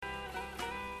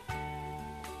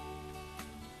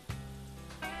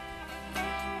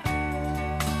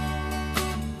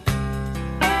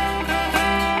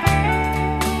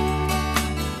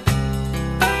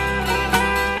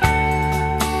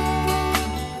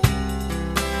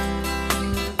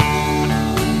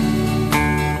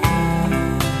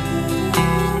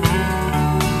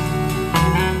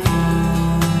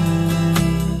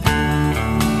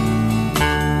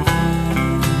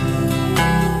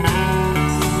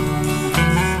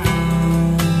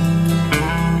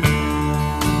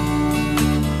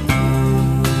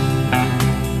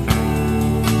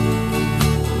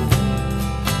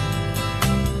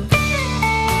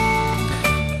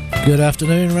Good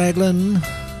afternoon, Raglan.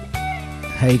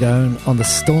 How you going on the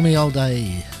stormy old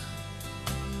day?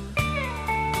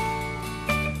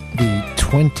 The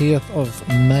 20th of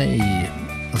May,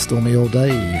 a stormy old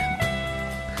day.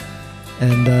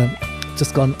 And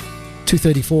just gone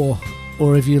 2:34,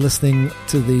 or if you're listening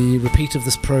to the repeat of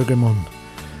this program on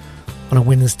a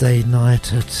Wednesday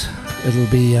night,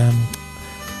 it'll be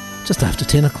just after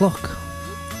 10 o'clock.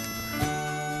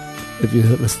 If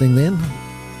you're listening then,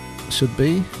 should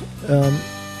be.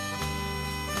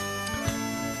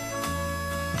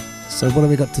 So what have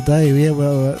we got today? Yeah,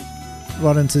 well,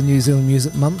 right into New Zealand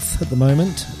Music Month at the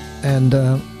moment, and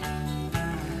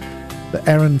but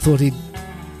Aaron thought he'd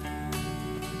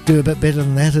do a bit better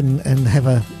than that and have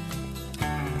a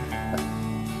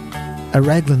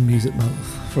Raglan Music Month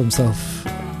for himself,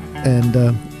 and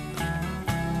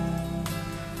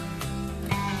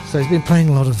so he's been playing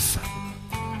a lot of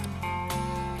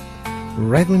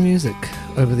Raglan music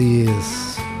over the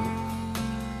years.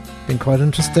 Been quite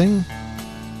interesting.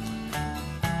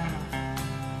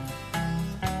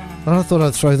 And I thought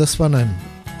I'd throw this one in.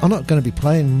 I'm not going to be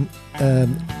playing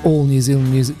all New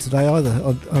Zealand music today either.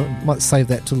 I might save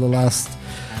that till the last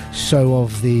show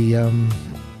of the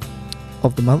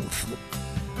month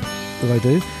that I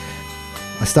do.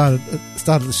 I started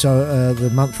the show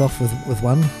the month off with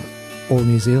one, all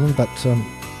New Zealand, but I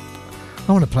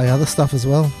want to play other stuff as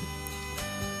well.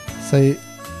 So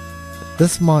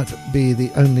this might be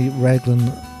the only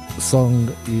Raglan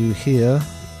song you hear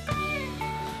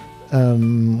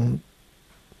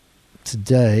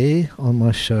today on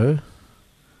my show,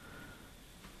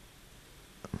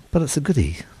 but it's a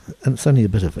goodie, and it's only a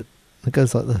bit of it. It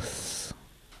goes like this.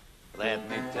 Let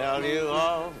me tell you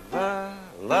of a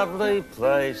lovely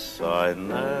place I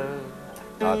know,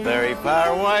 not very far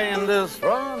away in this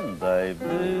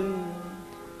rendezvous.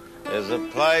 There's a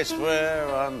place where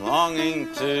I'm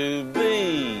longing to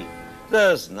be.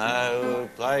 There's no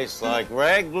place like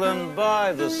Raglan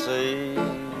by the sea.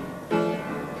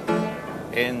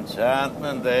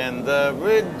 Enchantment and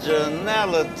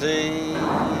originality,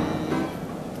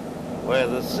 where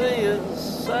the sea is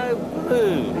so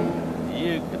blue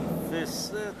you can fish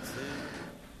there too.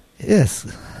 Yes,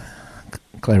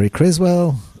 Clary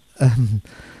Creswell.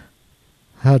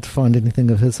 Hard to find anything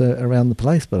of his around the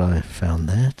place, but I found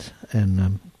that.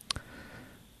 And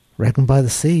Raglan by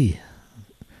the Sea.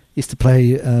 Used to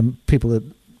play people that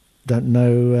don't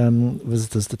know,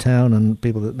 visitors to town, and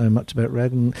people that know much about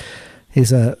Raglan.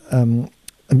 He's a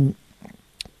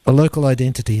local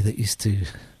identity that used to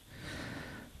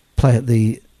play at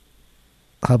the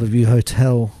Harbour View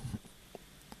Hotel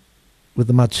with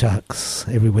the Mud Sharks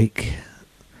every week,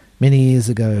 many years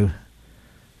ago.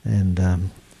 And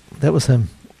that was him,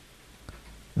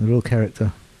 a real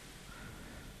character.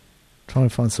 Trying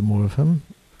to find some more of him.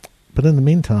 But in the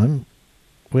meantime,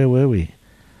 where were we?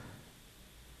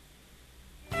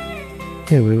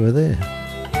 Yeah, we were there.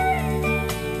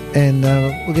 And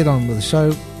we'll get on with the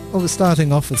show. Well, we're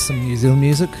starting off with some New Zealand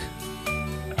music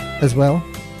as well,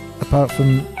 apart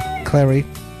from Clary.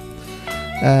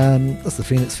 That's the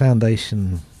Phoenix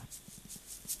Foundation.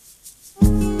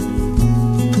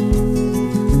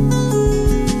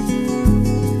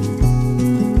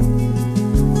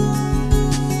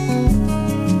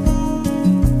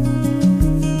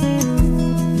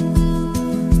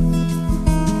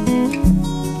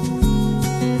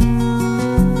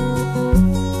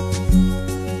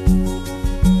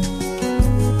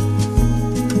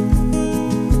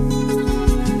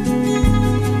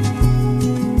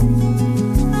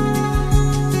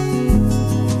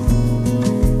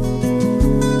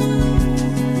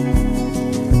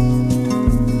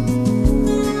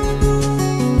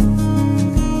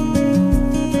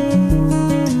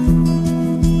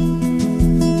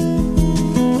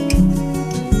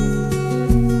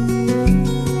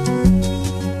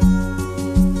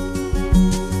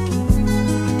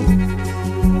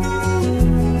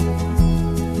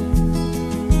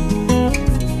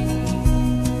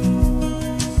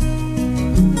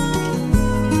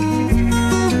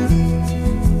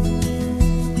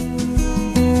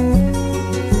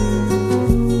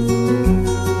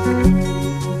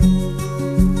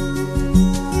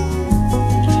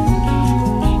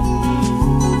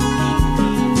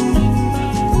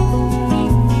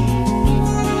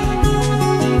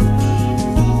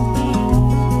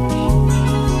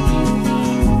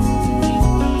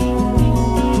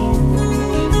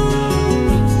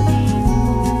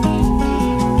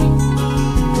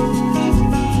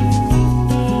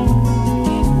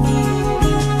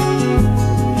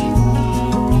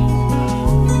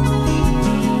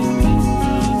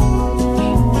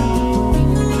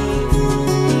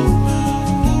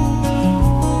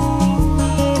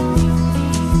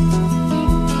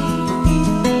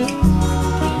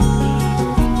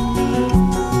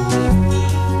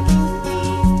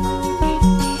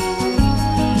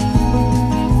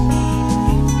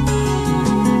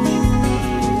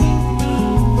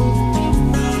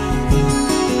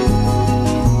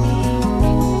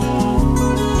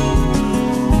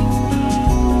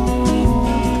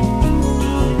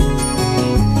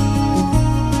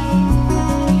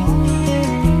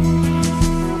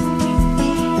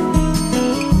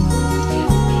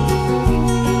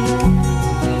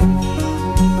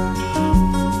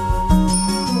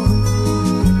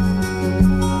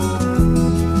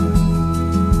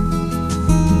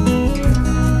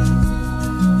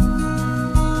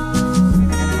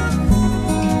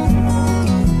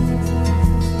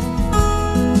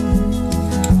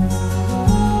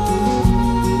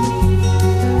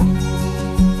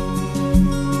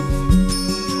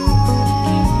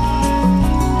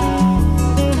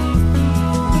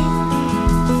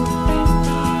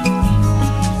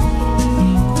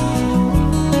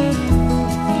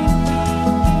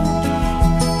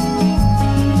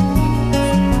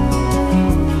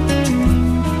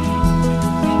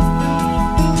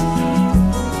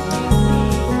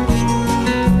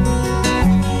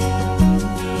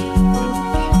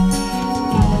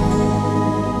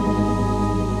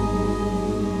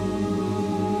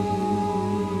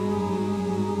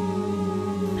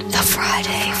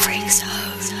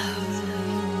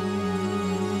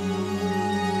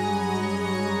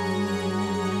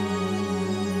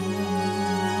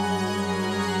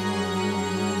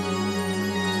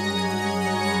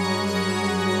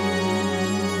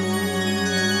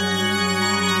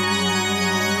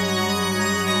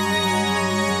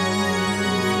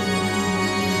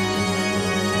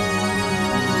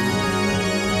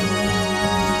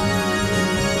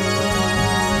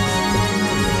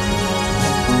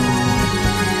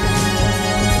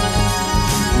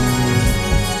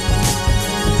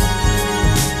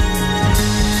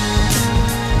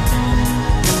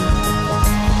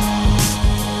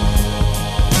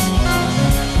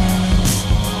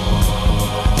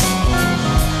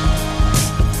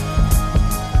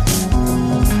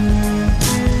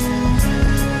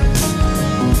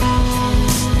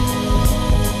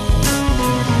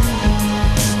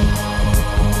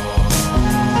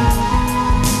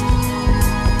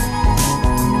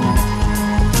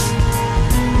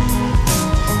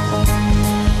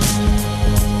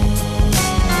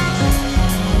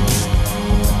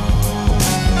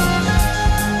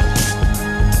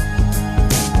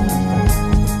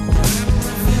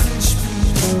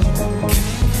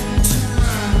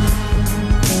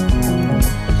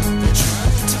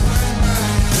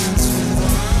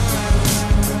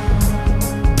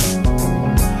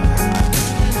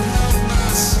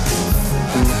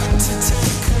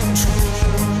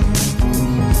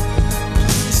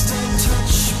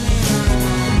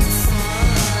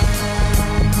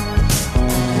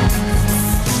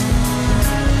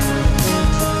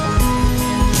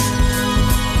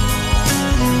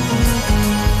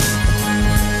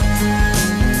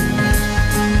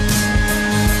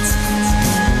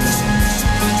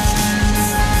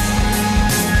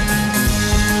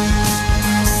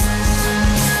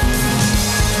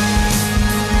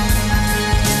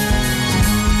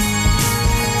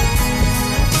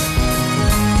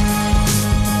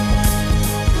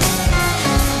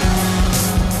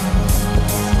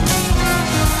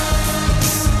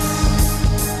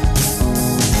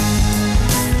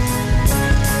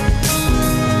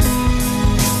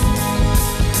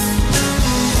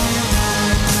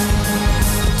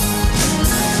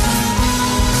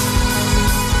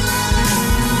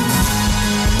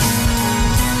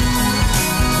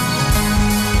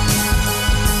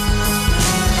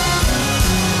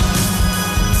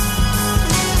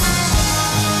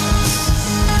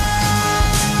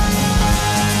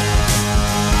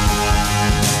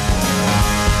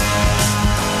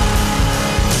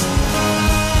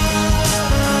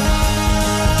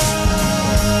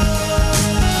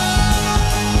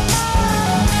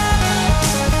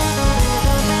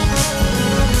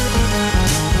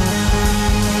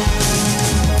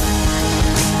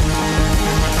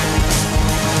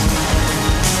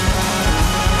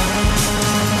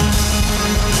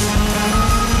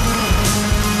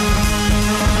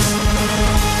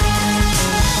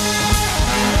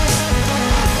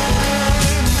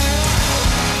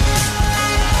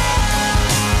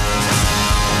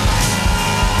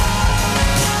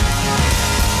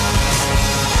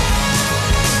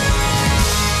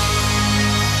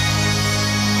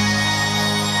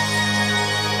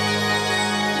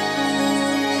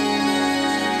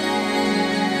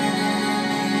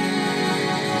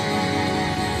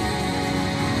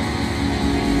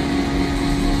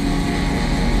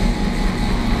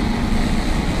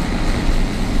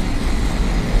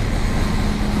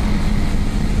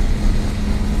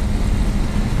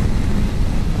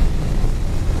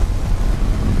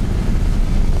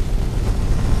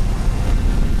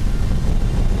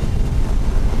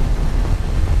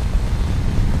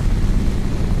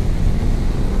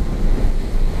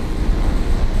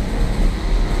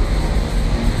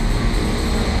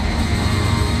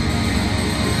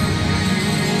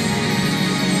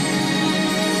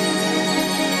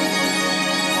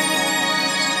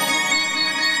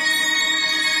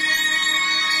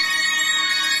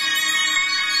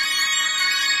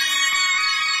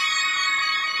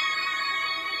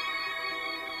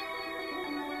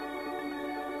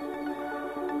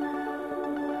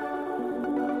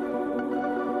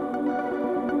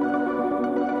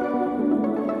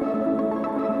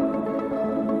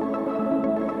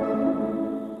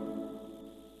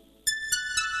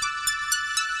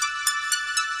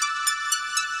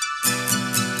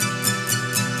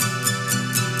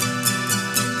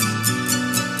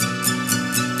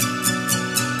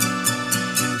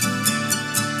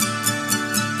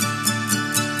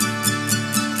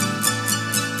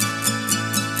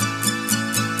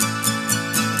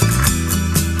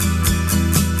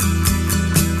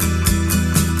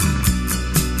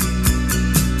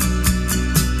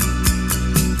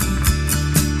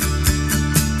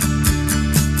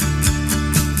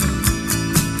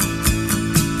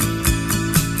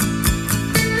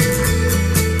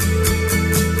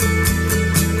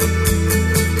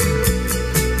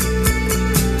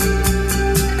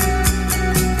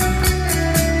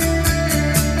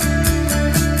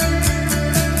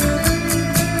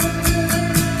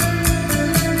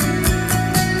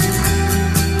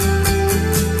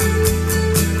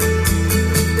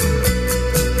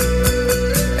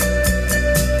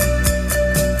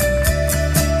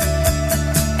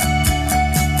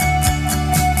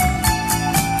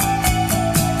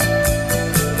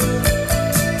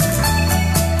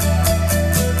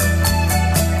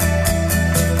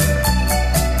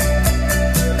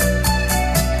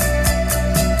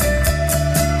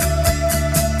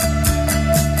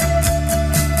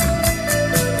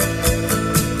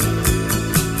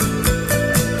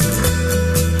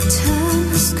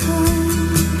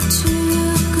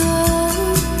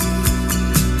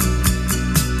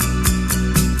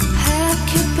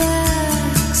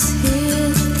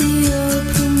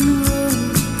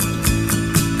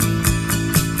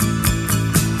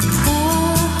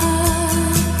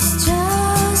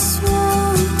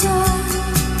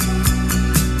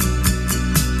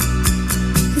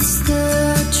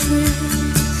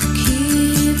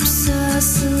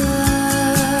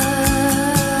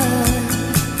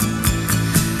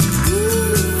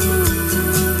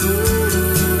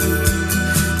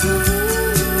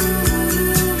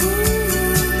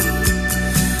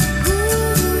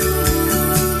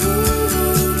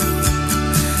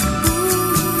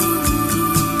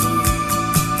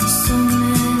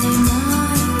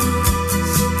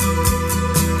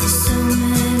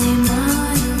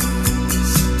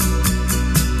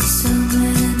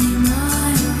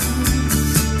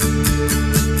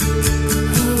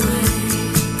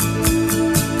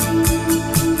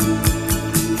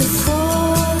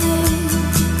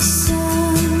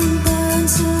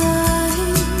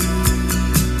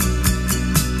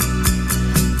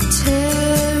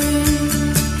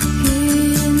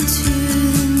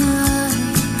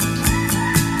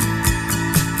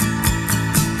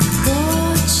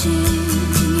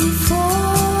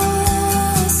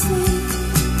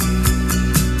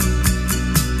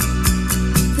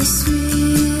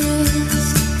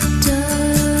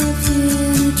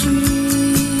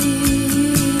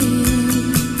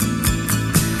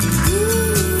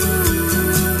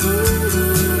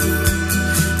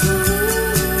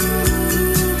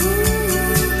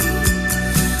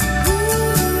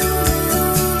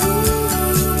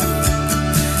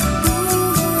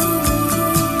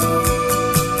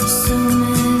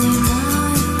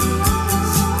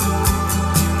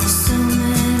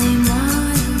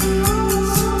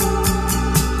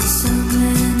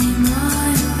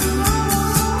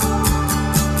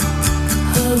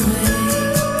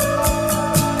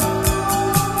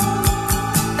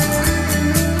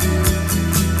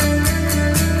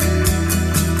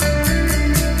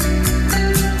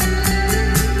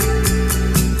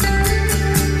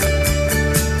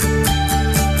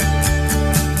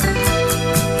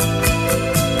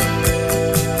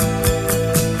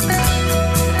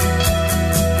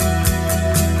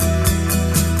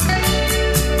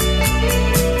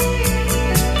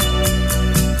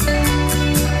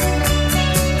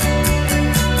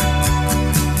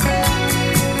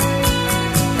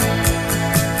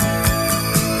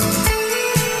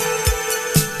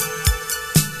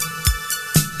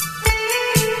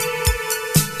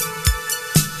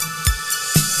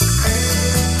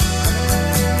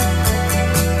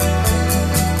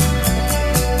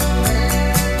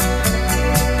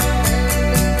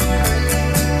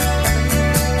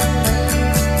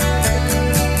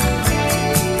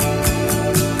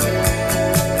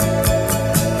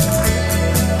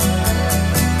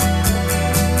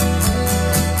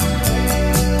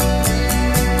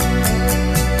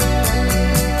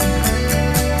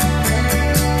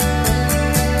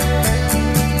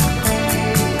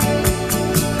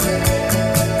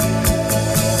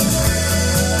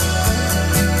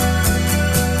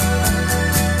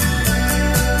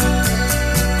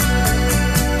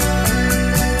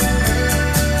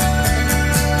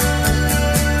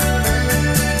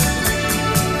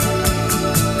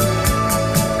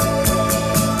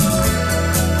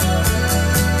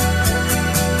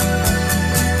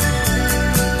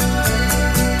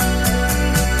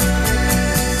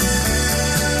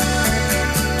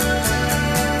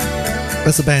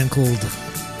 There's a band called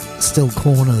Still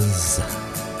Corners.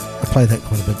 I play that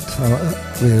quite a bit. I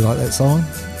really like that song.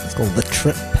 It's called The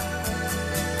Trip.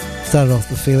 Started off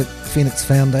the Phoenix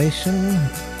Foundation.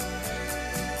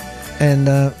 And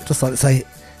just like to say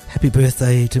happy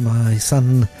birthday to my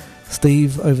son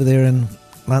Steve over there in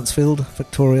Lancefield,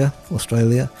 Victoria,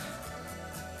 Australia.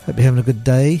 Hope you're having a good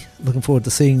day. Looking forward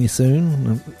to seeing you soon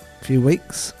in a few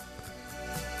weeks.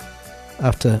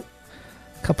 After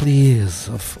a couple of years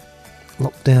of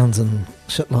lockdowns and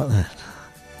shit like that.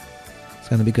 It's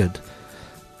going to be good.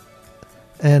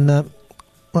 And I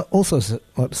also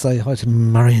like to say hi to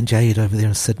Murray and Jade over there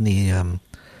in Sydney.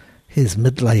 Here's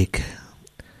Midlake.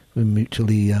 We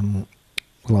mutually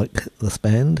like this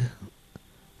band.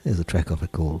 There's a track of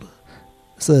it called.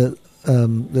 It's a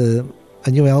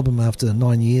new album after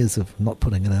 9 years of not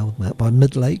putting an album out by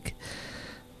Midlake.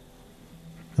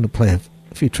 I'm going to play a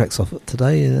few tracks off it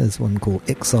today. There's one called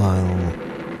Exile.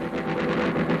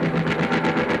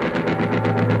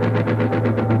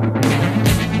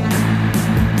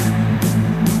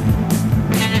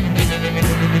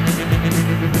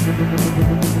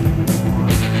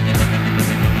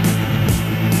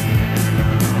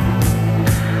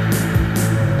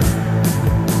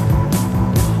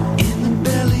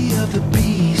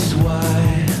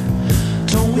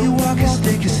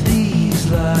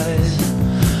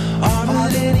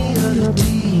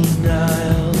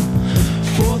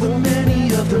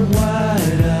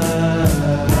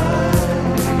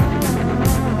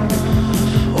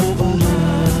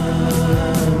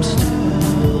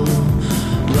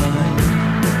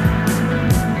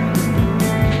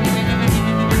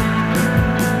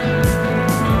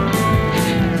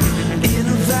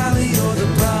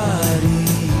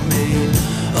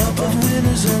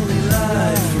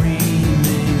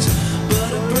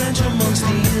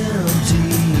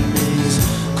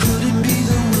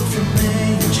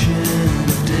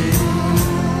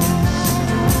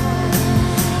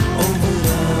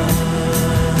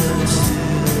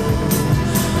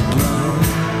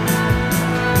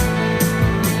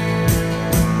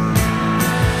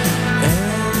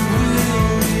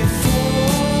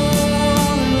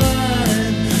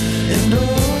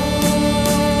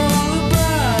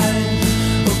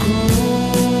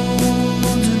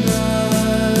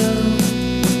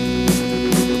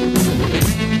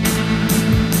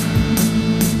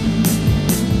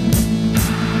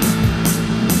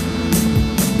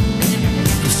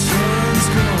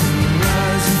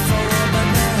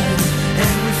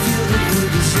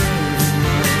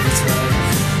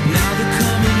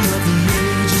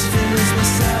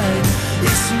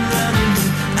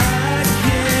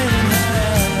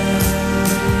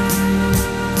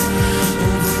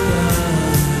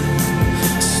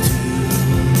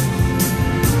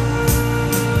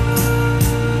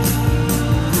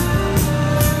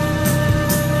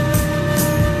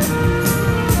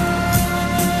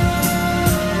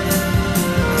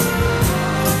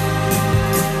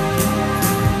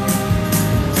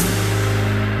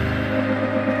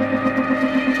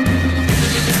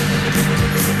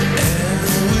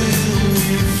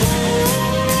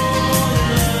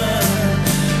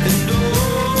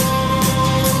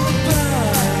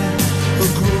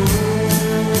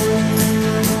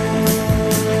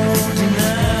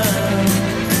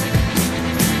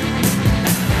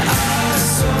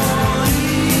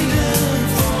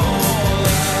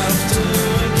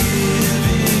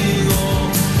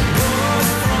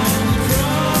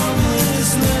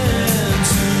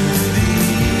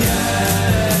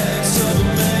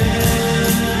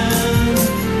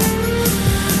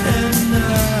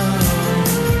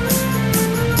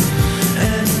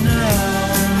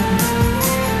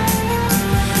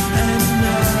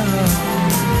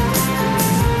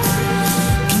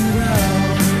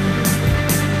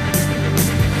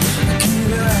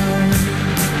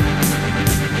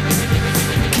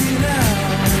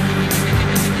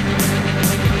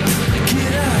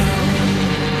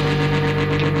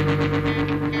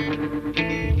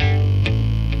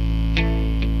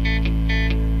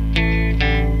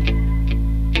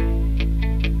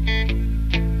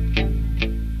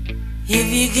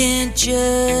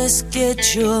 Just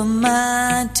get your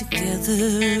mind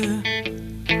together,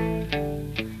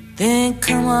 then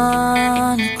come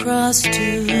on across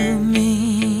to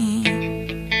me.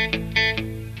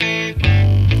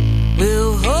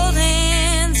 We'll hold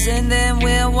hands and then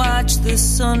we'll watch the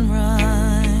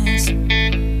sunrise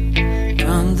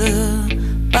from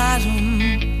the bottom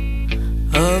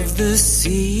of the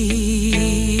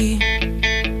sea.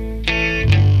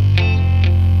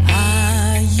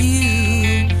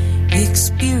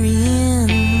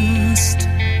 Experienced?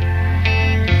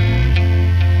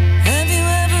 Have you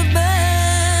ever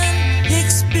been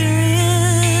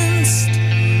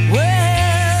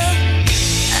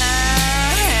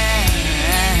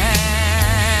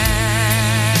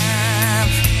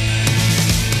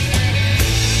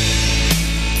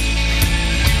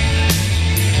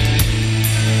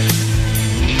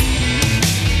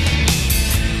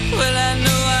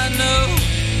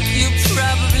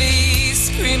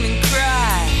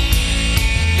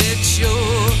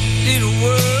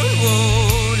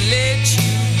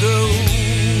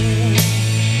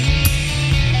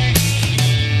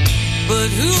But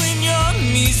who in your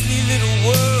measly little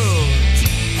world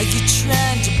are you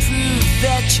trying to prove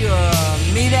that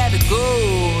you're made out of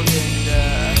gold and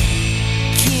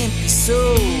can't be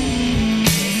sold?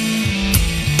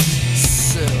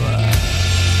 So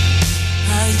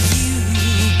are you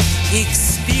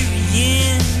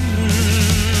experienced?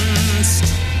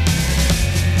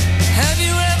 Have you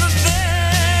ever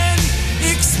been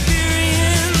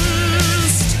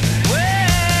experienced?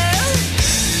 Well,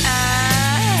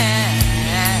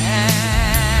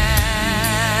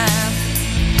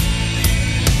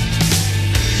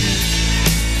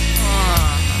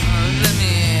 let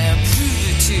me prove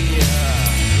it to you.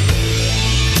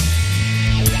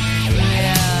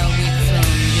 Yeah, we from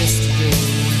yesterday,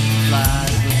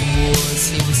 flies with the wars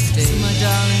here to stay. So my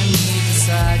darling and me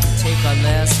decide to take our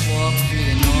last walk through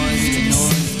the noise to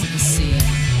the sea.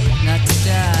 Not to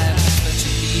die, but to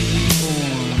be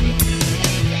reborn.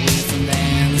 Away from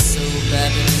lands so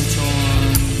Babylon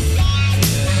torn.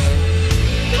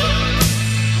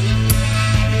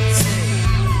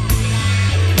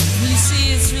 You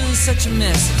see, it's really such a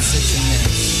mess, it's such a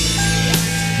mess.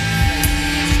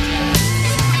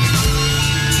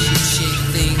 Shape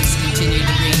things continue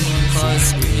to ring and cause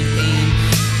screaming pain.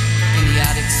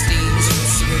 Idiotic stains from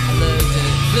cigarette blood to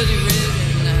bloody red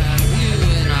and blue,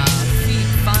 and our feet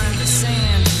find the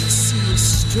sand and see us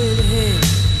straight ahead,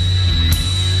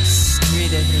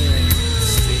 straight ahead,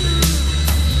 straight ahead.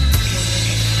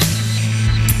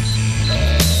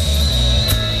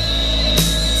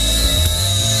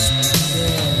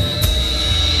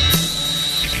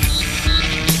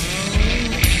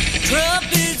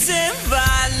 Trumpets and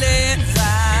violins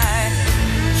I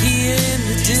hear in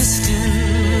the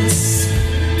distance.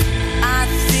 I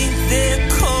think they're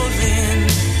calling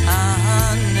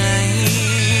our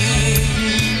names.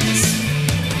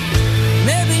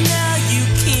 Maybe now you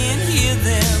can't hear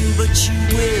them, but you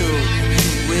will,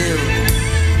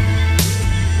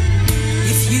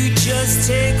 if you just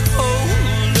take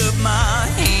hold of my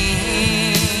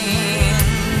hand.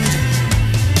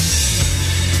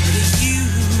 Are you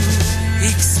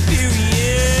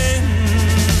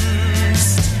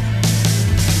experienced?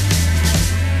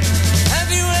 Have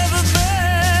you ever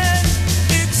been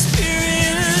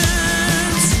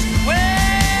experienced?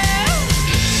 Well,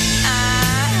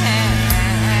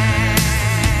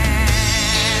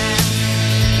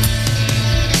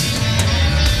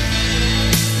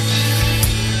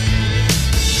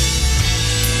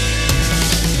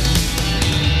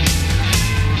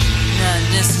 not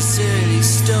necessarily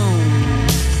stone,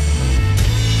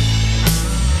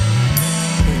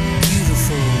 but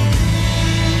beautiful.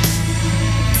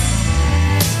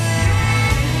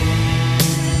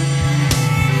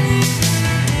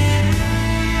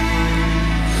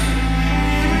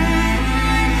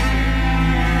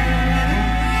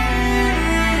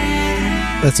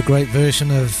 That's a great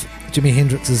version of Jimi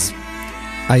Hendrix's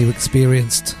Are You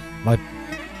Experienced by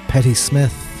Patti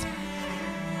Smith.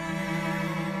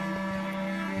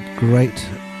 Great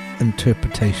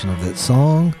interpretation of that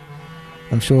song.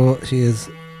 I'm sure she is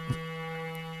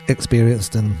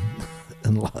experienced in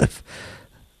life.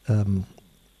 Where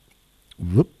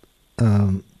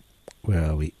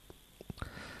are we?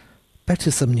 Back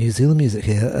to some New Zealand music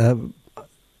here.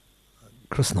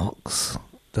 Chris Knox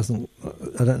doesn't.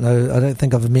 I don't know. I don't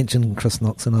think I've mentioned Chris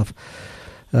Knox enough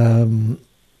when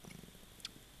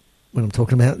I'm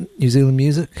talking about New Zealand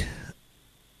music.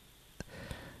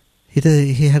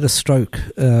 He had a stroke.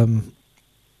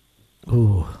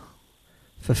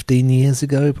 15 years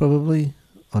ago, probably.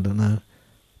 I don't know.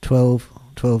 12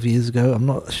 years ago. I'm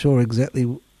not sure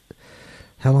exactly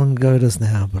how long ago it is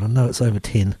now, but I know it's over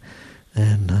 10.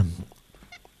 And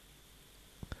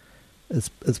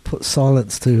it's put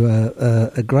silence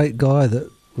to a great guy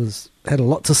that had a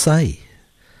lot to say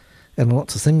and a lot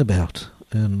to sing about.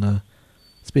 And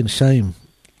it's been a shame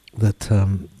that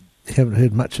you haven't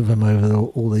heard much of him over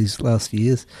all these last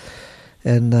years.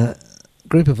 And a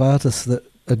group of artists that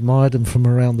admired him from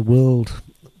around the world,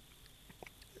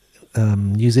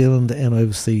 New Zealand and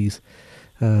overseas,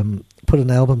 put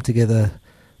an album together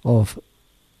of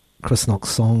Chris Knox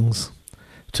songs.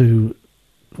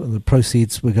 The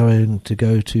proceeds were going to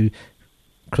go to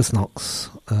Chris Knox,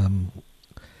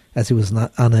 as he was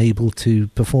unable to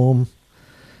perform,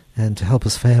 and to help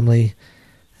his family.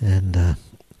 And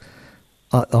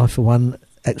I for one,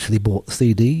 actually bought the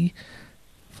CD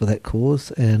for that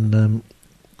cause. And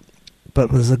but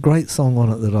there's a great song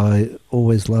on it that I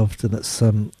always loved, and it's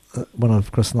one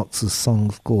of Chris Knox's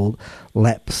songs called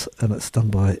Laps, and it's done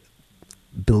by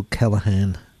Bill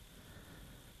Callahan.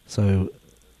 So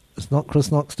it's not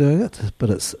Chris Knox doing it, but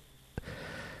it's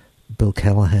Bill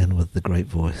Callahan with the great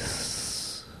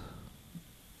voice.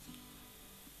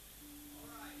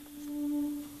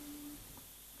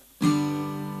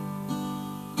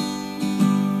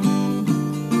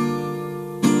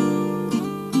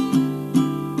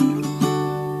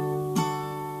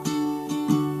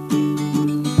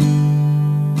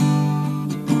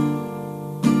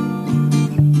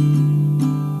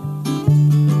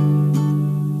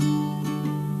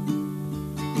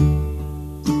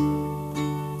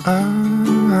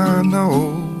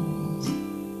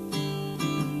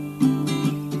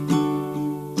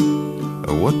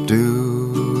 What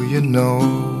do you know?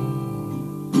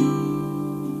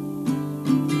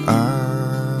 I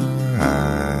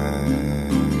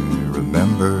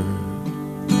remember.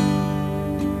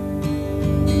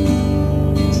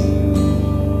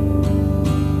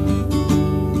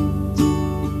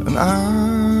 And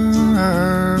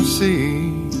I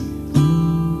see.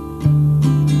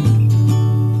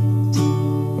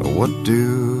 What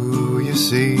do you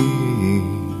see?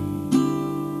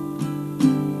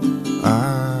 I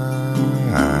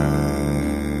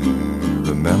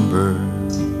remember.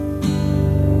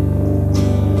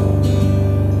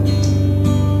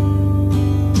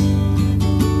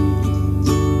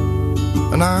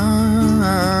 And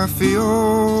I feel.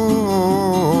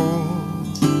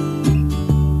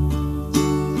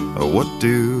 What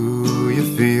do you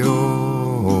feel?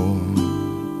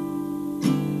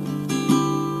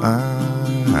 I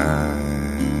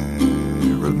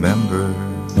remember.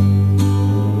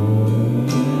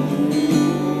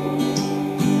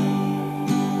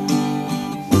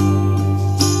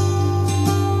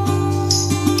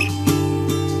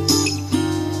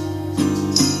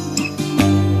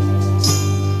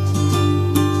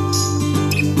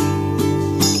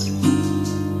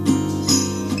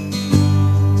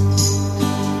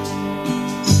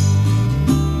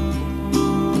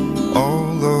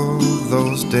 All of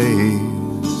those days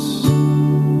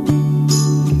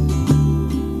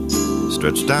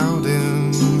stretched out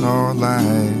in our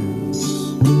lives,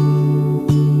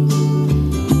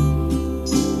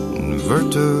 and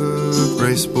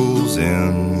vertebrae spools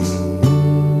in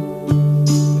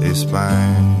a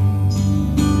spine.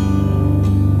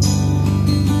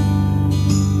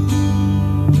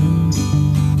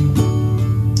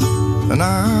 And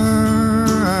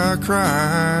I cry.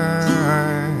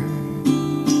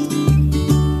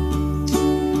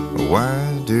 Why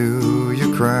do you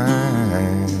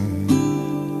cry?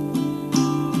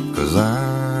 'Cause I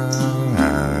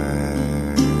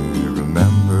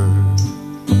remember.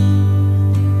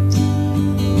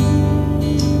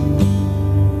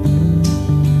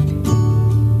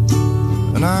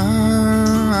 And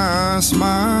I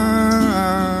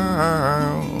smile.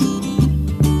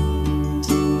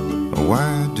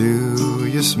 Why do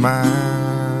you smile?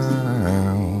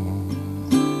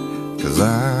 'Cause I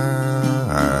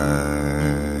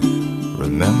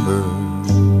remember.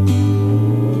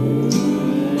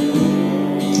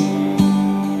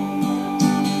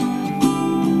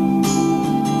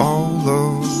 All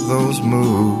of those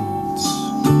moods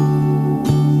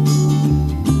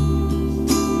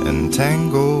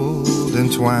entangled,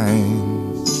 entwined.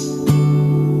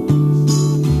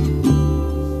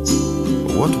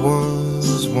 What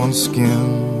was once skin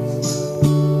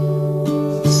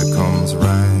becomes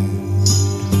rind.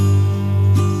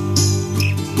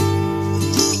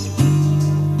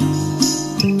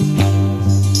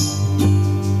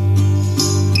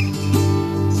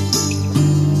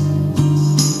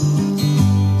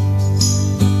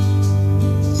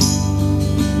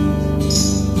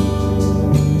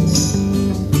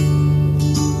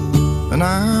 And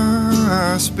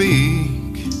I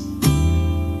speak.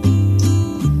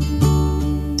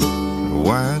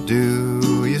 Why do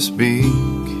you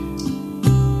speak?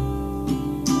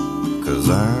 'Cause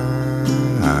I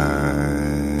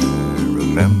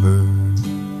remember.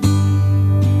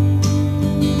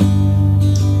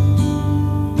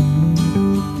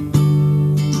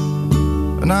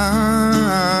 And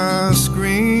I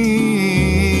scream.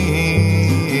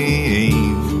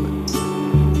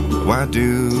 Why do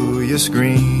you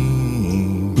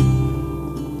scream?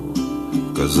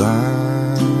 'Cause I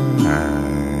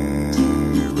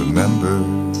remember.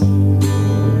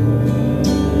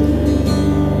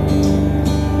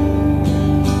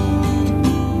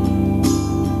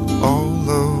 All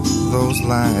of those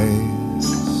lies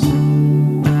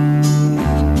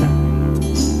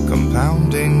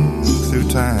compounding through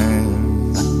time,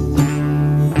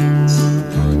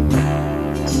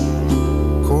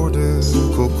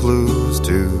 cortical clues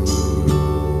to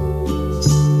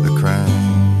the crime.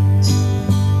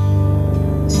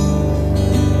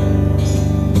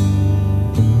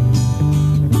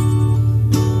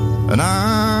 And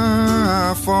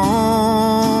I fall.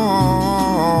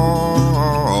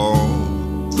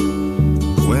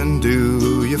 When do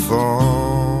you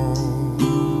fall?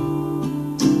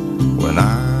 When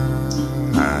I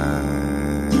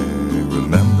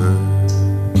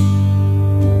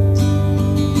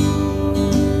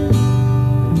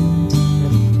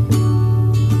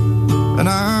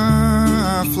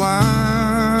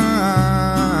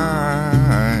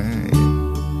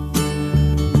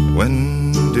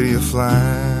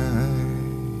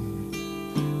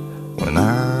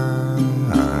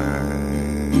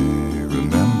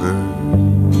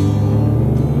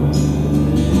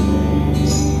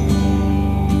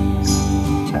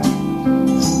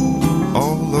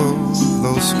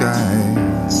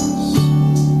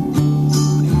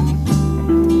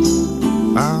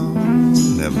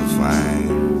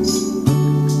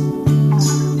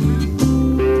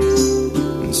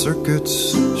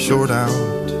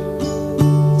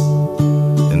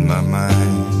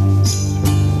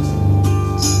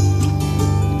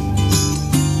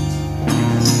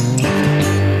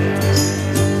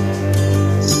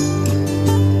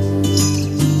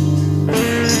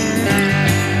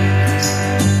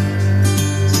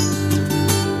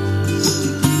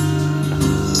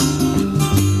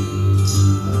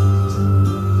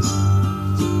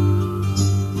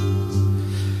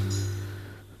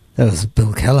That was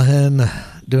Bill Callahan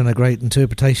doing a great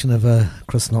interpretation of a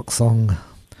Chris Knox song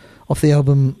off the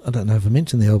album. I don't know if I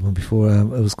mentioned the album before. It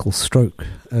was called Stroke,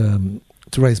 to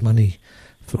raise money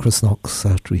for Chris Knox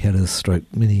after he had a stroke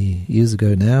many years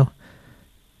ago now.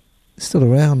 He's still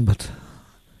around, but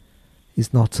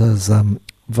he's not as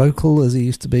vocal as he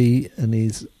used to be, and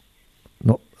he's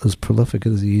not as prolific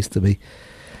as he used to be.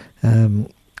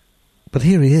 But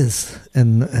here he is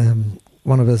in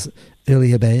one of his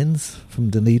earlier bands from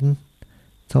Dunedin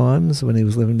times when he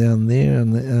was living down there,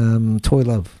 and Toy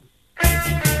Love.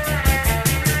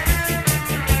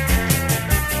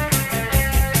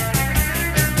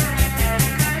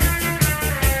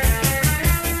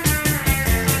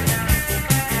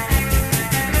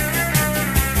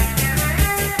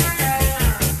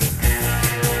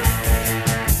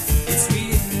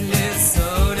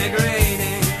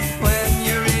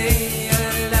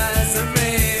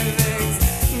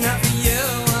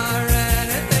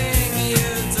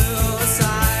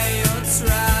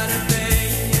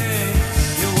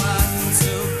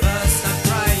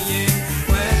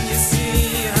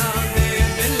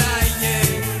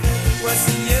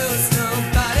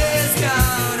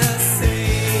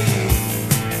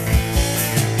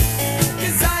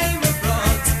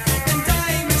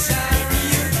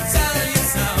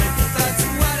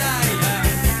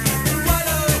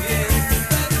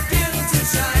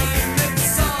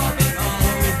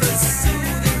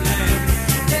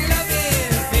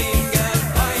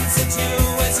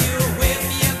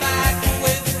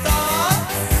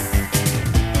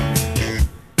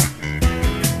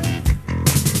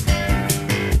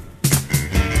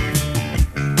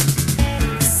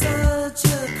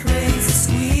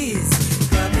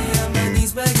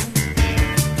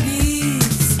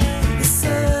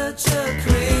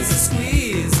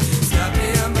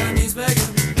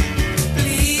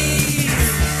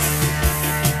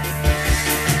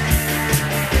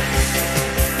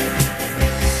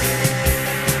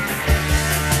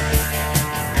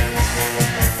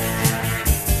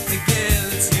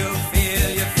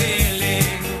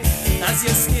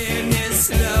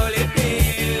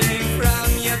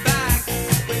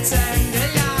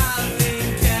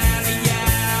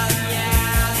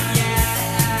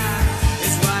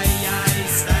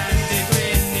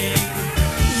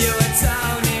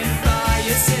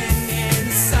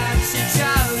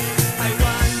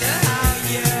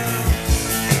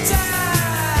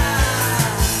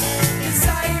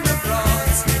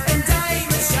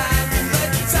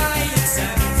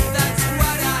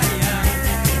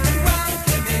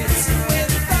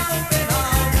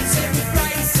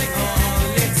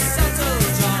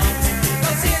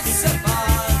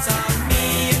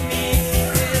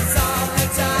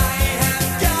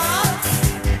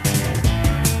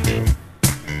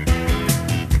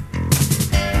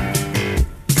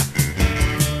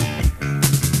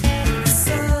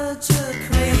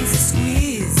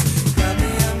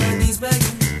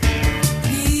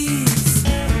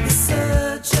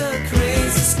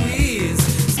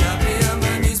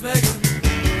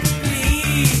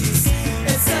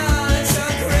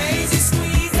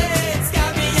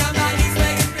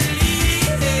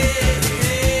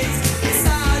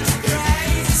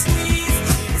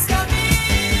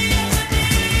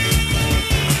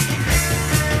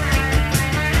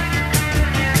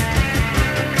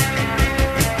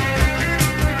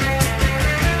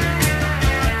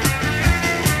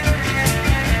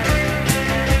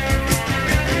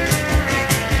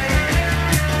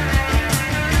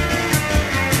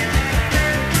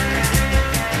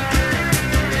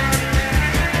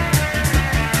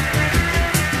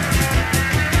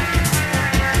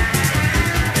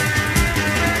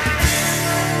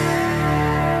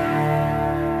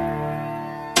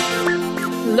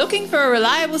 Looking for a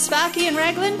reliable sparky in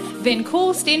Raglan? Then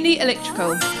call Stendy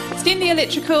Electrical. Stendy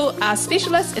Electrical are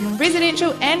specialists in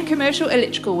residential and commercial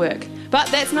electrical work. But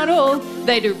that's not all.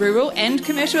 They do rural and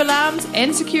commercial alarms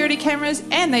and security cameras,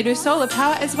 and they do solar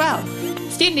power as well.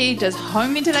 Stendy does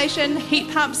home ventilation, heat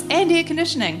pumps and air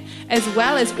conditioning, as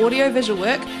well as audio-visual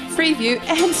work, free view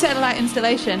and satellite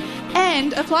installation,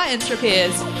 and appliance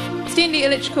repairs. Stendy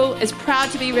Electrical is proud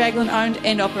to be Raglan owned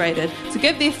and operated, so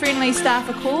give their friendly staff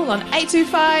a call on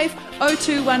 825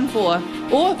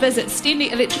 0214 or visit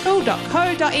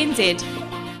stendyelectrical.co.nz.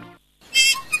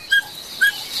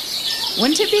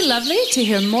 Wouldn't it be lovely to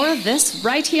hear more of this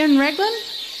right here in Raglan?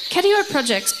 Kariwa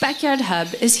Project's Backyard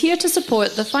Hub is here to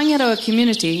support the Whangaroa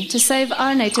community to save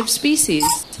our native species.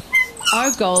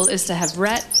 Our goal is to have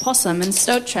rat, possum and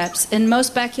stoat traps in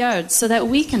most backyards so that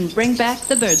we can bring back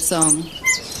the birdsong.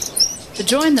 To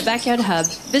join the Backyard Hub,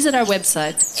 visit our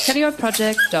website,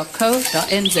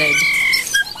 kariwaproject.co.nz.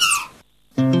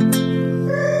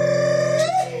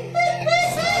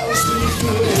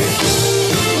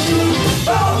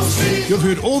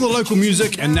 have heard all the local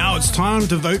music, and now it's time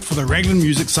to vote for the Raglan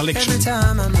Music Selection.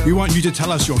 We want you to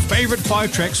tell us your favourite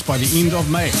 5 tracks by the end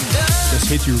of May. Just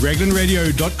head to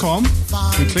raglanradio.com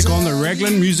and click on the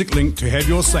Raglan Music link to have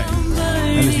your say.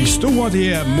 And if you still want to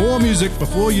hear more music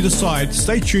before you decide,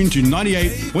 stay tuned to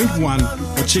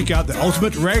 98.1 or check out the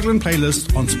Ultimate Raglan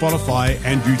playlist on Spotify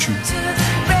and YouTube.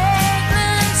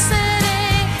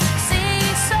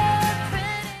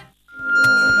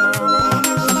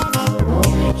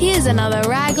 Here's another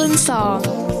Raglan song.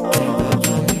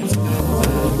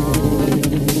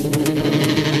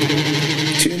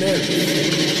 Tune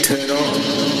in, turn on,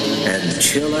 and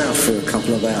chill out for a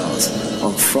couple of hours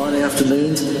on Friday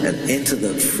afternoons and enter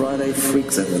the Friday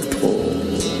Freak Zone with Paul.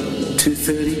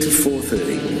 2:30 to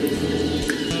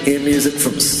 4:30. Hear music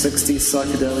from 60s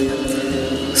psychedelia,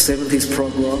 70s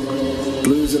prog rock,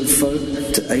 blues and folk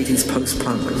to 80s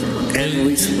post-punk, and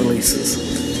recent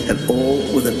releases. And all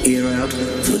with an ear out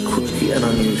for the quirky and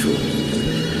unusual.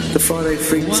 The Friday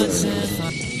Freak Zone.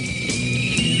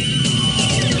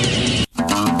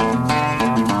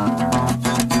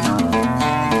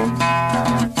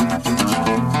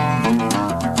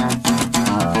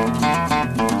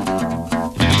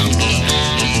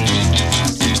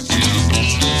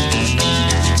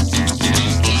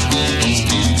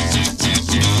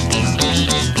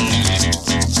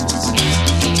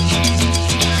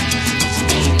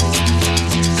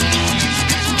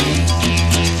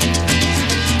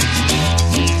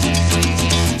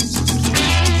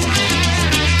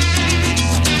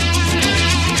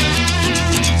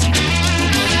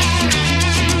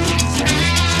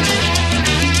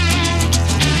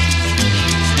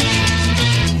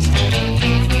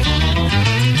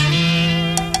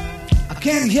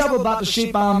 About the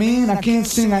shape I'm in, I can't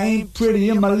sing, I ain't pretty,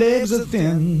 and my legs are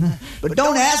thin. But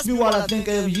don't ask me what I think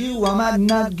of you, I might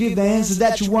not give the answers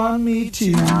that you want me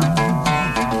to.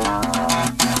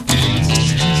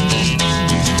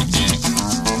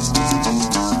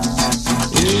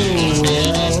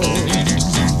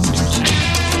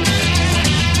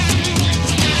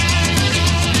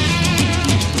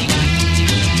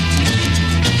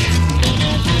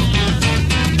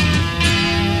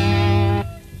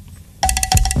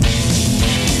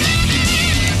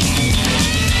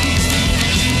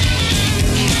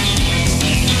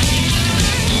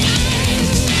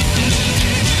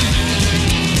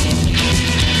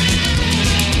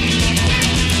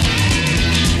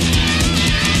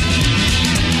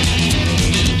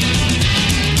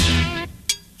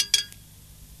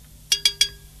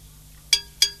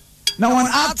 Now when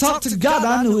I talked to God,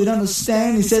 I knew he'd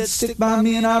understand. He said, stick by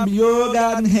me and I'll be your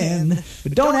guiding hand.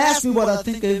 But don't ask me what I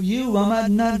think of you, I might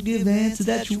not give the answer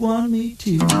that you want me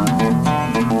to.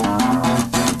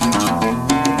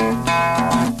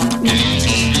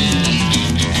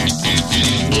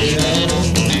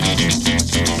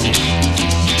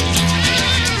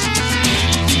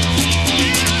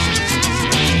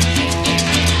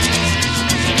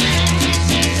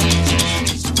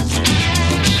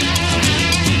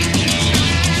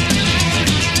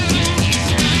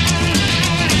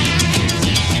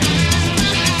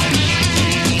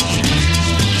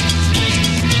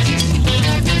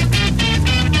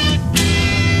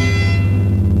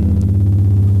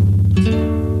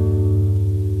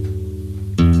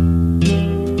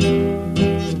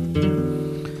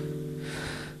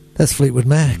 That's Fleetwood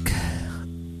Mac.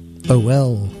 Oh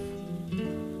well.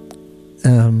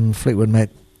 Fleetwood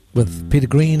Mac with Peter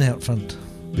Green out front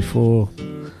before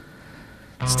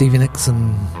Stevie Nicks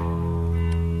and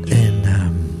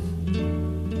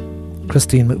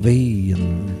Christine McVie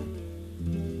and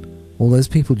all those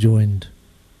people joined.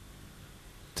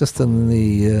 Just in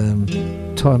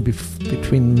the time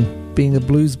between being a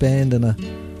blues band and a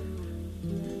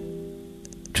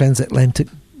transatlantic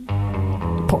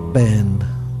pop band.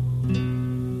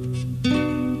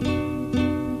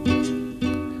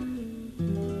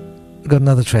 Got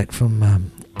another track from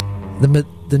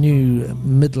the new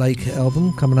Mid-Lake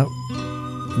album coming up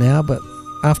now, but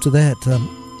after that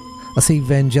I see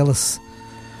Vangelis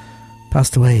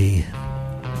passed away.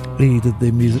 He did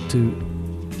the music to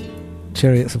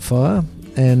Chariots of Fire,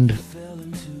 and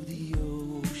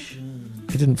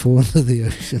he didn't fall into the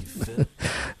ocean.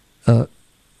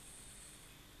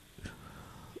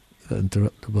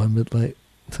 Interrupted by Mid-Lake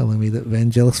telling me that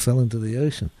Vangelis fell into the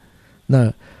ocean.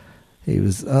 No. He had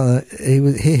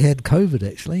COVID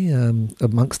actually,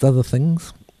 amongst other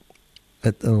things,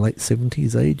 at the late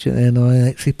 70s age, and I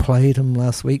actually played him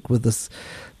last week with this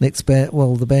next band.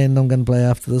 Well, the band I'm going to play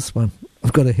after this one.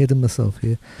 I've got ahead of myself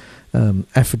here.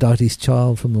 Aphrodite's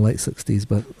Child from the late 60s,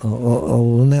 but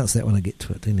I'll announce that when I get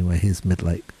to it. Anyway, here's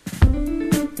Mid-Lake.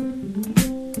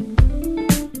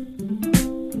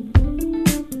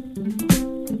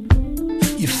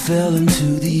 fell into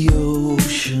the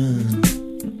ocean,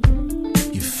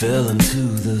 you fell into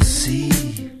the sea.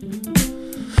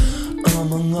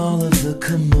 Among all of the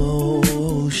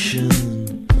commotion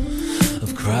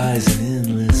of cries and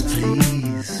endless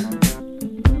pleas,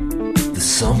 there's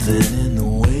something in the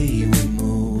way we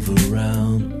move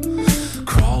around,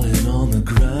 crawling on the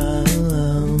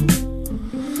ground.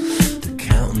 The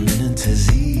countenance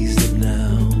eased up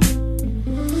now,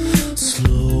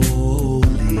 slowly.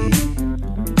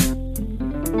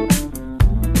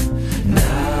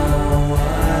 Now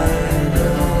I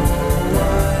know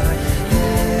why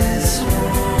this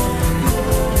won't go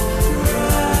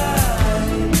right.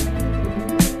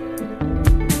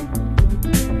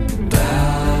 Bow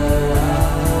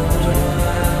out while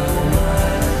my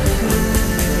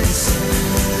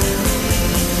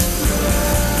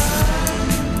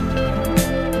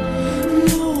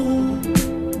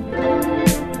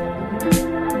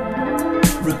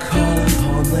recall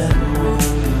upon that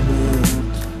moment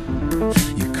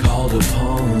you called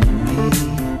upon me,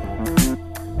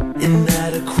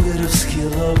 inadequate of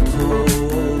skill or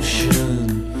potion,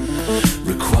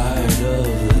 required of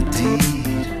a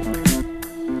deed.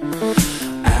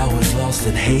 Hours lost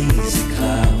in hazy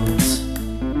clouds,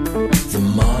 the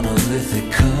monolithic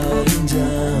cutting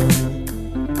down,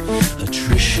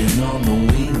 attrition on the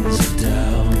wings of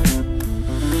doubt,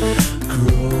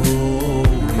 growing.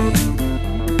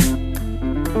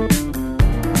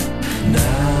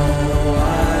 Now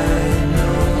I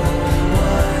know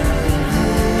why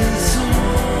this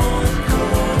won't go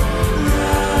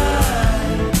right.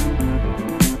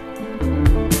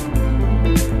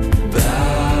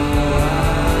 Bow my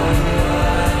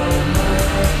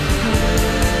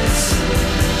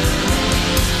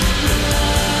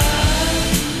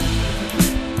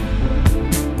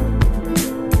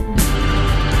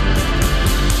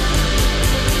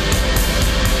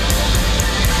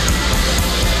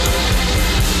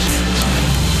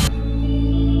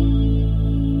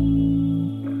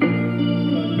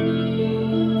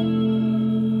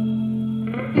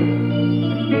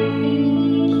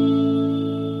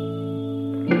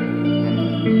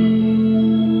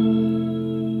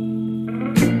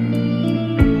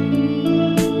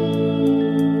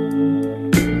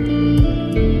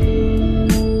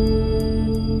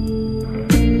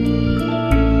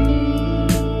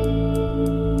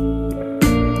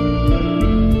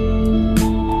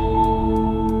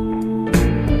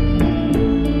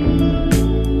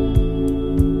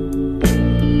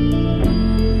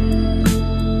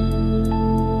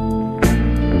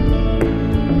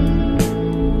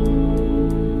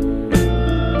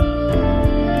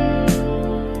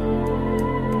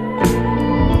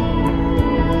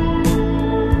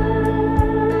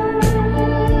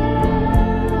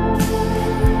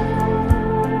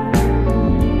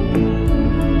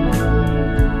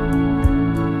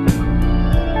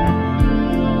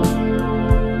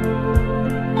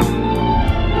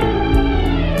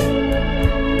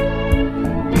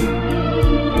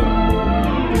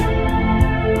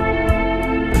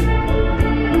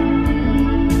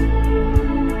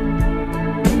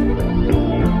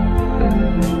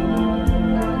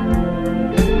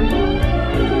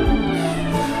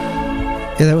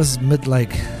Yeah, that was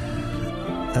Mid-Lake.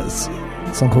 That's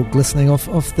a song called Glistening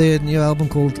off their new album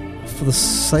called For the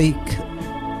Sake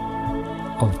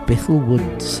of Bethel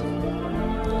Woods.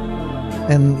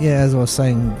 And yeah, as I was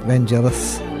saying,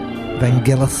 Vangelis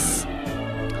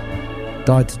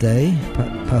died today,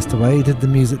 passed away. He did the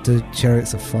music to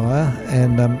Chariots of Fire,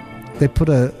 and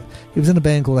he was in a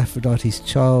band called Aphrodite's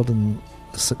Child in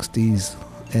the 60s,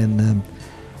 and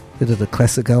they did a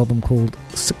classic album called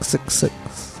 666.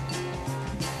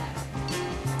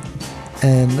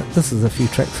 And this is a few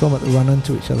tracks from it that run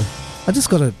into each other. I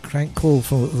just got a crank call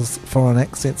from this foreign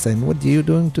accent saying, "What are you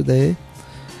doing today?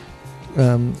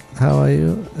 How are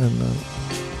you?" And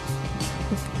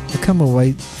I come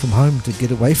away from home to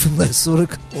get away from those sort of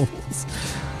calls.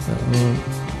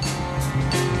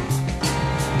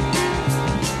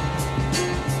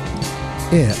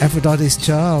 Yeah, Aphrodite's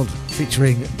Child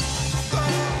featuring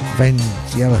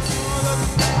Vangelis.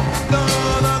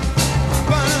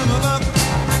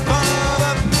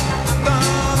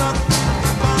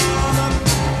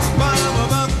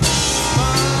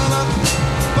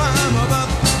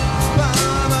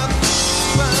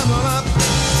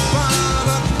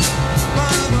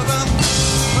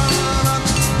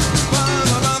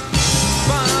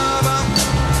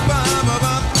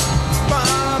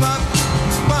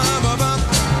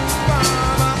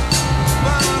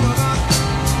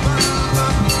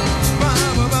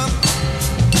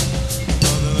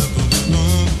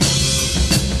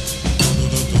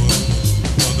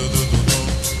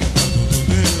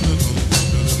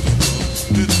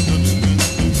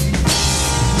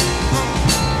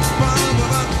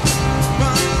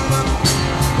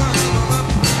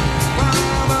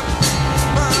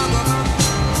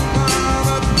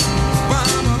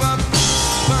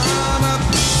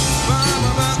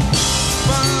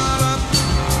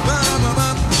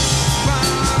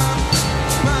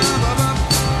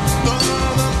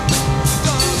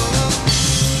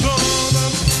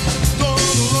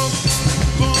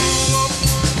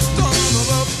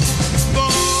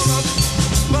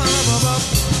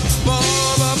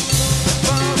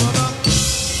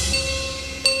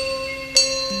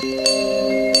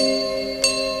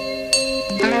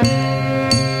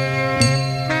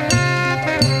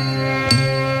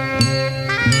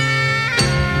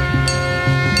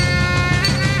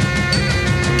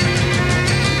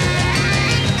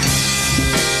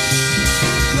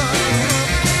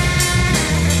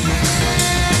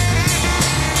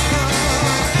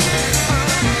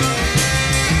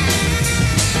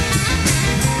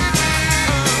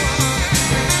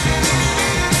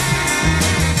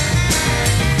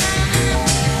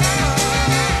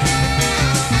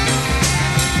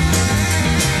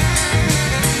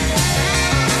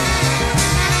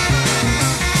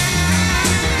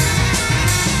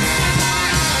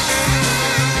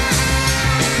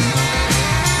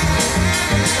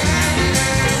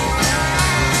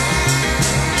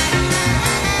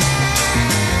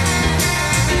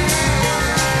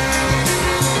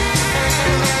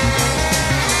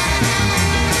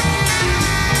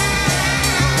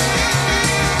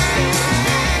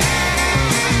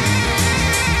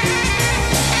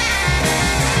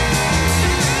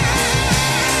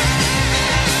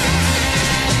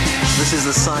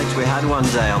 a sight we had one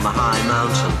day on the high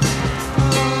mountain.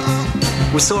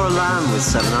 We saw a lamb with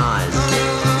 7 eyes.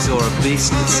 We saw a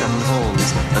beast with 7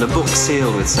 horns, and a book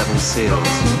sealed with 7 seals.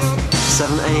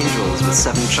 7 angels with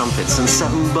 7 trumpets, and 7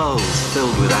 bowls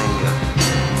filled with anger.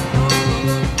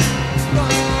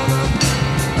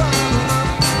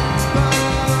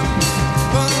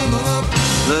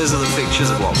 Those are the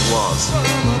pictures of what was,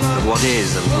 of what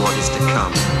is, and what is to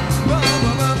come.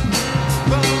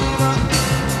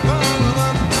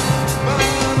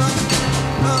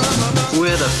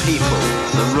 We're the people,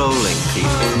 the rolling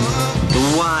people, the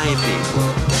why people,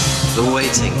 the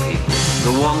waiting people,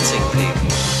 the wanting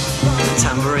people, the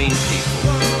tambourine people,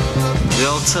 the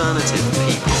alternative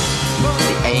people,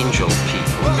 the angel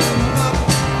people.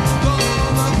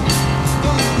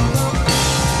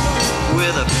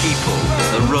 We're the people,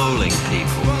 the rolling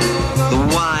people, the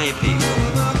why people,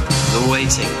 the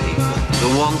waiting people, the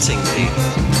wanting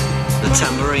people, the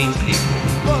tambourine people,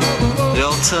 the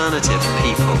alternative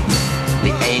people, the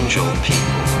angel people.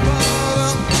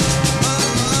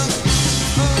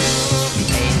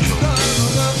 The angel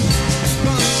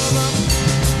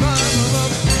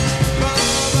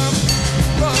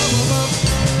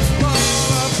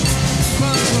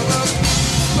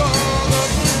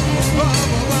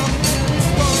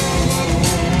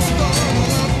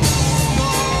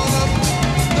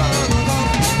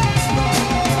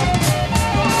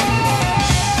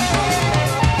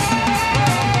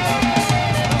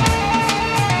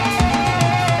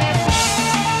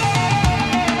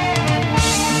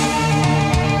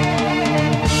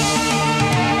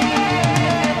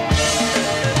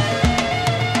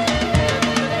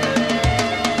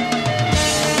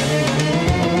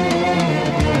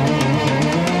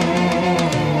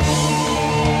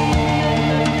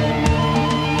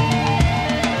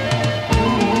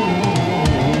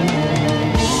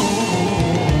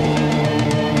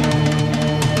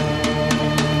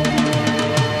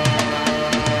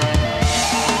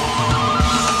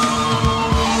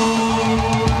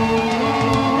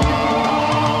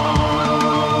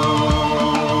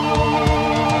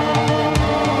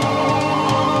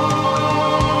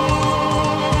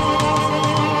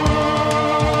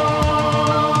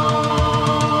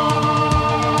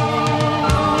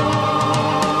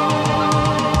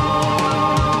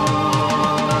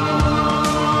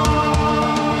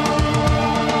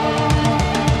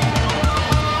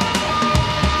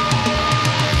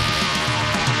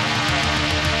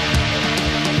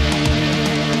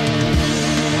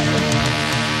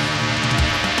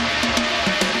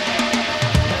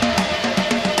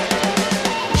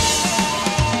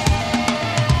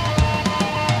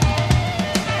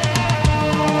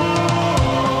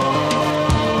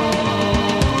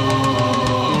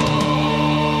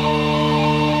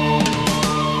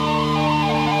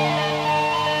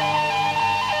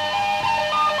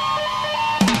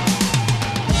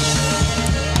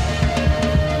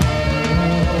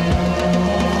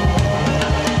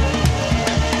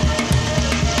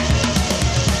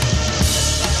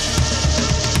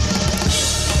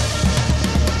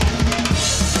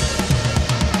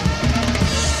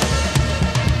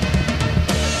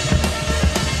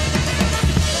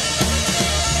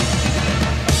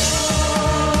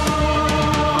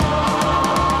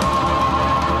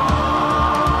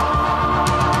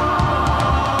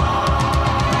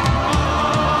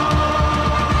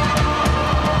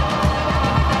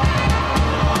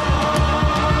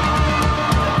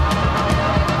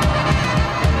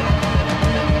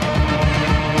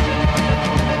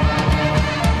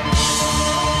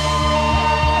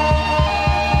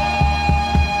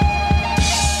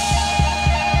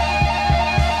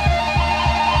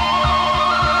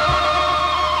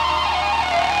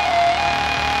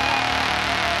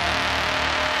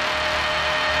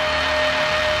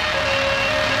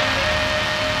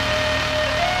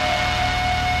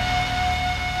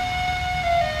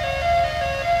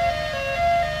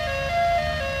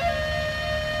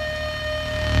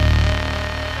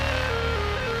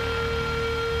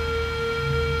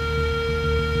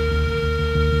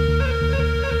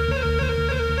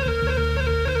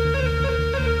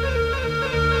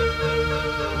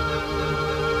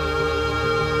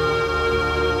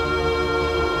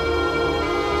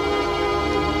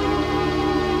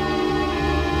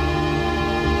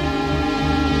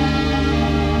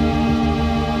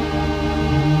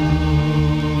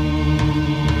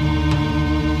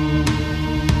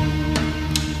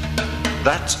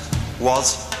That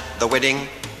was the wedding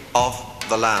of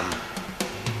the Lamb.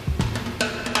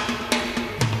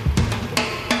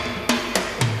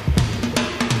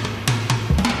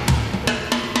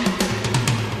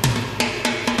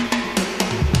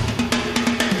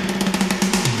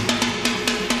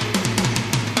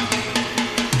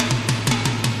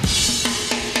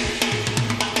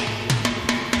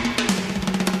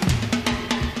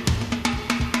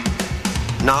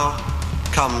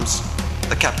 comes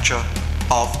the capture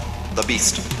of the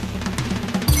beast.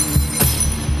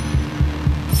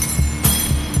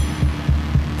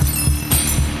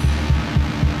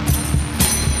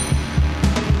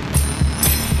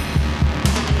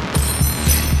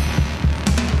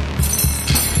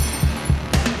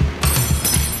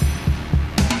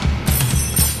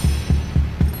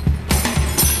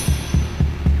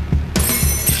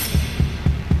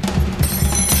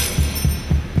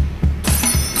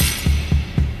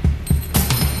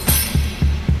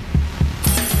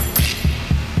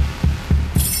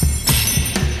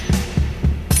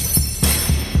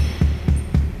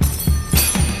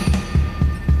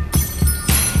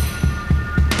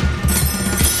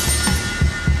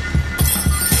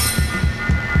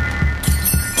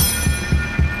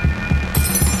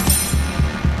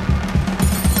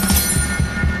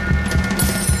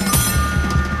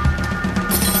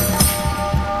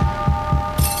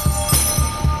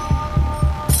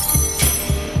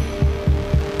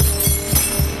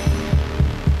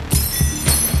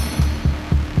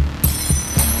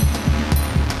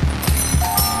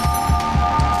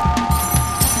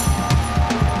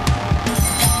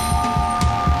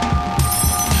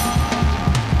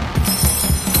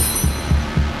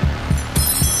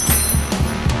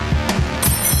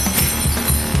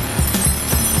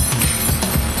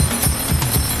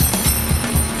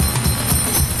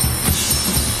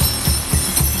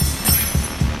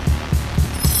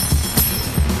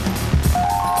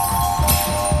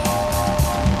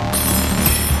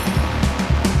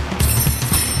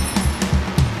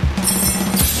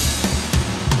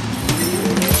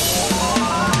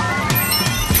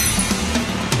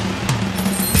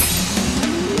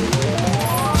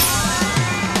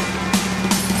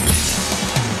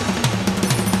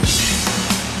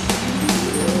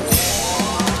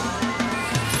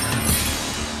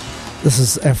 This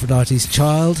is Aphrodite's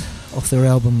Child off their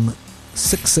album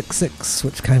 666,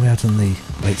 which came out in the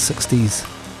late 60s.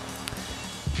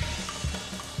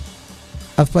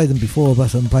 I've played them before,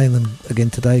 but I'm playing them again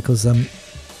today because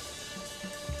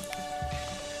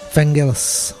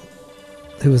Vangelis,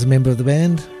 who was a member of the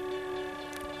band,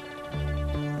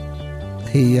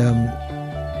 he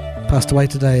passed away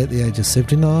today at the age of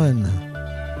 79.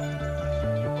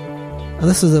 And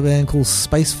this is a band called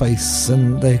Space Face,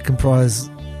 and they comprises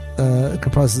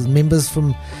members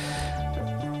from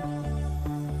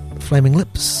Flaming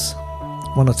Lips.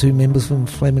 One or two members from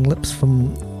Flaming Lips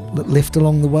from left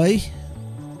along the way.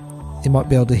 You might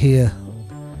be able to hear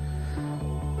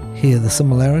the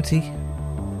similarity.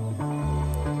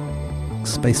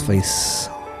 Space Face,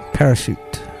 Parachute.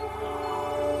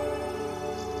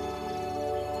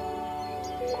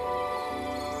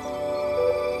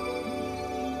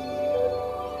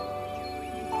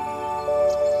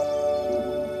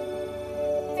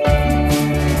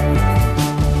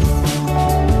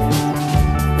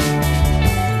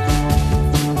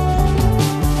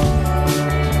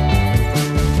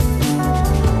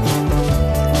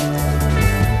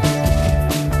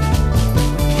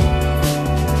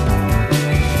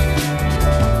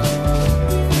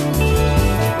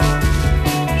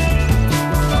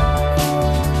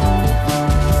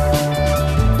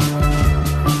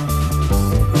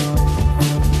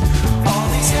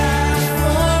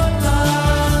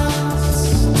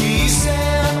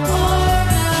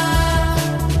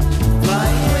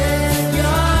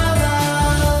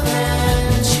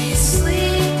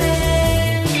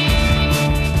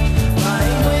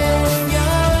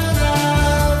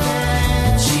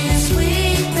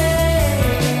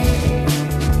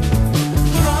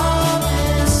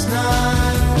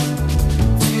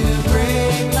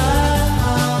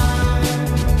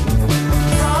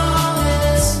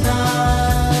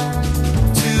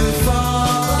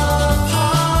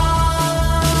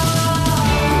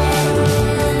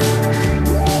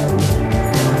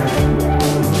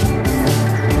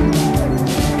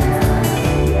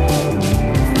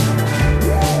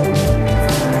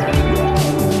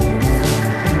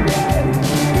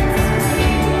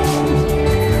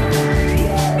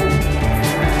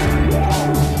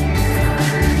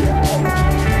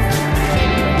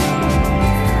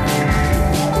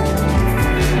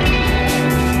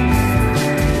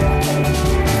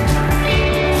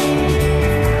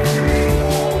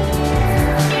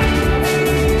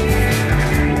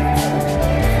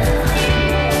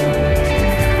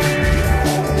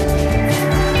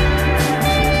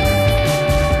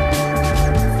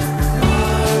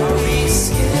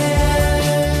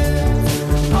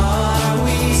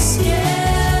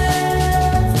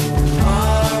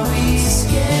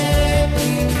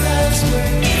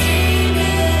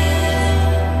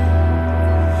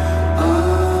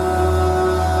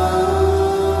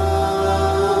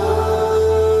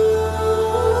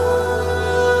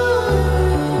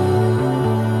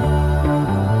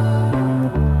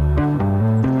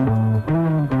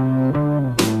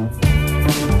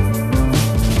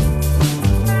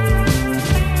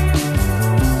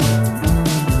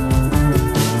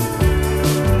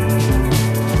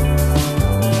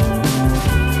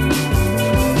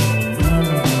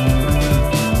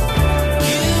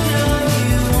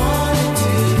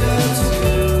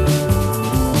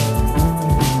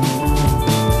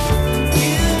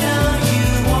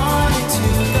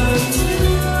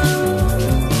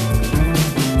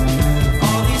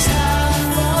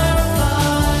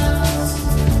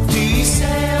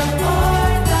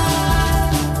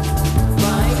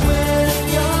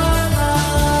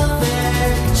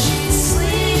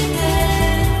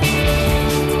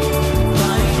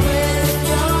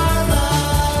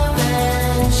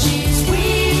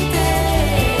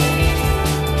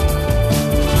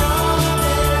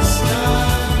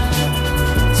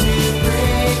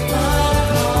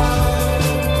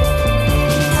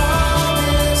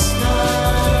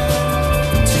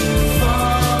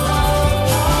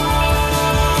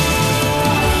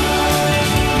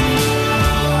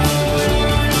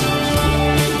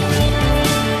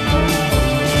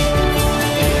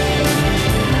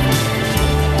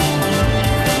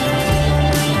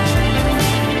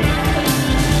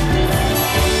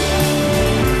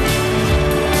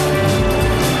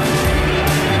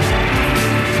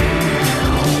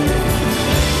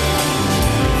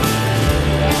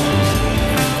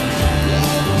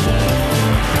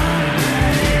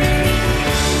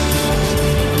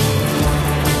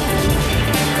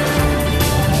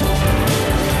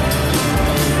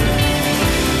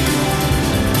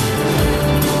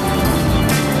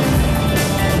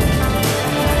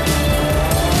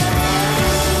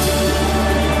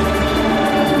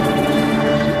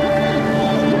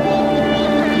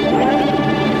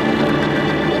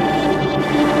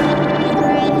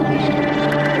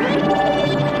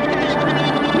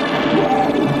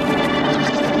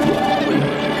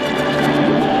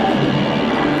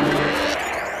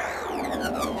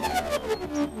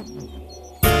 Hey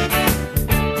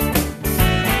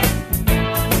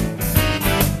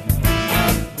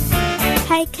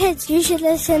kids, you should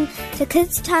listen to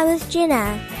Kids Time with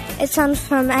Jenna. It's on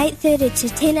from 8:30 to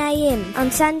 10 a.m.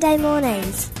 on Sunday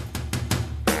mornings.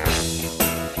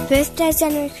 Birthdays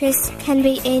and requests can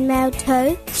be emailed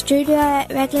to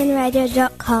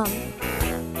studio@raglanradio.com.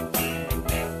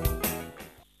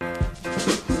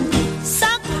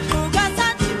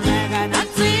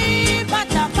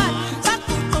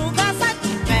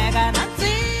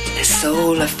 The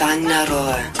soul of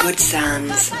Bangalore. Good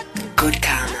sounds, good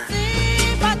karma.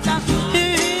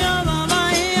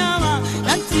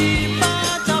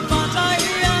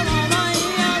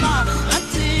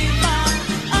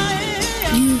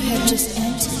 You have just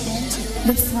entered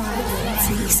the Friday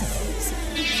season.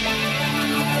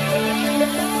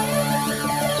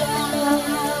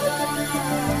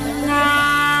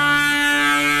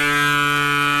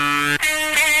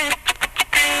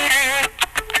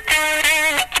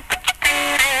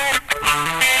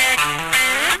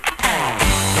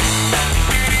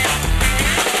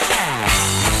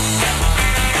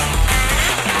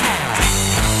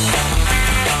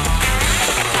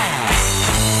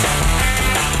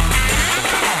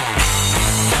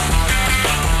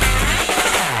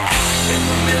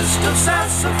 Of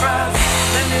sassafras,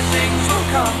 many things will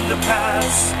come to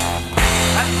pass,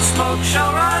 and the smoke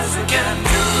shall rise again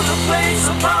to the place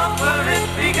above where it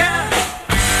began.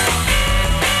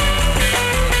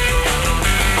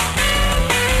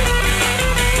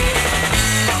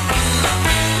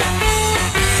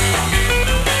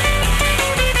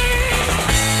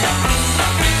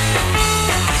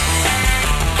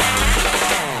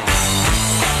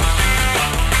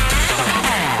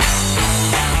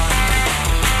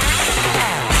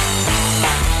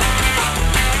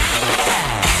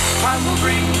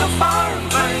 The fire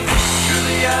and flame,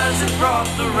 truly as it brought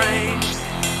the rain.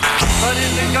 But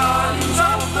in the gardens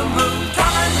of the moon,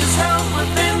 time is held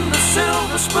within the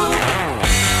silver spoon.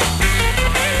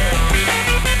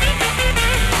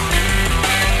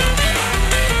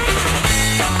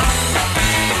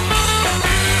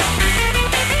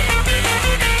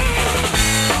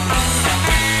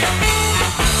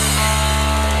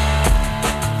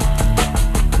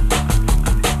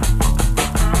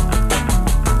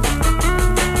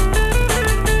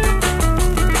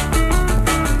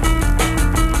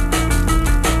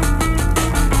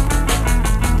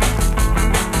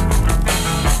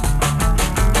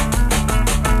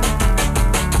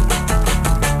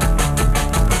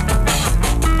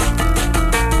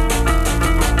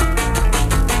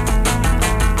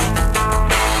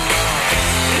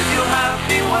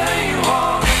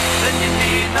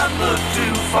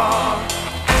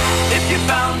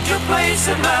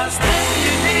 At last, then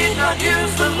you need not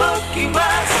use the looking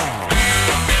glass.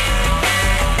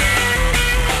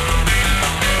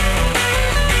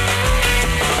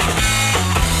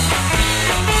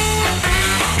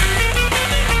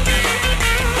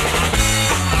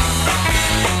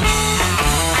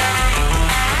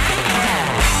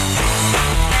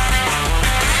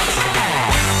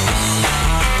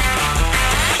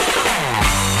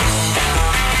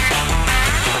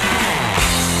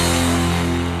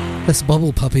 This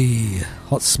Bubble Puppy,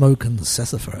 Hot Smoke and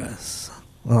Sassafras.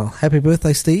 Well, happy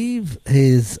birthday, Steve.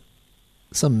 Here's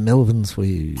some Melvins for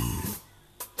you.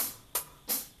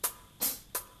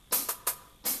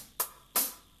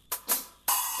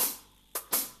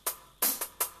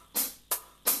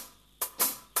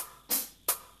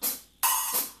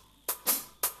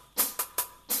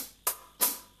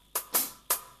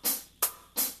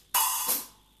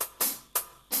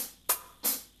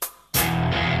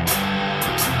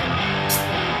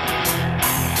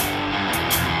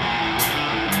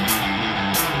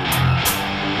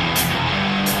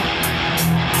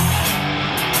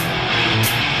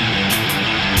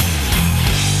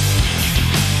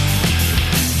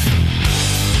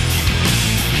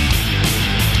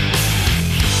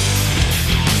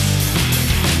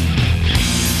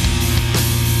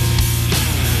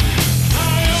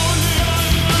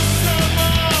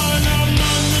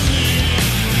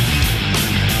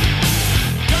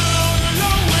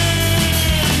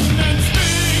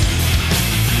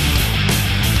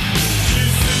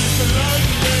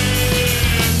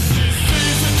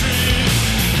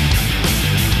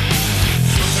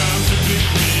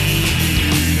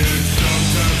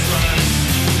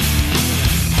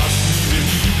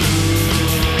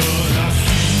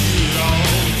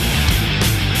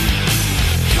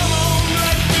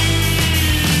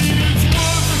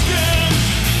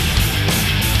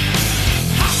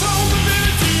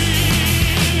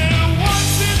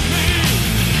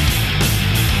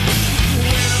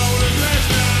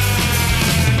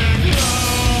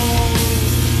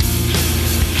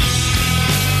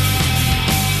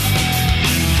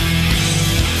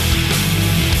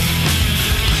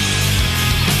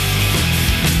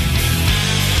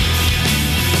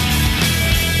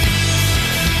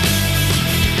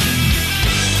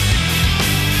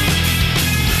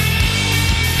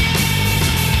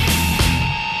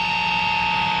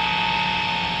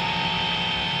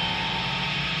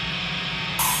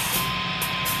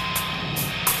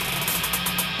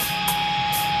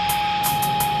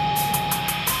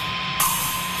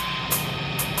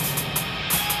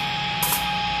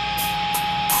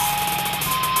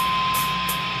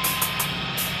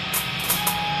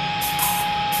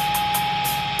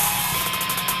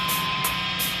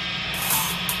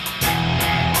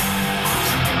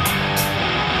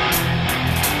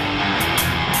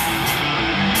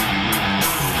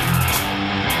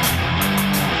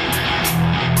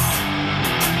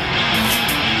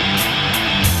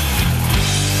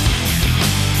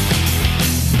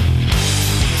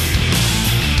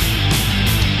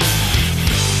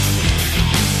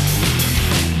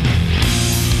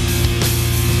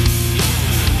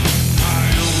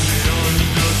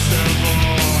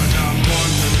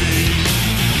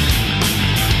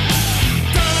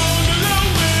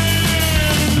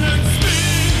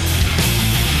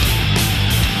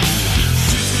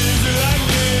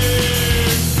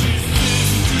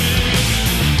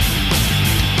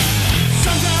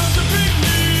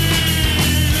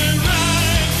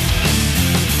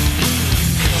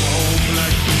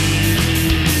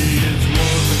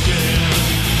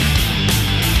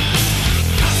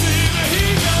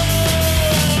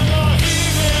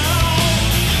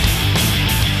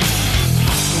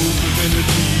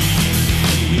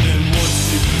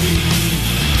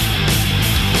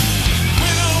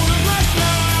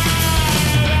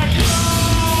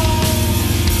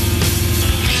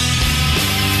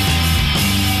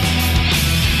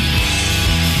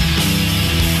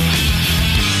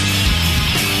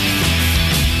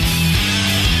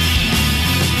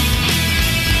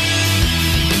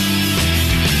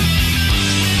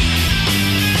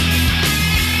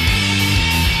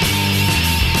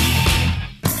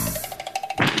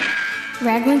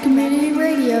 Raglan Community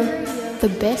Radio, the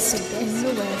best in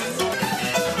the West.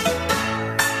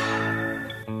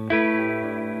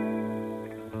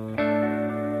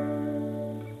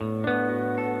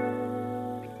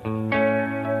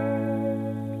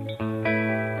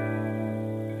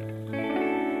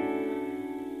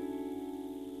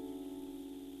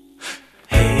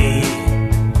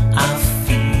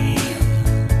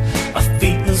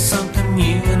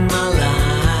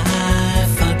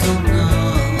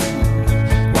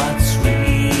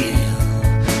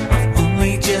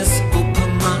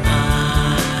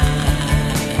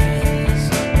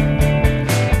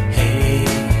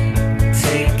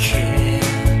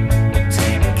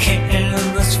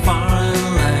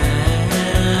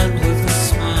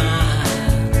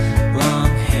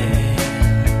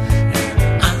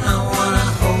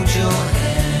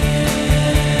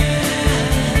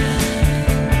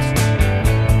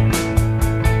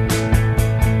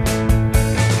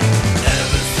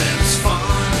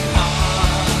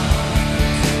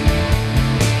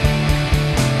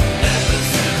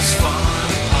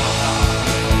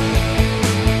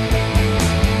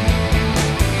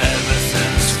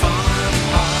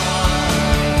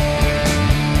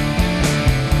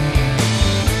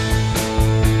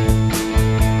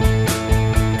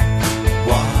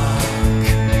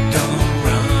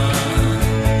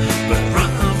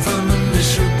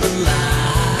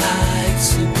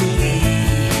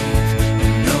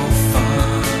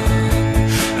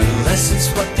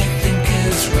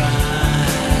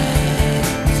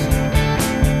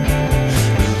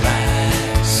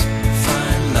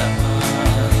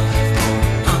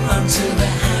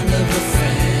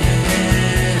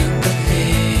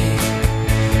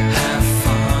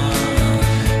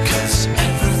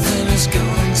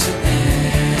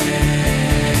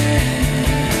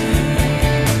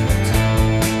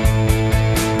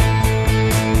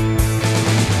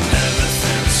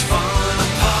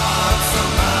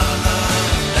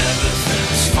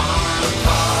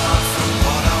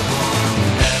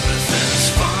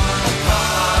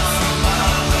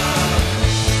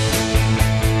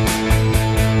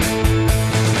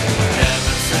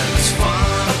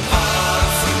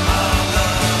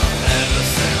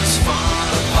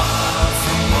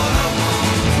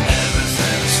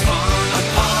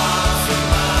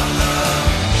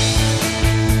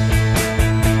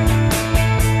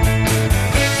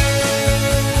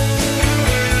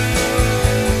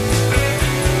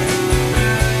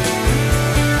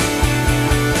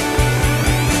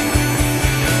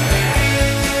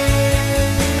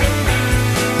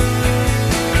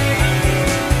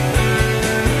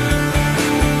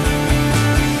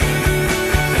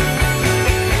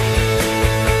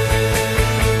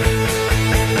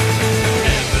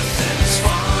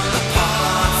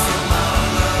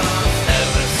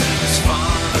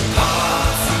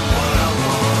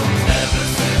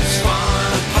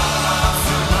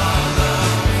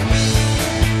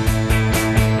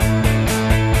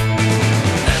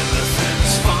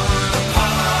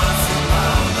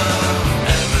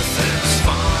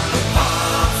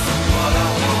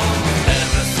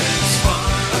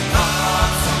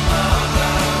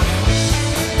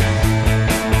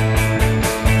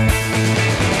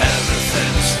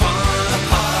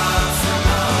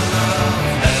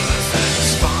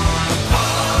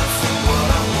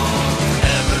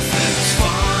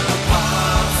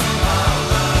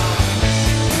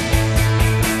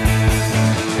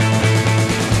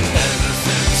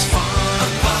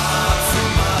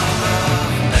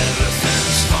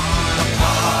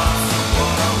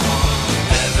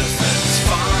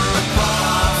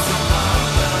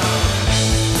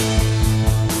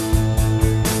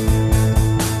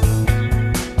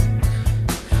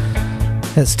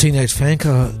 That's Teenage Fan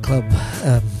Club.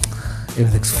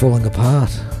 Everything's falling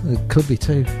apart. It could be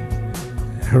too.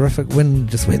 Horrific wind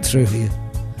just went through here.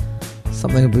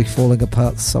 Something will be falling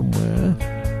apart somewhere.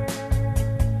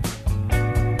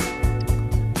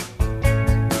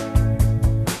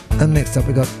 And next up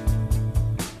we got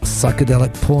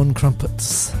Psychedelic Porn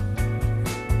Crumpets.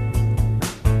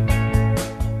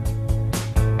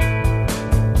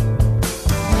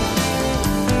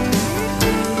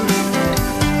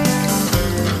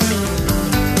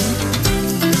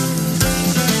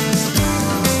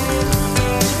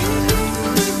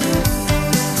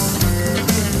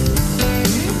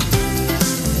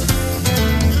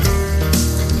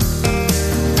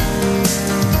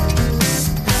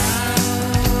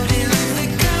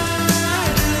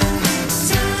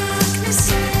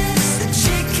 Darkness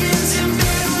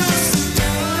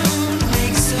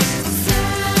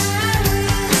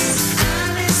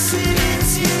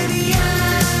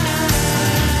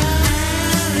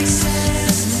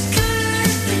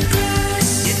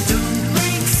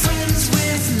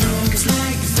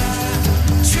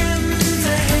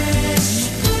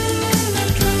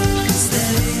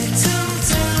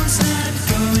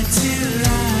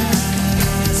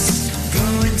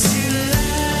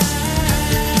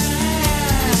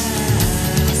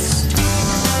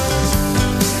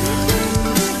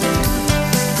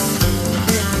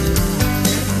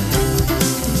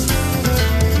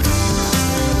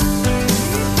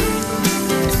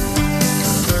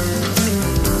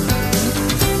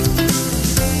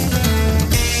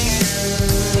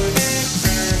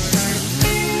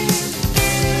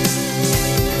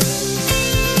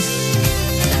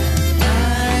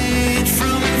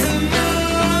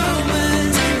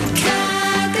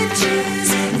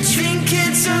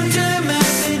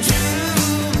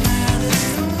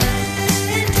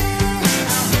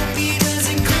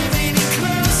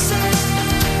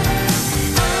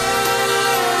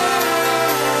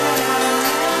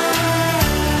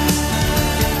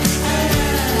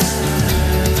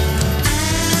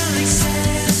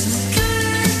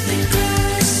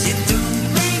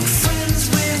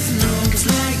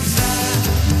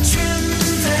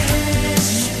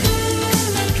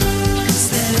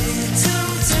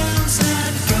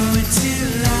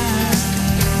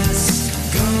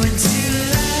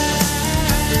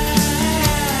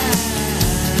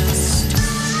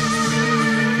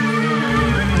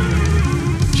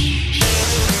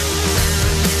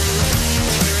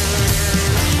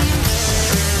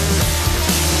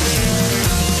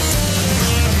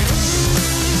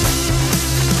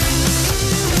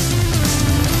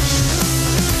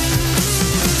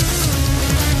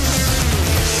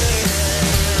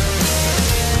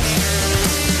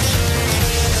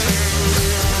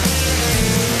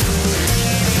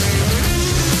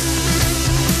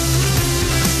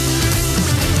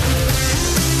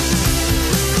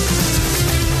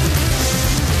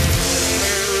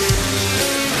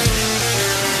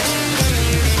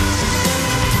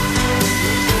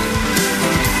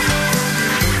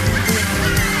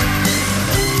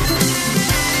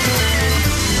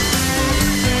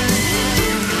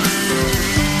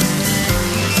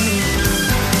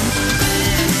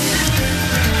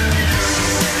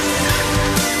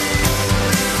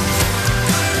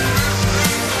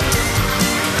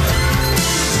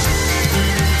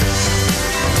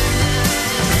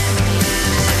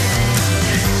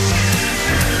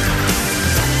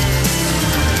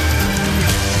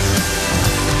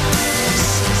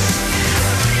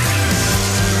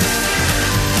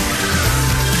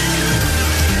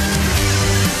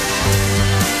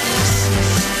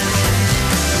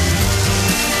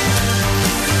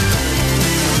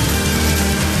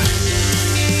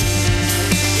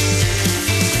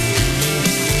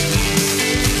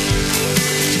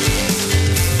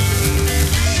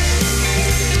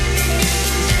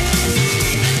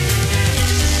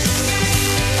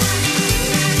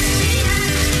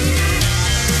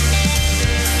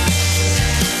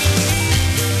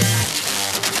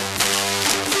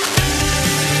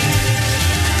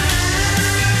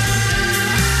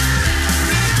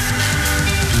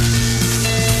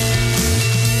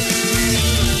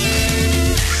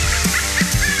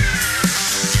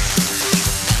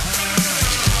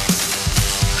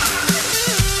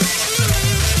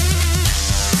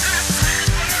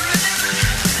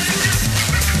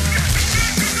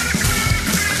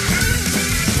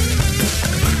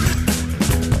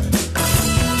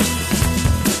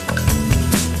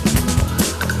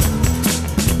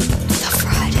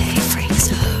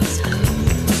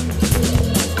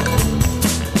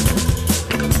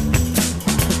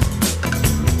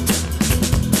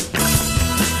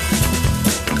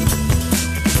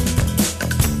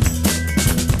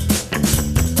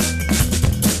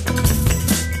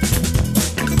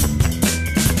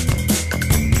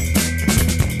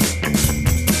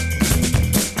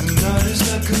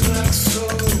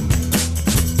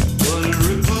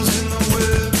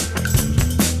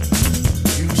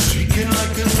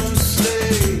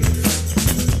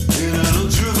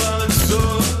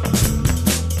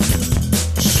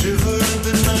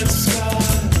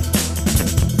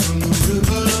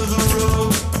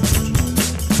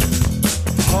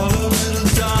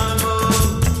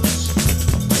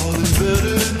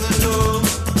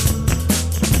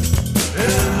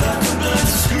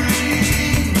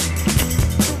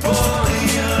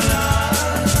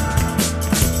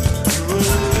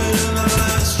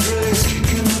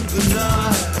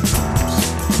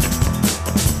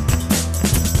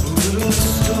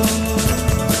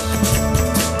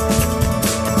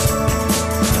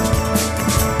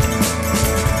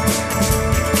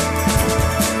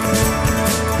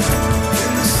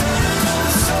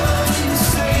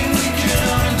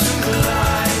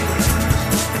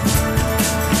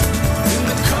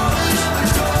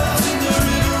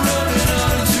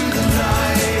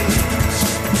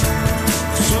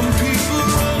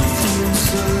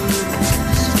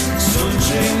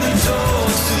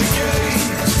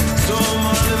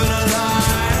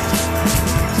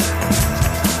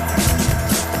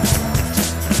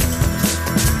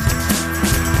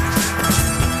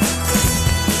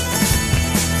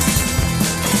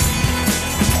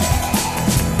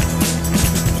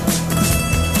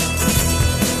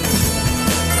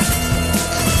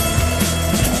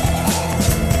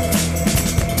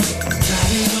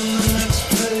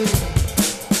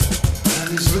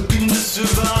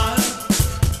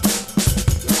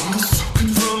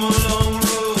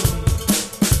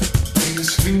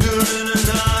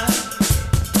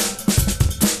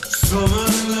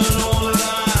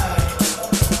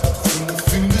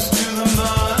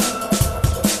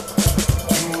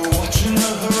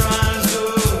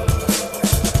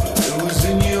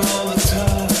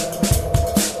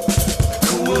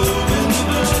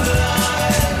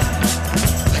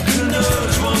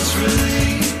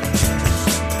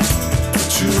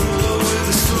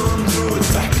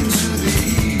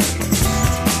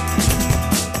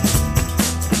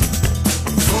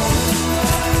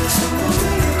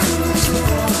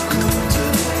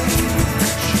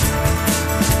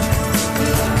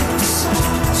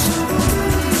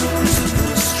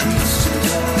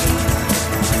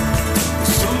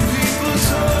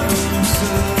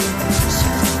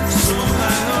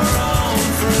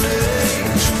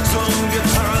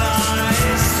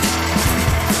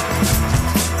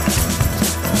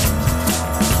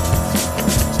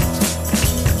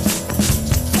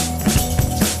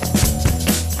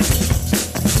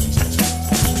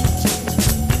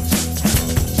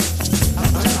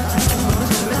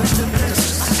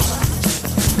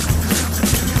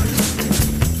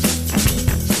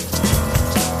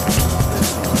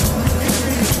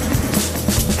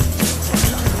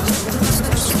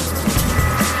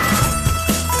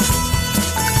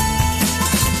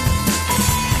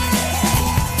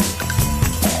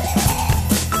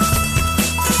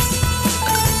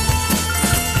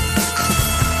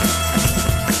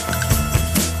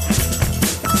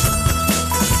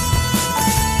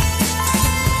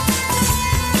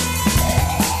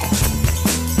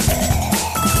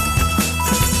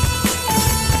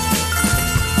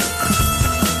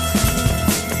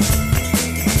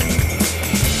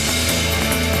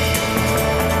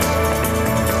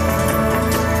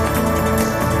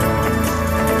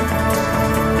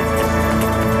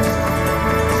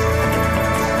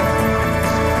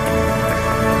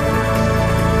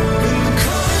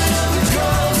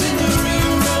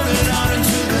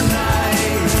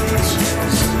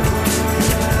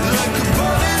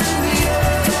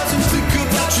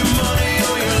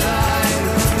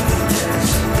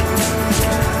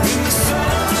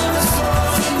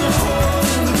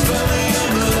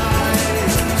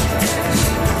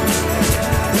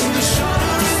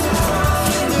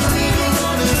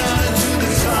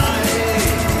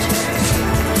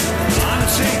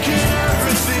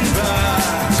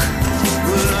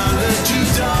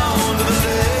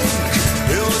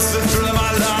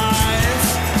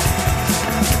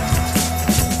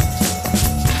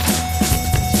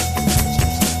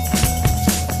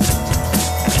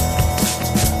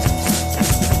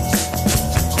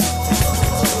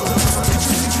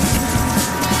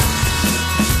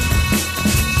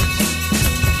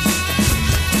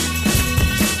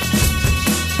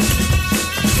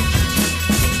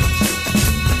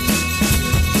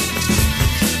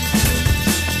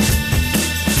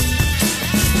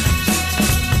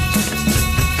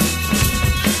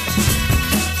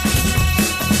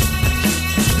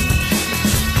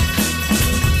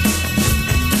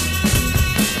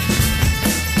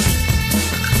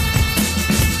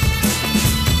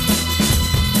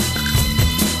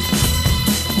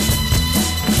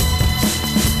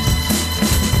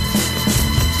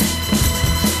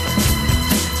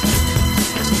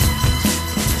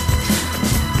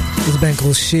Band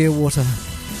called Shearwater.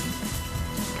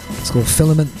 It's called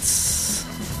Filaments.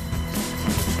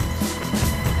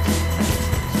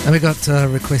 And we got a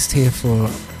request here for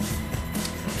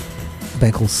a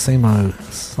band called Simo,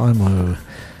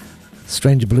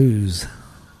 Stranger Blues.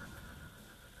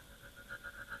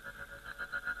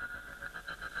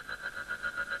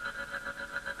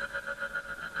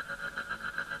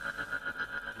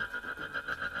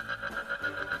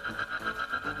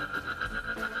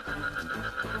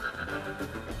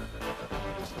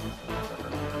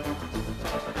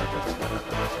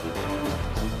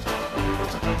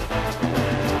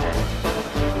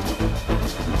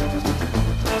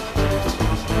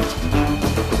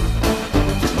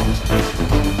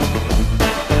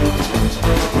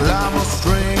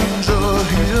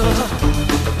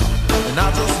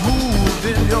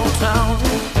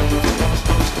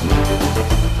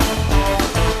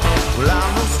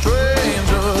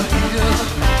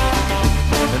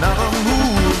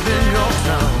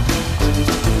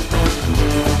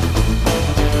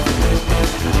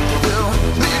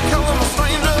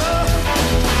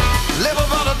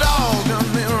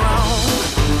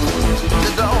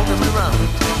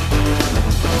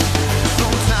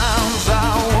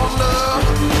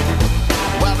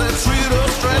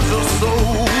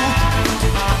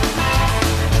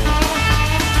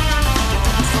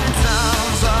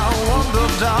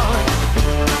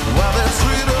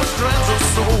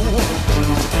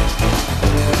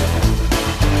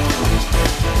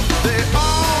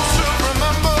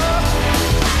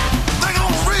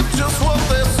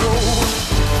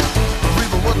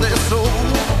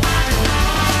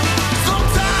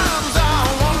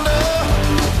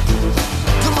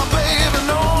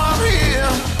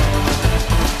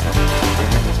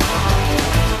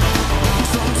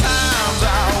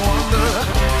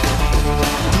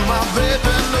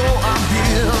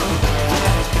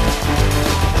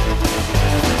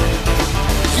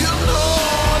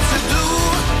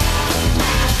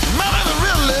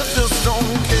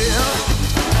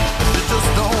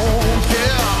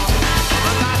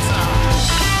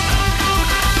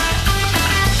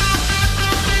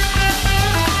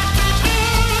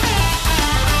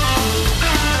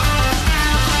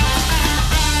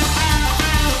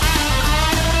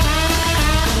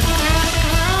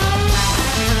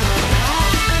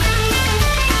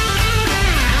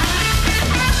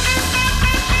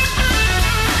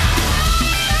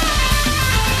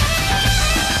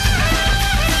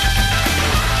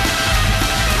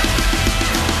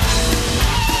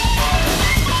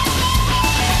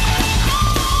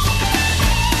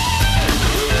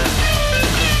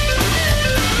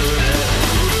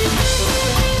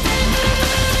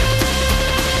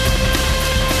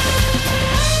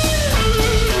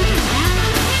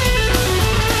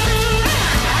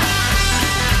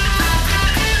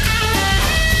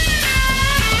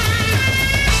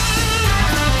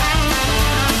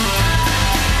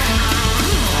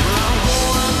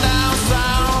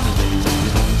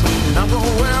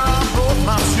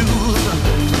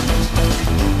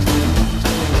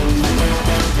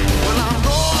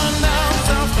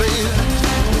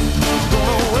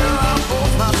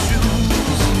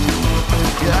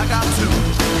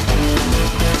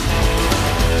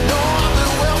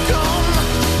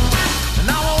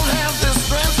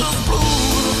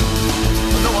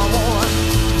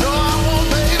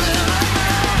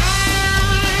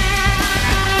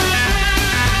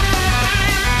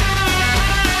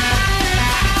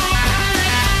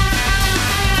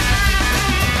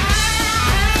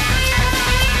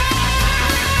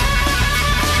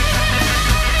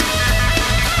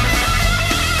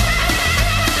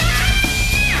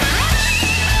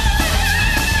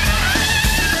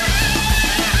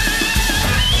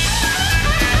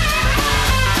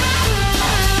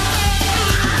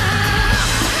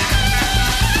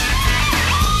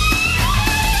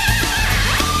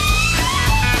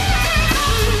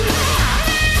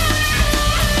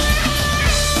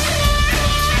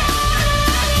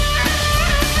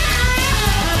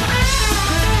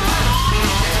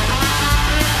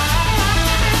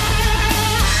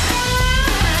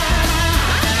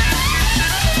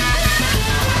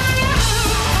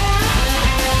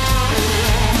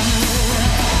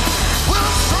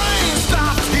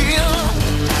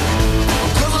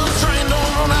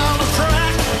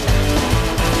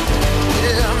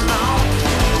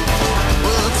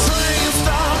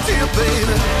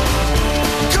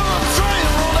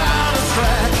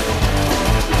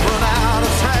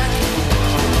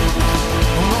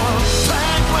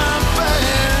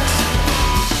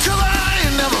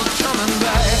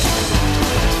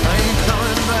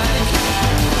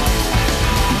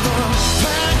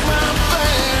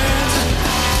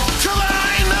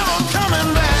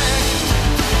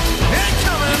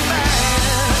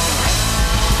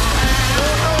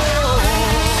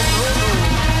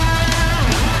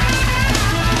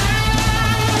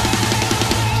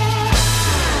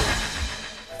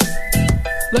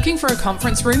 Looking for a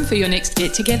conference room for your next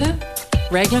get-together?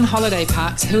 Raglan Holiday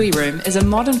Park's Hui Room is a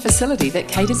modern facility that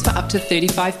caters for up to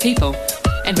 35 people.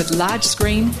 And with large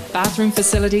screen, bathroom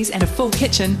facilities and a full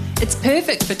kitchen, it's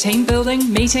perfect for team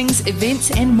building, meetings, events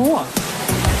and more.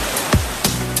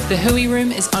 The Hui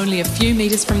Room is only a few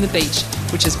metres from the beach,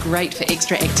 which is great for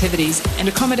extra activities, and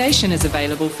accommodation is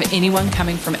available for anyone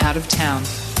coming from out of town.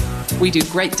 We do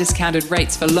great discounted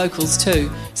rates for locals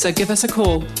too, so give us a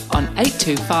call on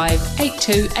 825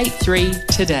 8283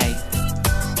 today.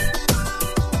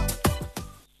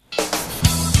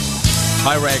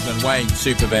 Hi Raglan, Wayne,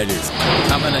 Super Values.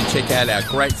 Come in and check out our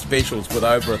great specials with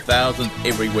over 1,000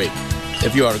 every week.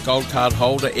 If you are a gold card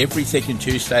holder, every second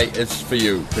Tuesday is for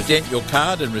you. Present your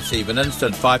card and receive an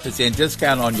instant 5%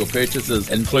 discount on your purchases,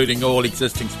 including all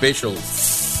existing specials.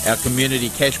 Our community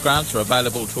cash grants are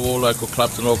available to all local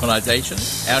clubs and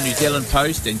organisations. Our New Zealand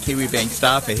Post and Kiwibank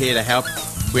staff are here to help.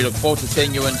 We look forward to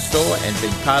seeing you in store and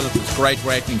being part of this great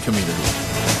Raglan community.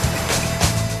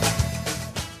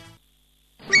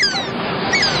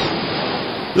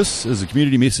 This is a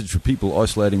community message for people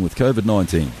isolating with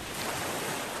COVID-19.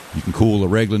 You can call the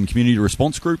Raglan Community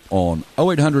Response Group on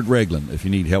 0800 Raglan if you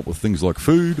need help with things like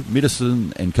food,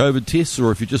 medicine and COVID tests,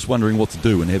 or if you're just wondering what to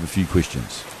do and have a few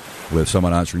questions. We'll have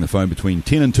someone answering the phone between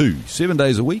 10 and 2, 7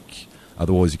 days a week.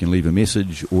 Otherwise, you can leave a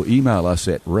message or email us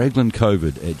at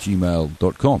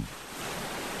raglancovid@gmail.com.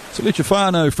 So let your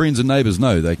whānau, friends and neighbours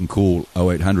know they can call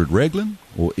 0800 Raglan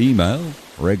or email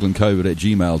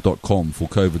raglancovid@gmail.com for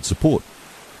COVID support.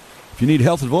 If you need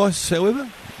health advice, however,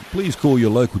 please call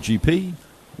your local GP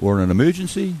or in an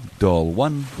emergency, dial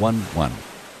 111.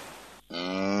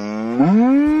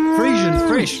 Frisian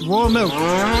fresh raw milk.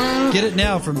 Get it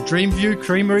now from Dreamview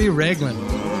Creamery Raglan.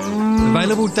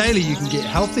 Available daily, you can get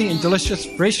healthy and delicious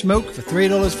fresh milk for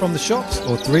 $3 from the shops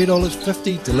or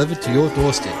 $3.50 delivered to your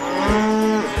doorstep.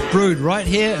 Brewed right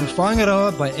here in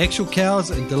Whangaroa by actual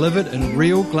cows and delivered in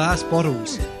real glass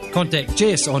bottles. Contact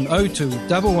Jess on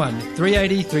 0211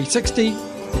 380 360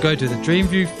 or go to the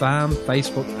Dreamview Farm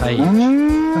Facebook page.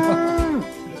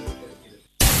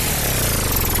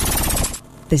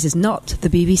 This is not the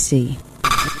BBC.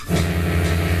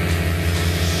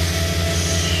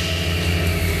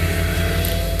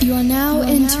 You are now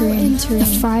entering the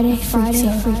Friday Freak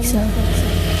Zone.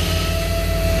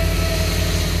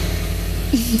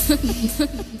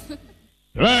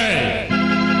 Hey!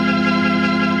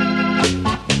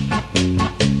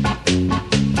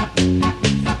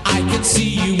 I can see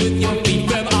you with your feet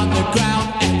firm on the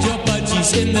ground and your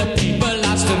budgies in the paper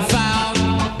lost and found.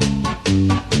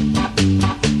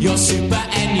 Your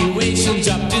superannuation's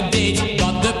up to date,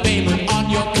 but the payment on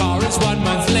your car is 1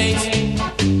 month late.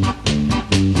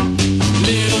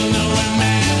 Little known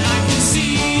man, I can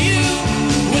see you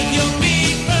with your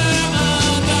feet firm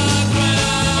on the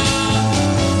ground.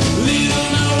 Little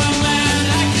known man,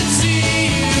 I can see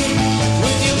you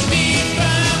with your feet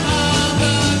firm on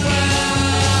the ground.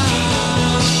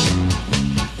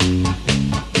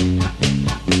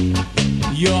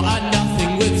 You're a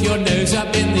nothing with your nose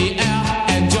up in the air.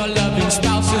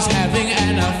 Spouse is having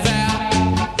an affair.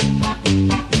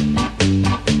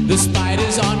 The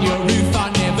spiders on your roof are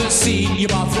never seen. Your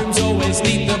bathroom's always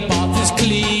neat, the bath is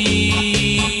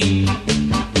clean.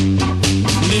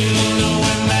 Little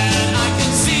knowing man, I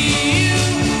can see you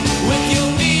with your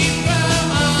feet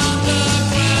firm on the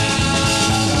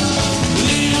ground.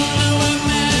 Little knowing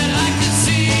man, I can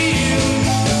see you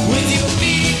with your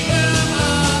feet firm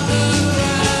on the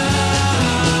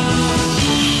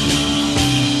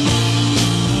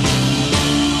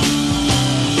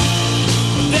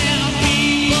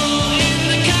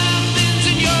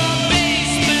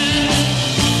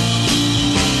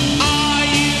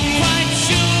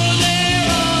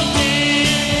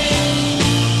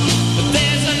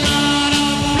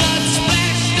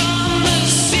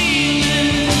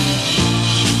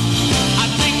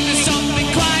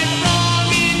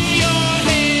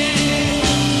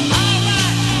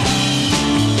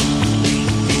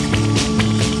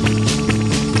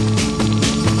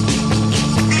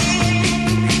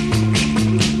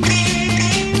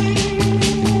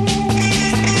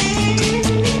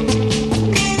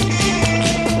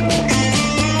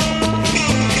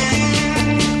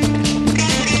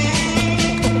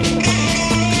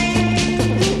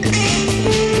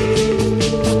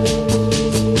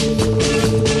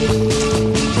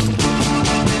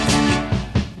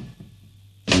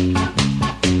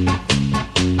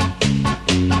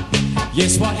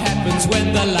Yes, what happens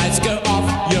when the lights go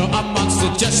off? You're a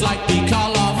monster just like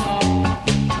Pikolov.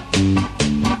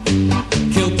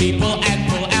 Kill people and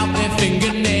pull out their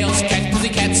fingernails. Catch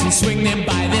pussycats and swing them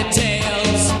by their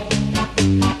tails.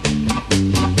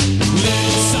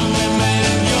 Little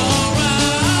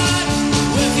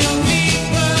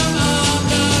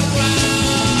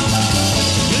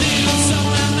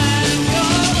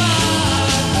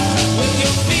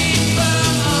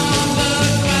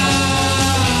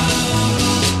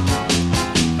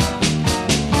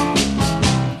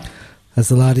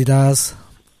the La-Di-Dahs,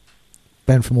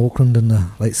 band from Auckland in the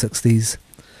late 60s.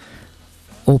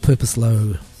 All-purpose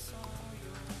low.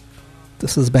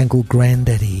 This is a band called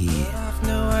Granddaddy. I've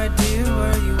no idea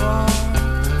where you are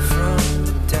from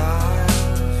the dial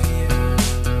view.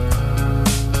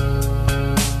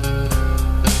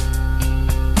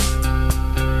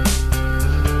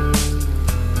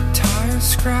 Tire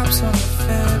scraps on the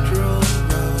federal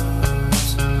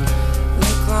roads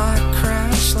look like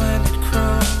crash-landed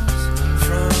crows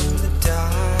from the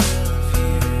dial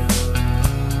view.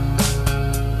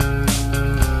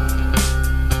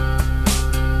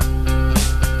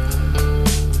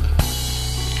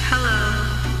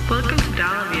 Welcome to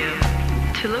Dallaview.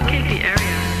 To locate the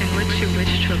area in which you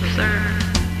wish to observe,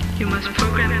 you must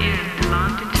program in the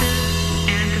longitude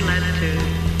and the latitude.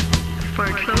 For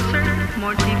a closer,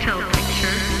 more detailed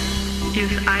picture,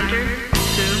 use either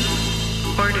zoom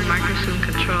or the microzoom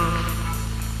controls.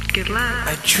 Good luck.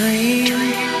 I dream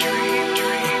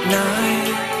at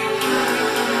night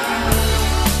of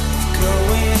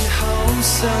going home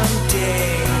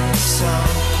someday,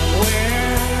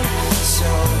 somewhere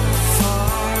so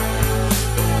far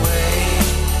away.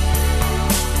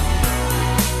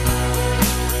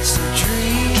 So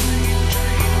dream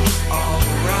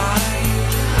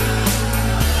alright.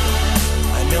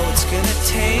 I know it's gonna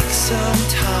take some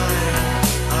time.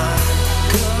 I'm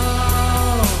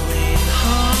going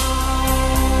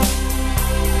home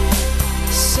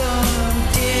someday.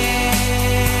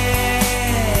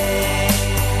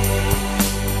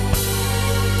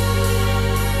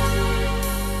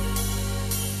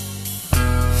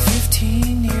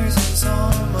 15 years is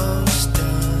almost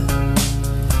done, and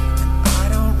I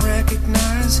don't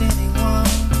recognize anyone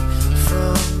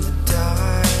from the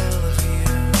dial of you.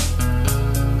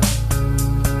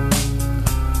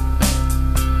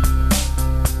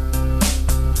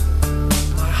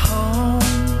 My home,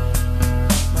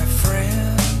 my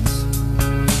friends,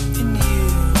 and you.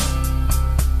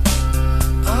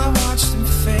 I watch them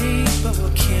fade, but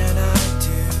what can I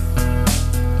do?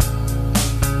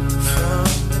 From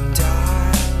the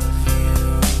dial of you.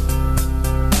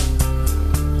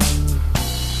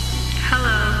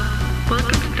 Hello,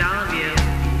 welcome to Dallaview.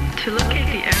 To locate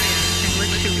the area in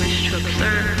which you wish to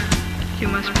observe, you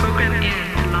must program in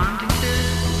the longitude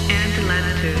and the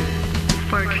latitude.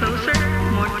 For a closer,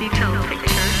 more detailed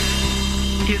picture,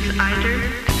 use either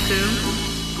the zoom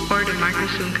or the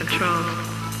microzoom controls.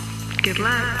 Good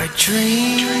luck. I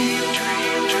dream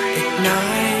at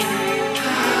night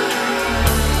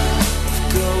of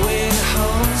going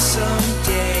home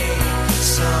someday,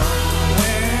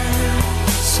 somewhere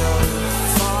so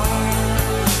far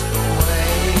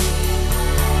away.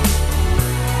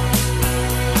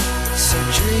 So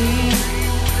dream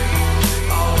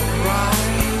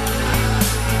alright.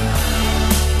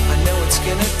 I know it's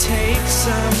gonna take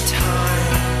some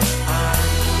time. I'm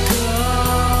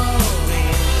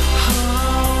going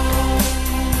home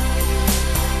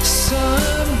someday.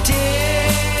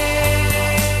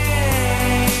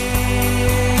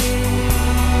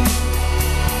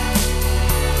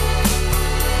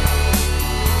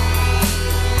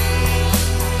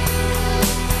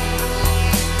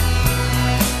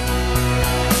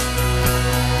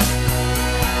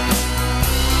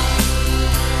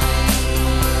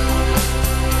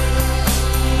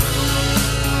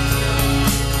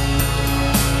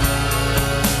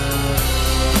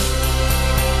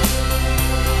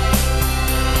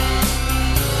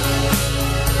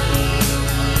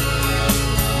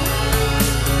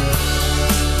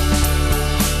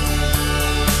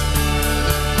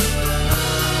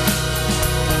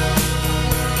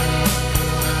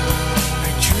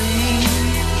 I dream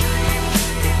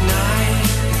at night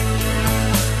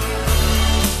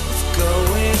of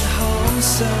going home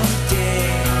someday,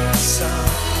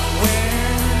 somewhere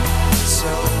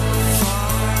so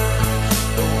far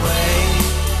away.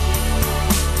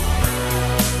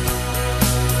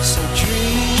 So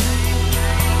dream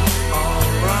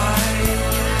alright.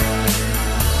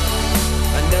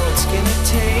 I know it's gonna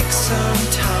take some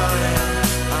time.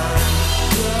 I'm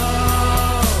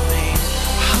going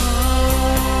home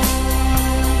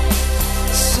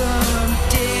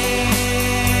someday.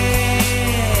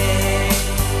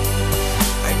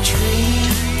 I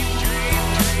dream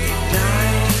at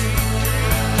night,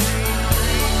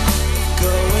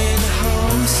 going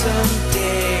home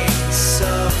someday,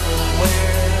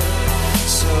 somewhere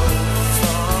so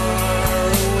far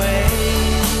away.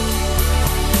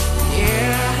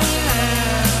 Yeah,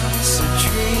 so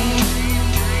dream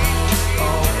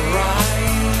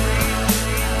alright.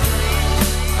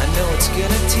 I know it's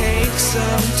gonna take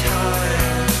some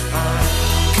time. I'm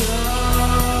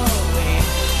going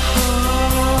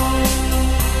home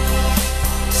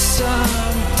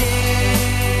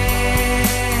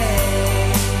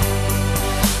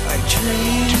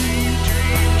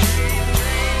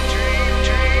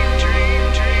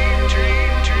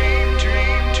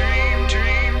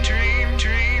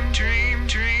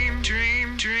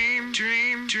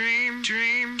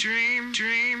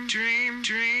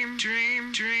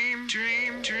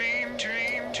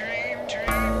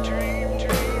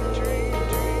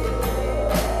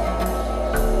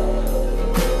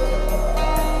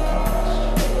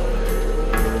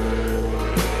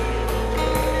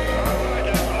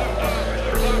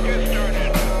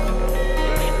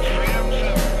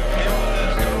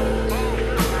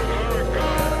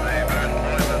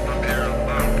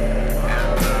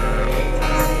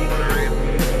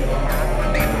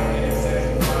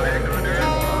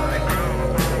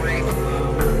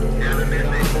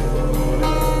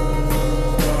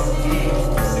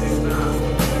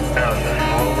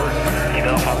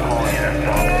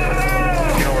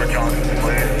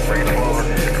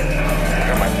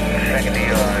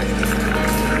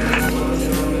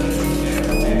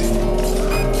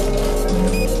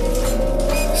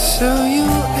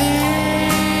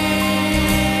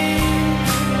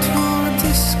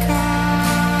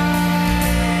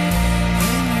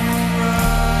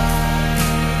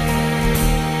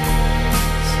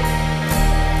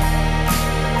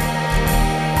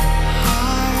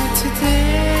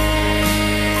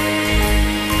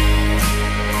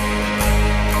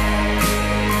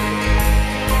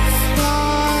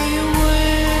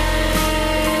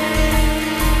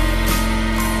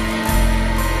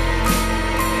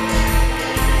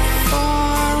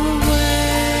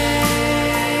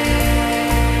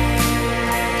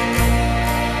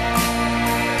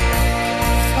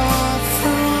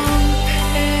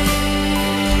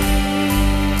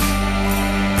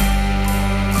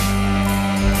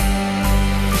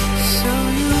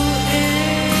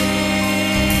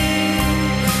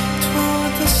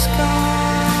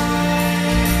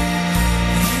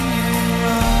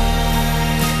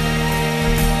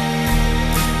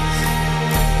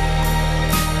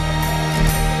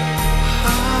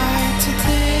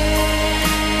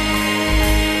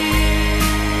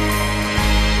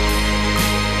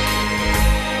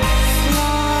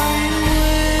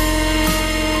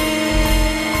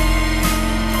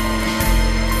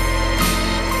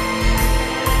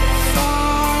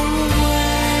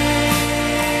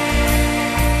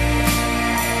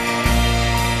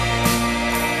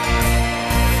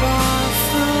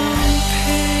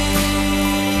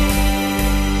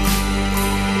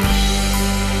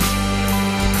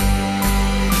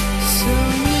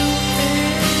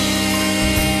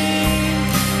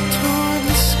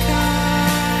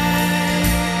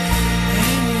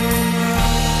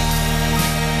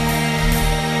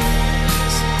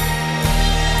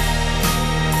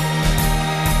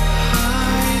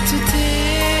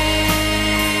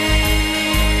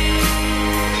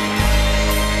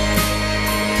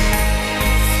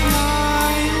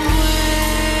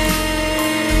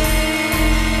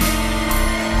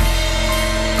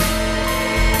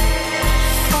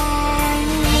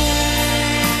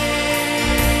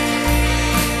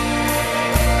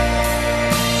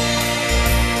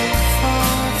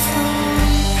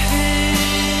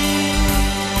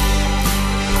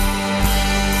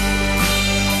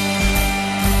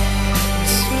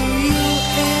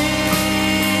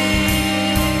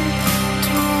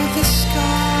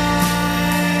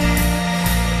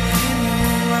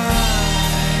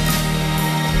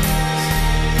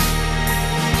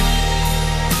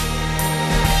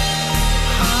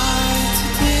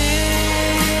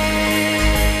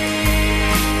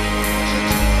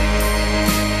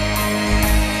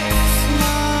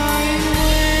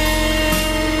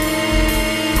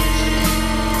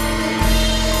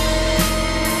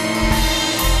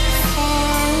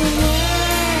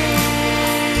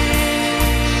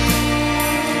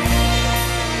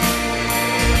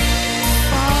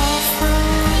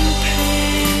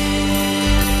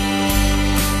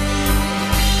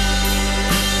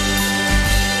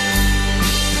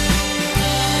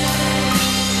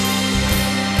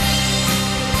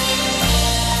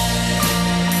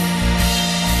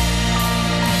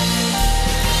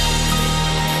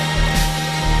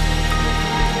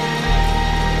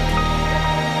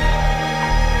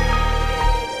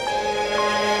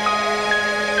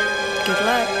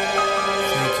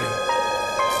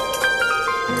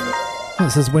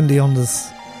It's as windy on the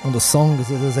song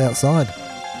as it is outside.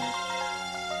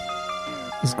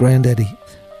 It's Granddaddy.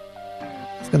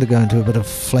 It's going to go into a bit of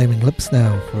Flaming Lips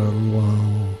now for a little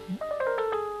while.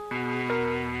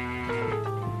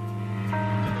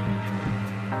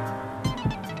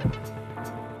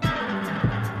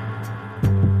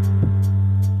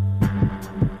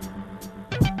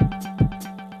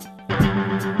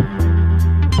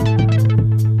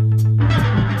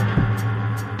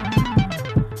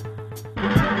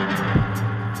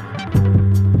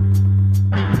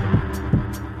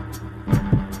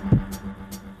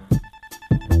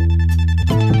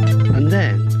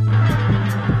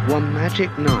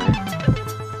 magic night,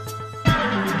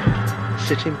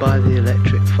 sitting by the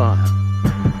electric fire,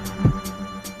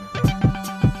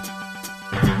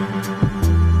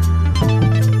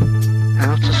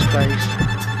 outer space,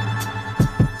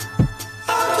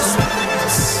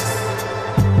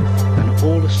 and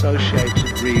all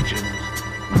associated regions,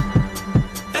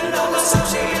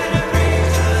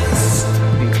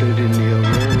 including the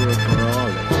aurora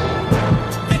borealis,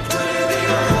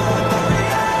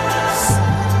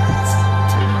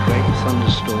 and great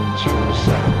thunderstorms from the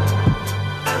south.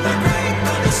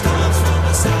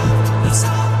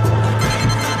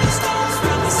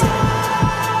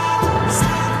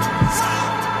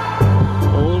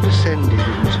 All descended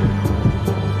into,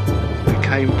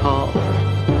 became part of,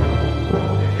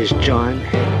 his giant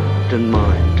head and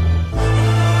mind.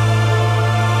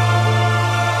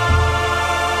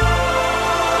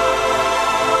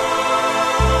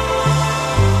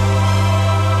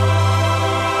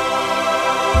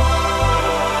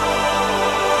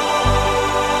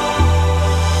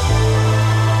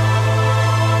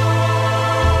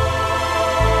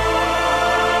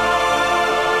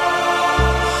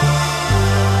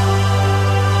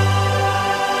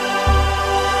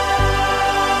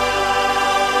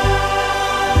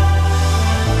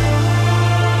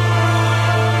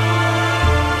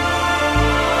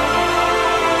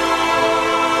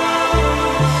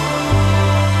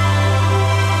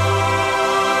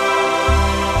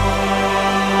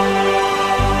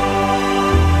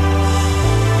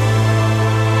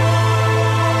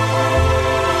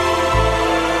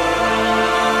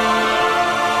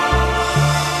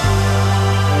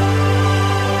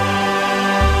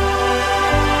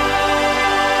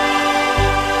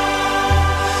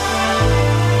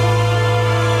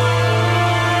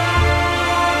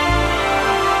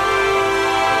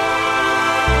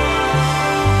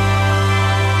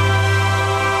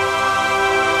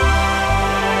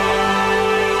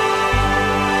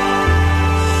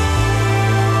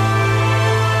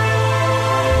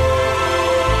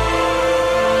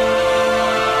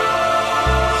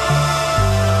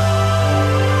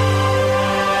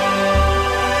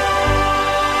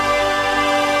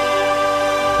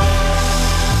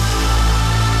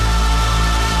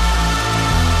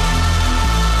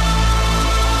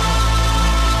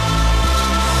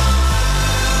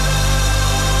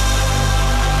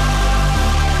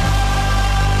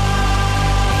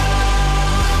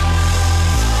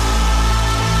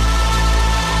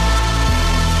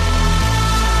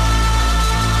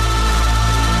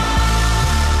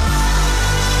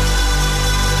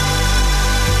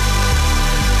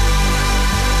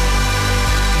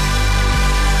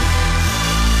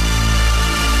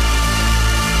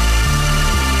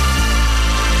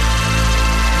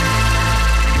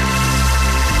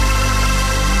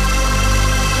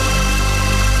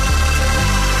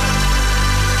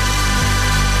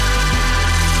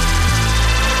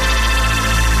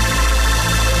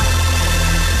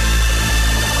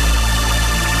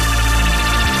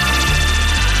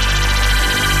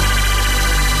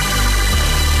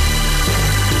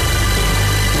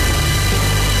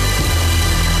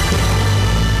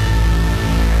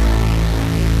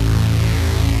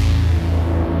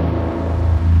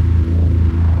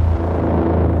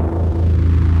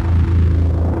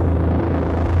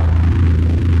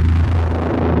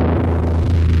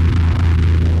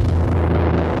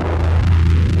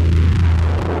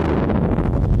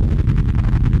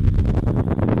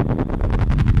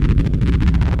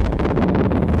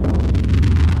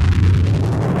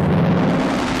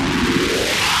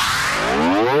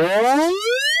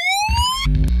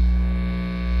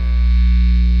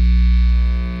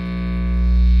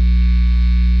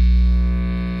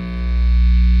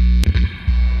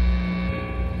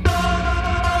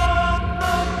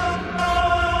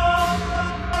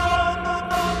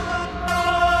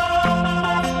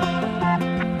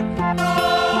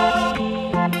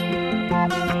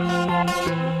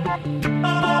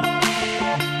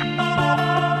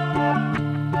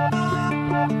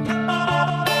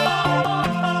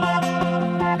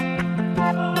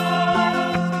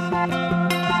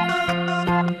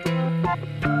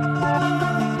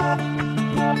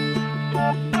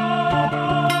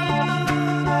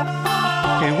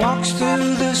 walks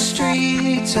through the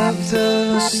streets of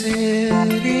the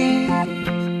city,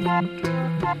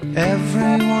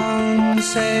 everyone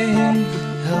saying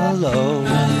hello.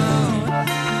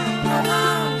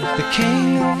 The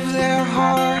king of their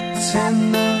hearts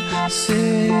in the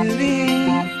city,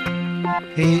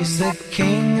 he's the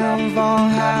king of all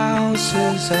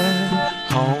houses and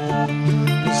homes.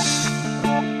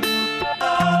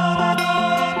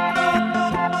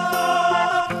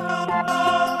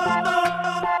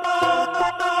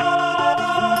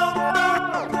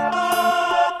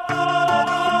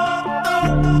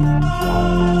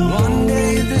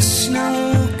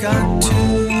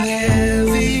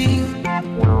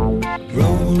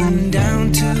 and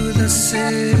down to the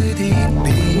city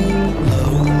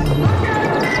below.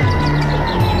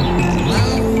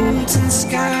 Mountain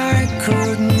sky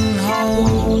couldn't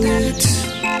hold it.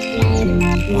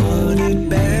 Would it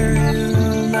bury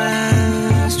the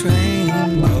last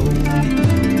rainbow?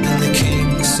 And the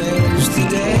king saves the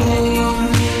day.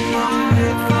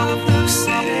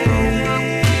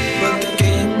 But the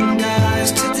king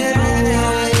dies today.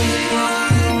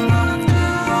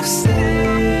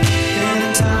 In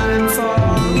a time far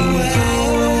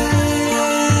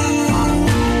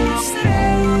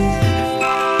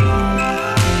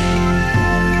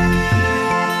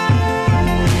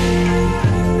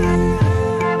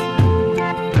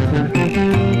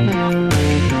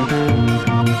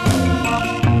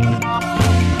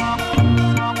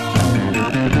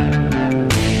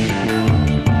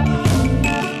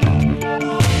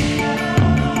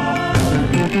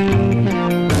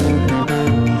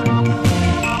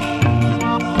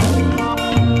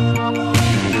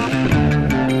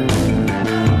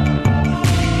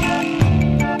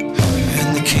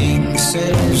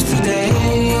saves the day.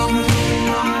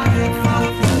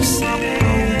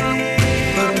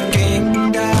 But the king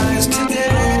dies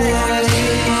today.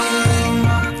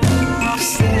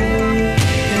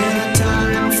 In a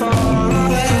time far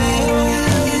away.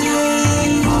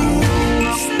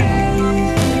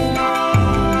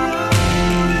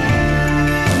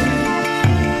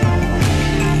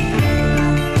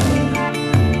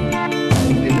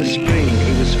 In the spring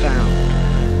he was found,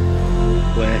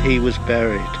 where he was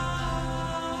buried.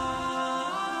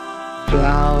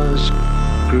 Flowers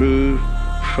grew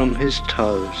from his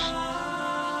toes.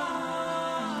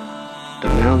 The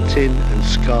mountain and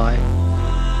sky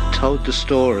told the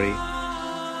story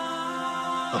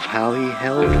of how he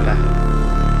held back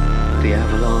the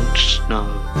avalanche snow.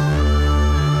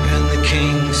 And the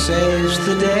king saves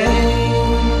the day.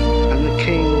 And the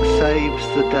king saves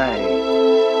the day.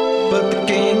 But the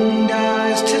king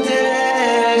dies today.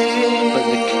 But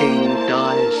the king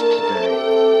dies today.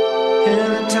 In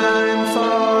a time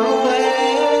far away.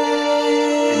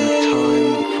 In a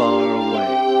time far away.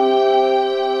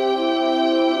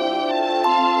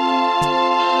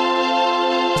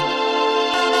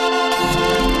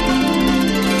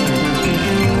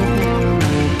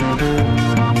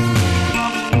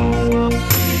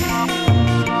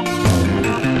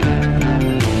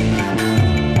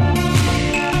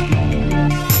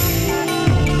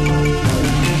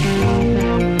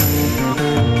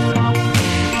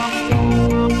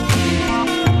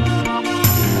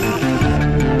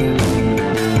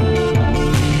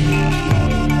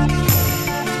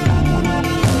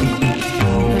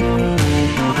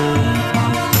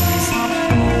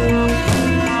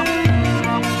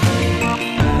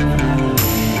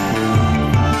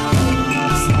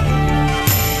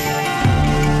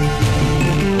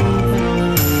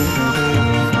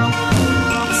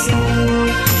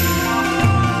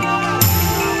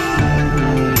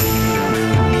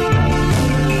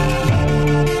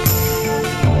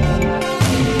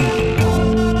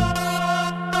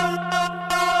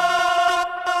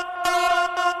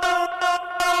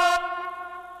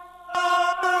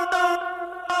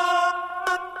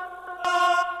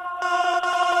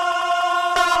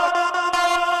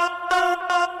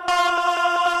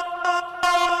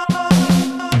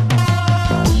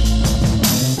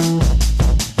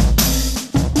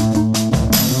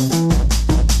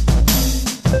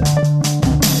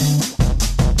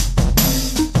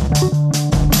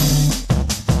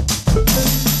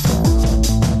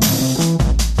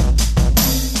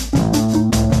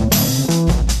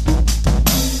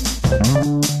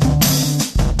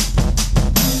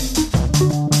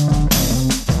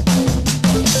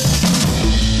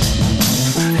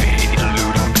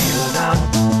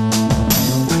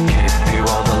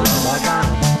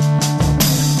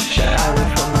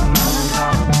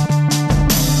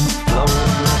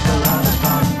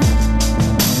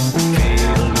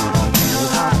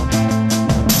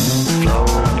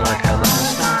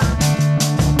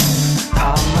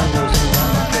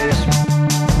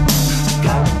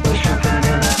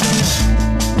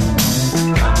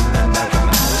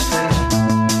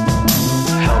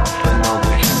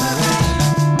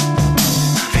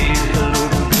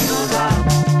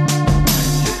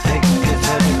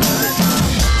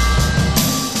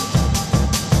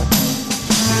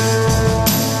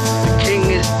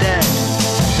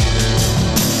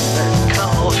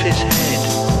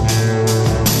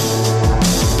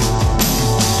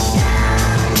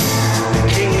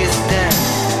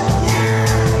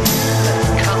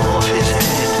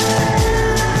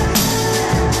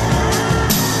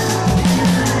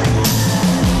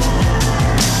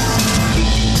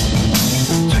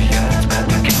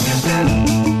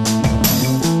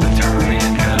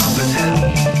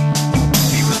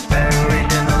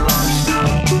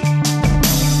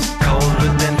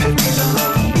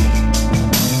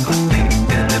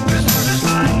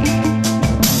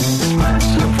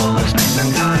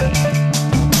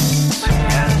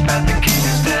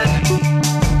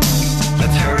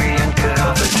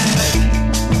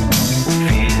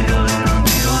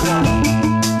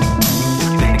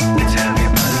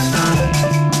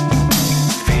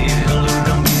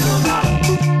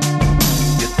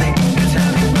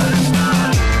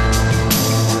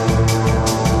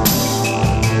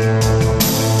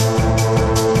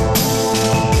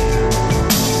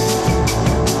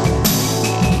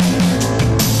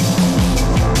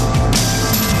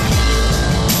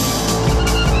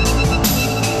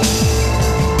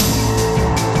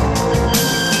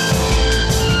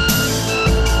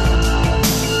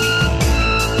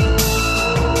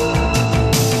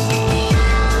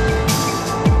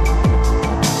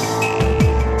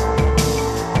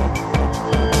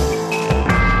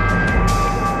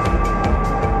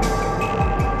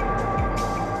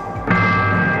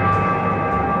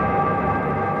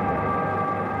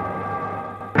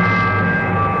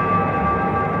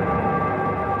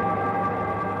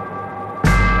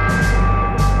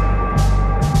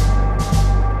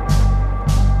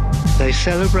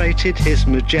 celebrated his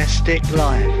majestic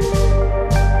life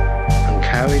and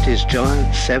carried his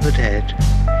giant severed head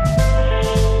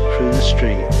through the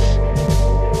streets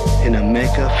in a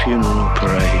mega funeral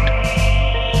parade.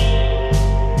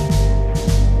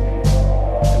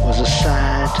 It was a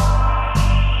sad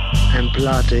and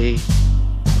bloody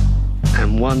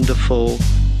and wonderful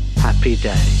happy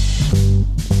day.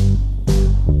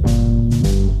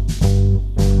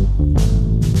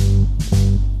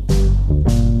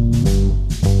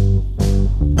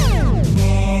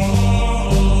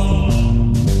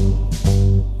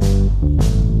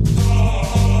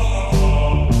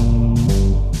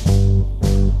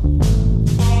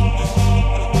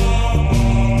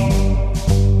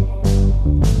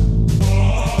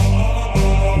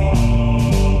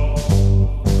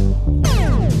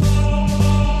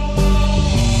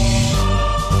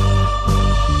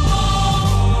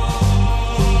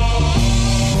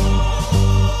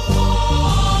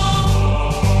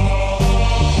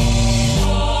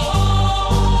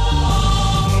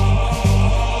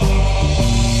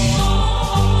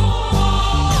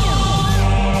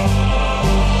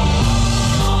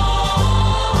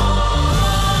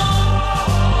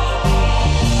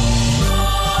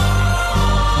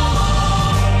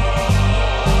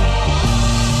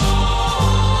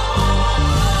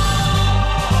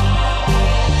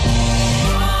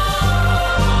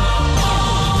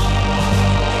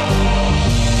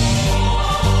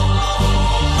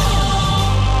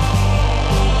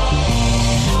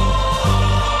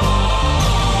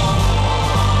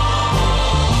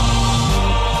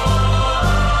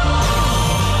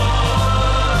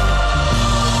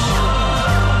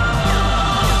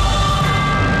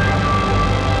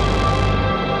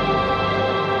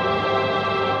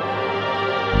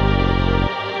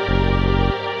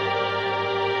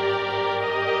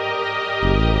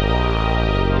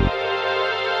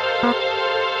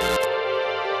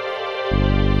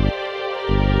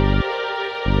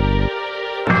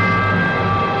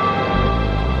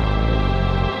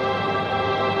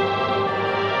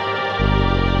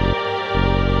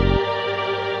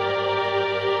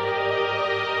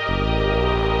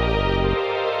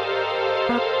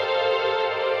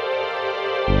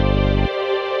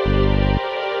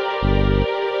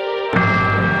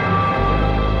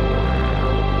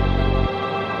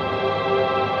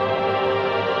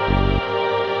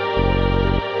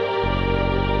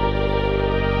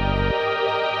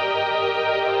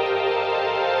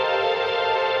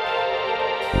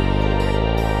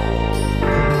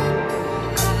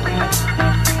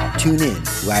 Tune in,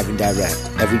 live and direct,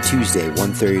 every Tuesday,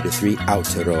 1:30 to 3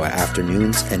 Aotearoa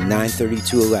afternoons and 9:30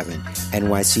 to 11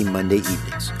 NYC Monday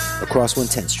evenings. Across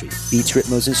 110th Street, Beats,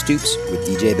 Ritmos, and Stoops with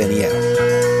DJ Beniel.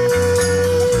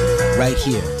 Right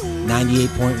here,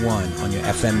 98.1 on your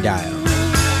FM dial.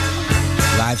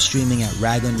 Live streaming at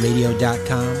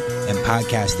raglanradio.com and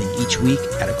podcasting each week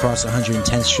at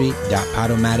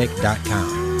across110thstreet.podomatic.com.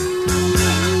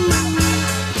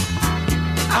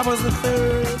 I was the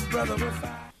third brother of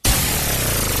five.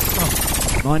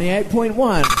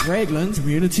 98.1 Raglan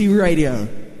Community Radio.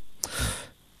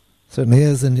 Certainly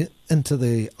is into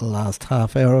the last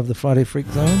half hour of the Friday Freak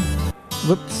Zone.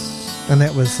 Whoops. And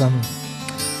that was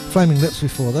Flaming Lips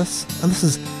before this. And this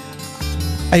is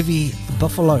AV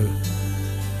Buffalo.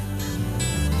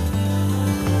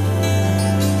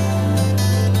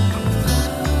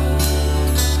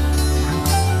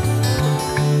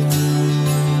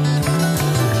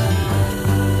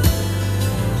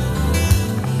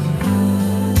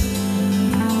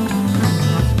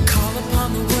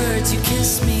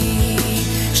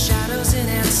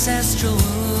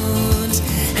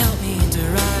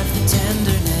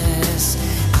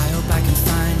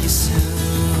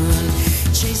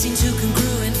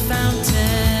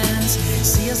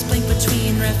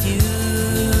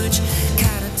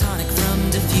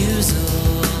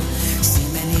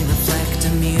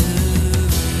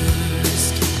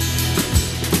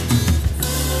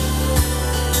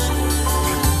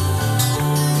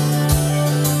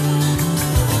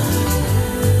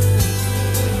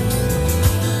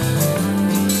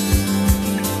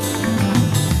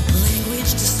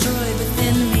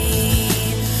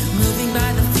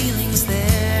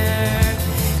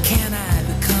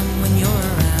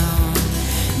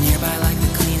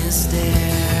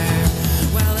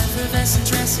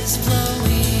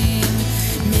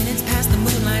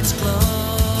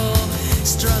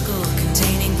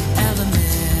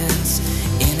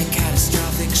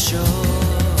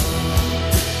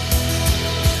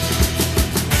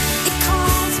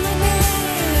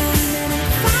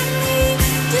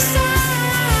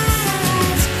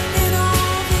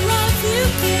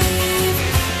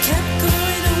 Kept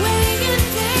going away in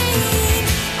pain.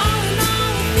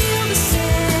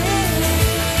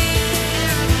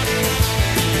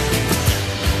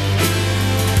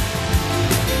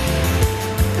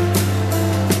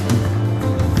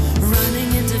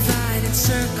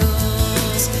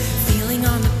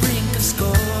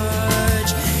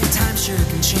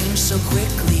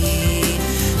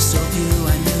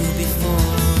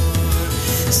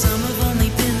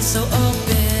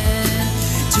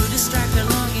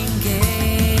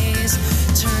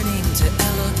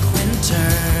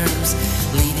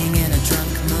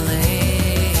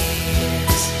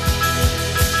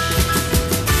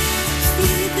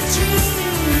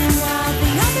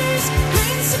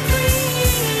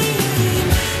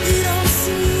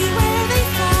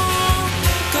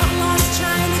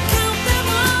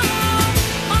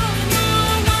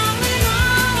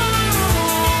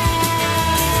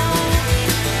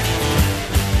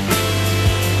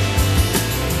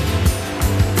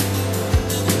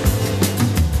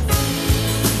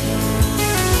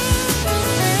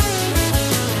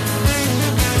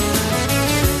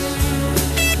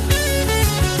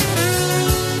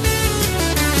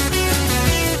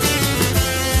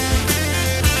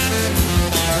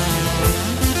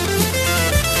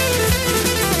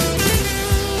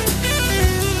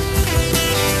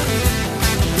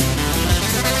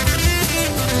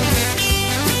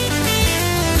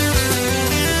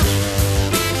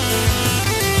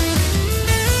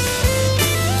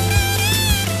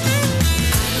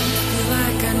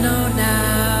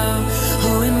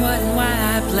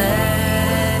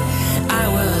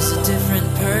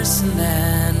 different person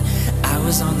then. I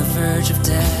was on the verge of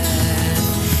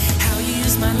death. How you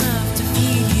used my love to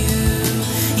feed you.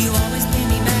 You always pay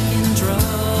me back in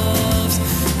droves.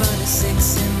 But a sick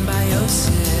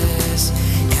symbiosis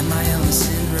and my illness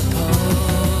in repose.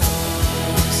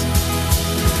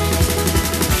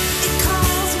 It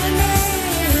calls my name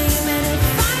and it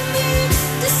finally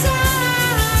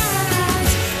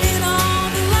decides. And all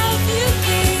the love you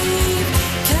gave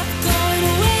kept going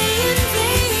away in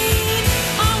vain.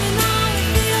 All in all, I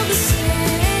feel the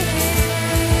same.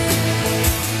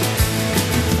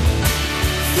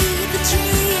 Feed the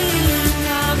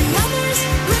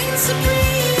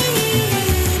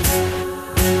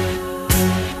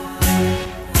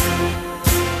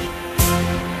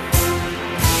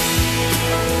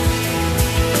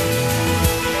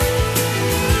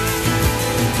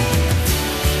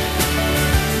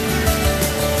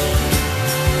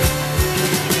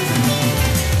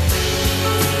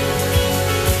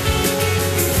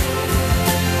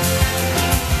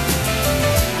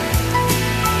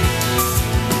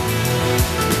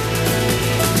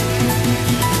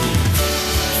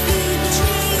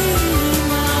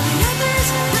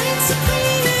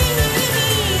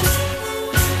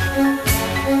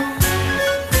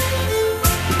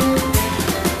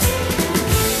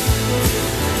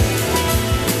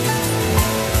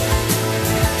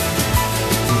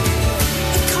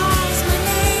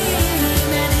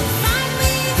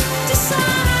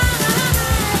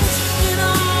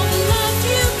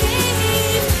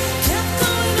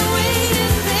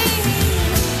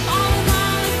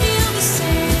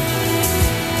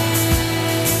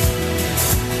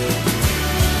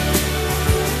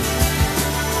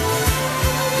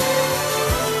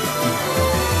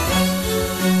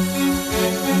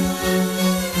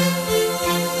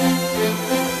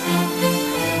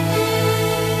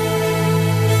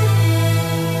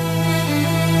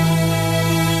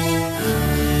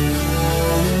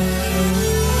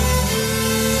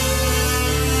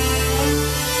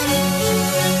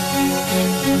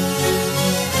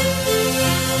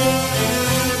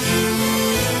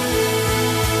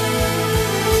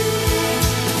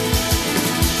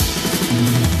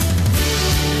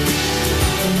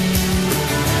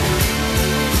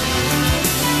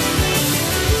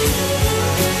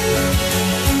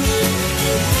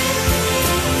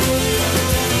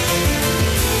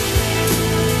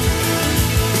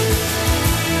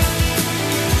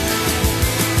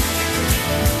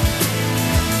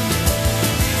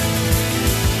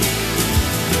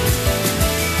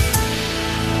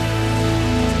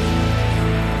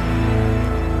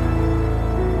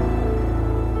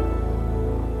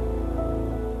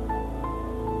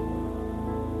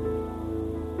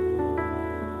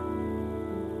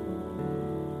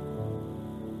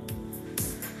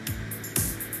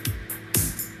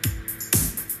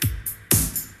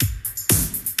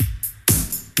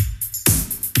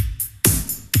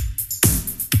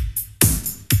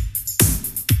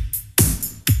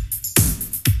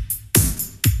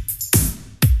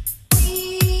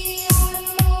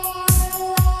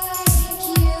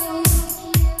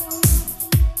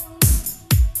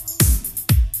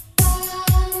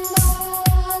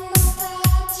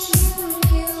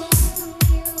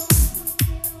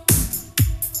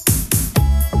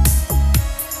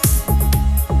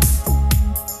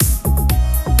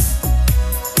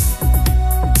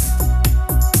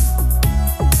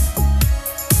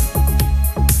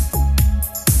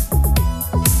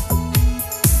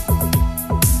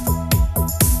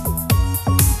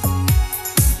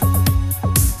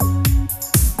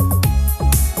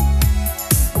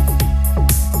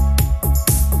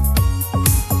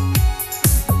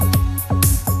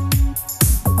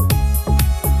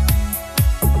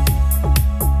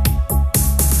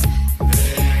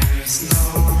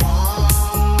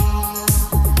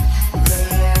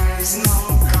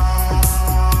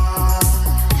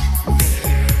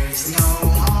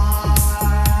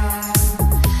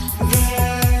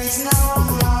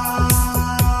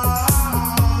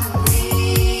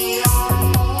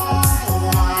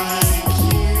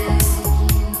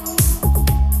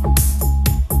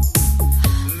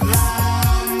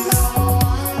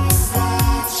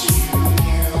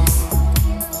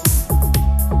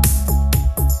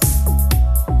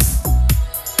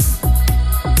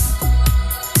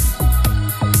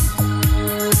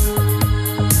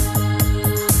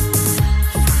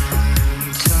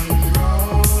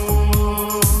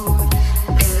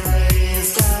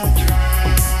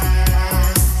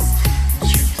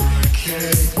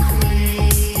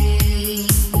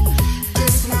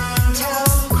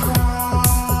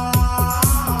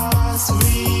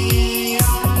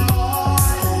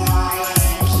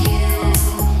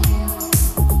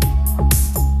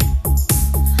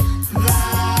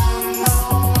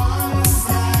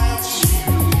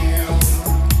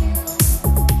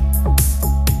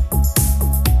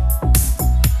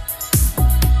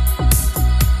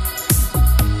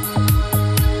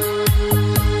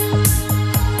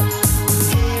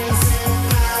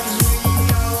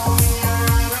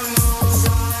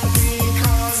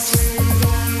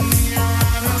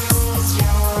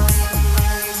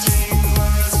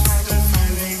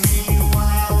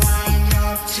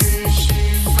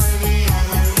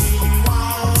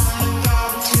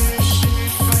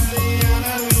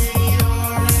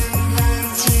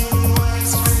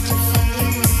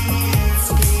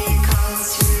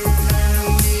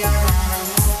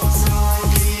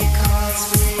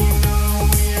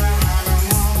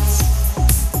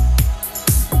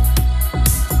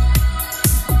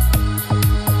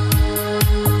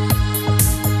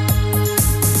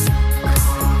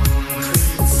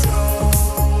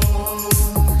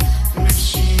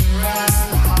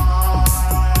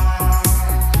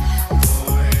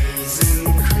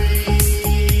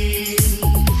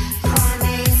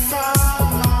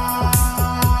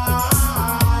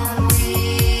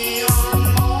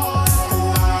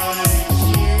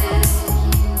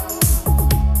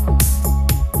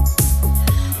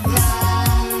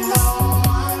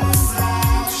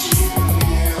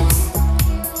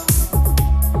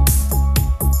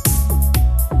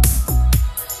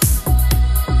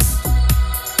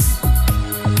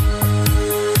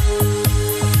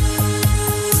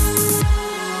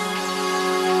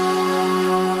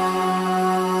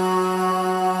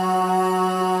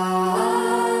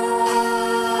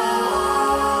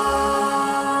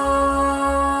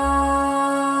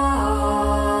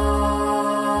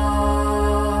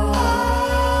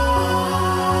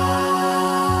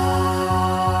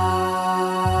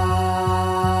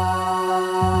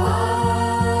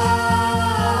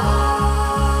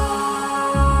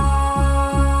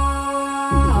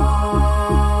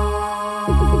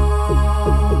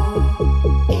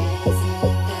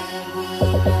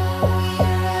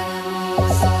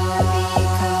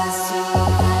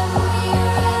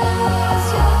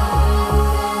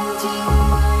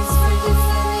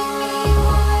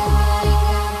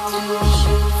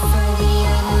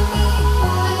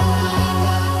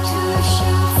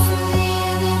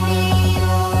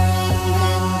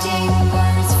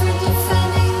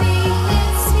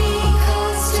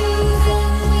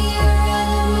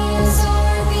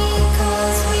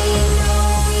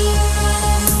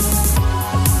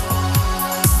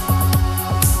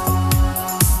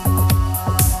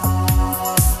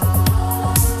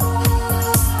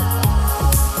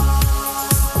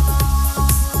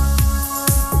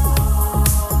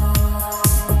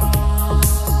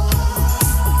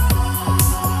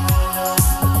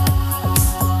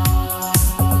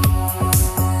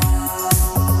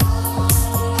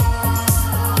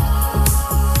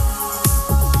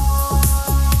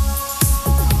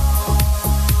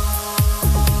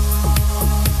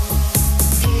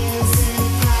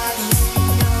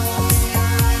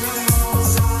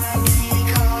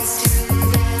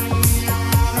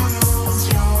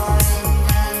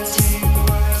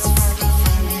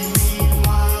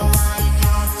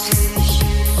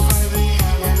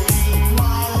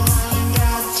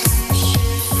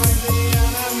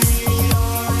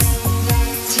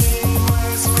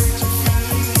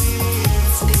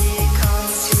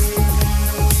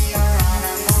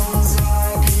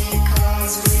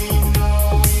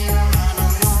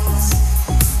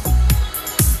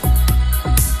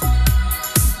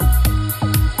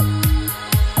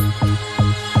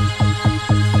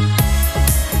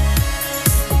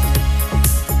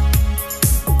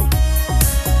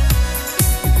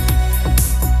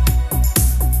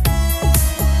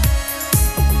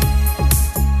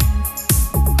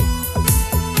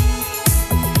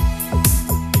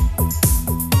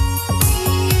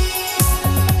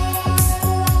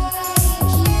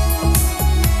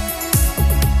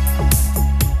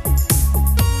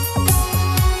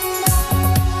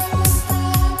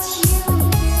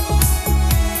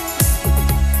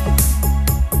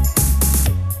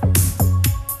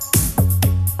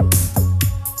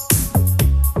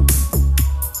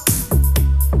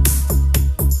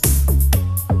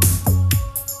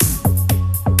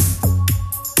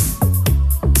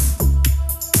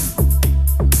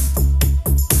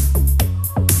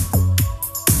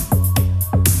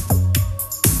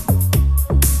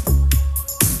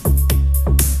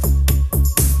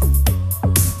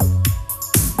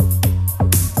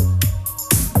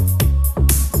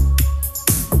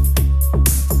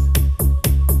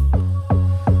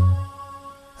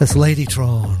That's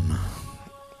Ladytron.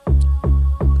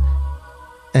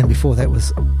 And before that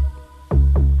was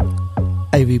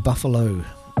A.V. Buffalo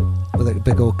with that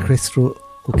big orchestral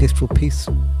piece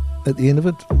at the end of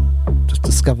it. Just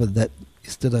discovered that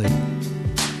yesterday.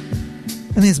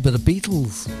 And there's a bit of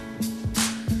Beatles.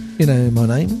 You know my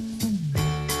name.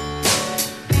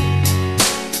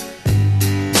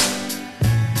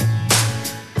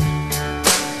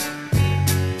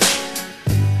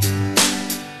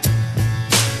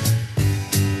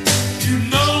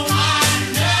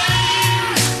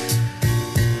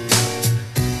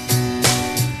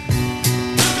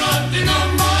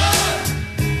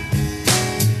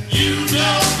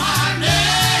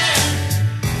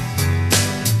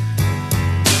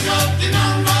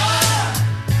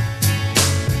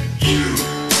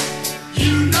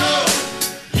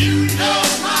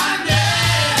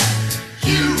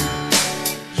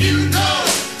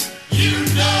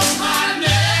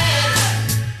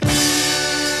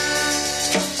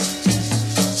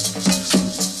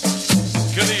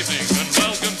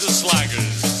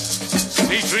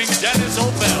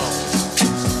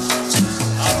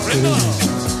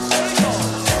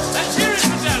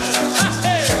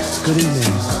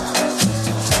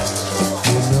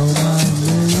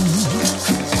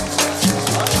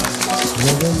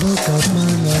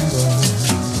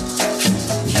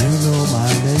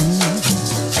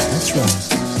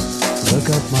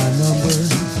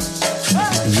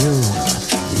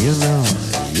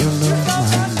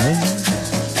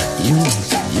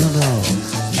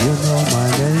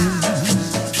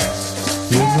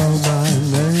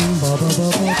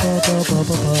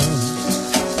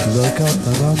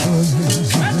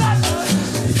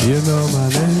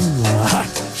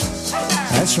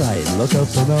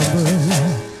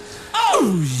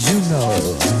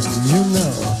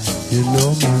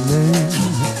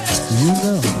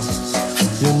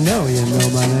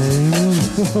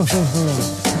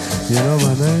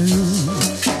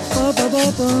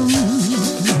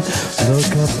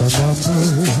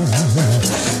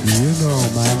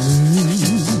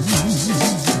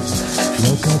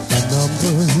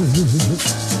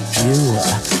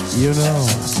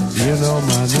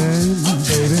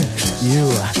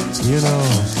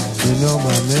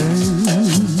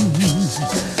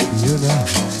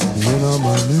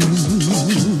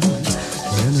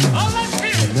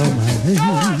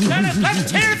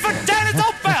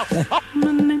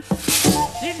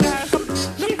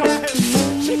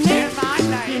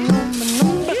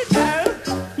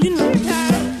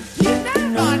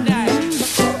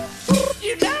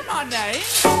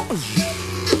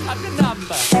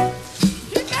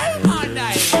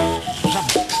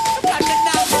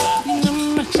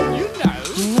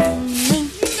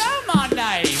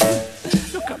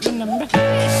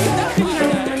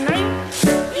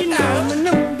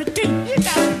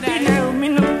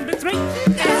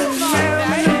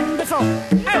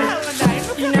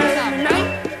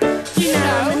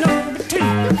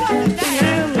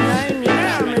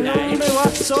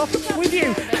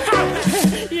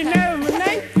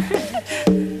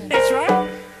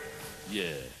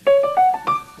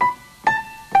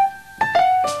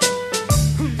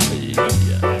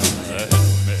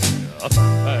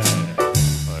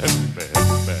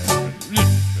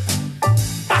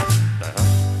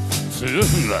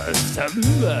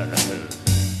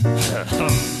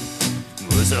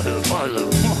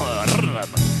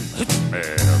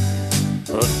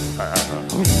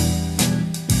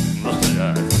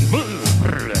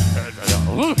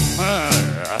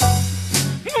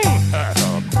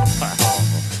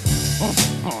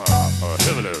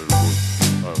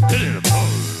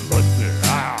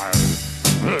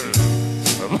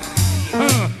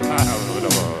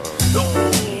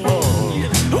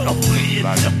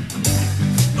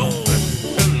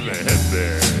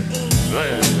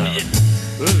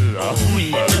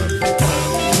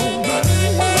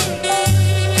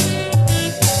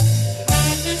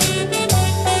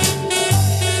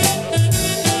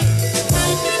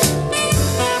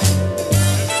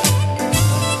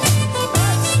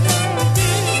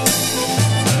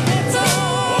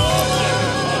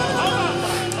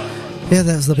 Yeah,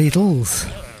 that was the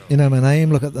Beatles. You know my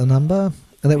name, look at the number.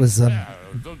 And that was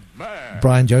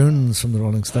Brian Jones from the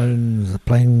Rolling Stones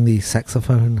playing the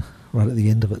saxophone right at the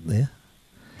end of it there.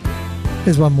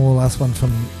 Here's one more, last one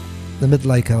from the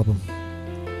Mid-Lake album.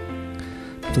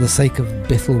 For the sake of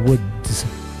Bethel Woods.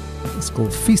 It's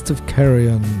called Feast of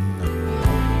Carrion.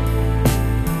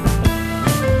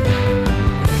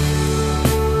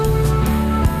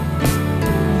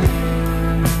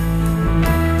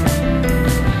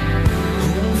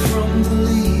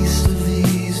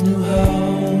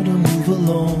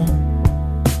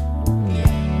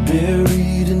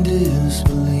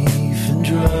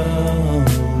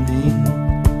 drowning,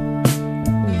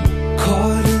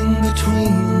 caught in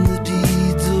between the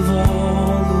deeds of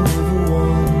all who ever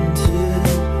wanted,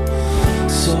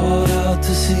 sought out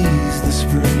to seize the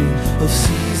spring of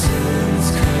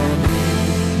seasons coming.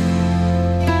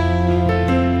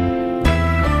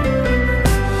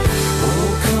 Oh,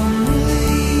 come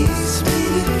release me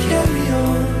to carry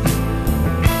on.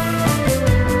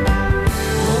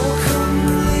 Oh, come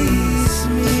release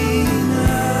me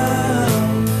now.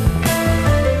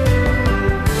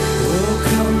 Oh,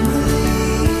 come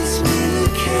release me to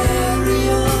carry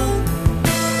on.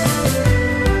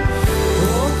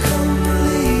 Oh, come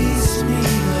release me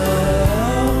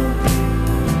now.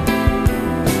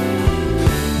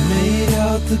 Made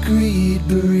out the greed,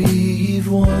 bereaved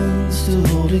one still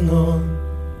holding on.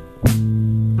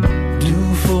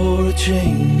 Due for a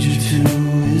change or two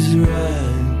is right.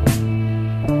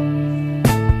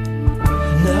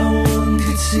 Now one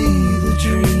could see the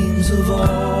dreams of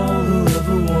all who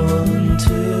ever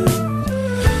wanted.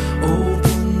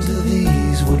 Open to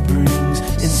these, what brings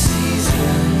in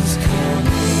seasons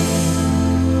coming.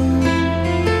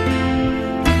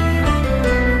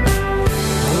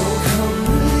 Oh, come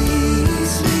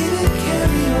release me to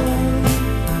carry on.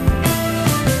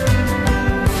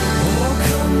 Oh,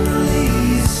 come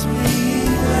release me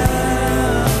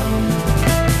now.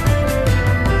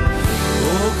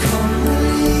 Oh, come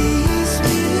release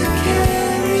me to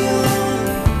carry on.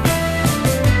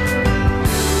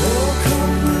 Oh,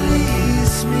 come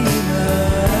release me now.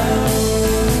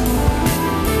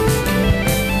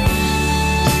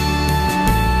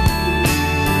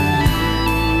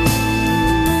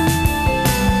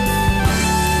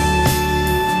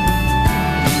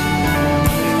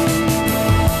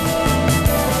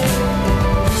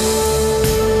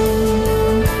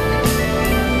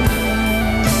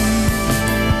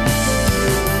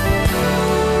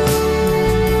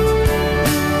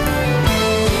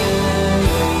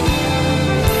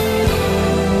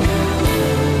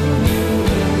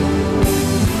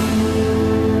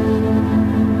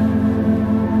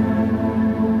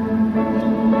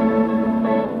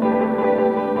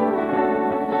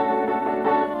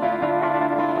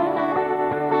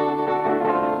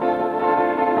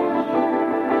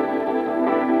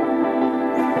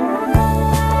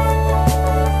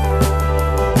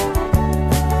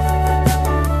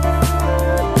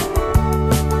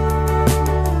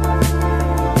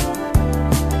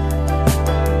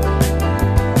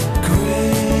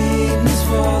 Greatness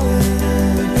falling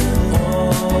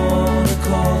on a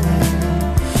calling,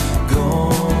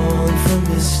 gone from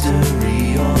mystery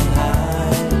on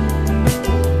high.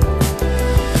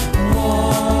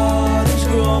 Waters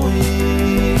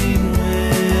growing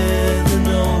with the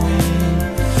knowing,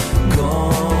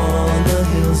 gone the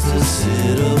hills to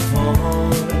sit upon.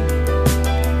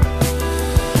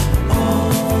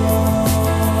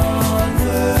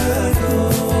 Onward go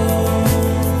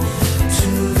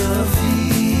to the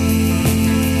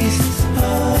feast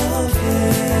of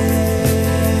carrying.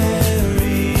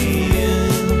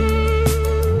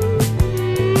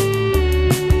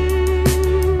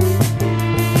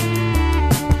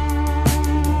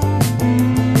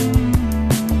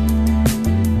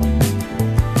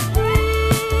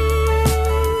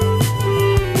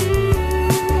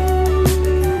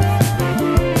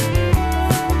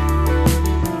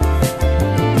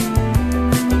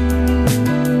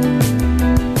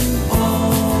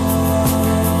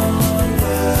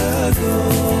 Onward go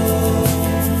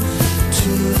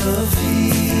to the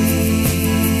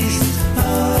feast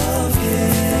of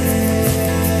carry.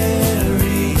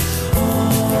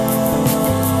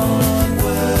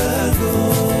 Onward go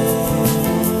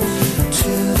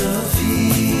to the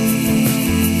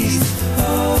feast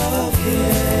of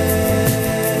carrying.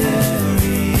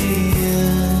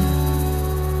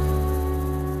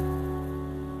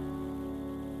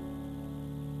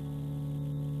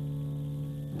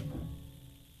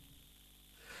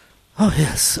 Oh,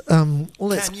 yes. Well,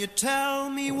 let's... Can you tell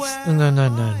me where?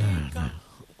 No.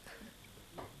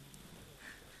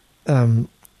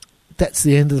 That's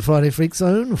the end of the Friday Freak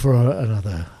Zone for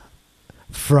another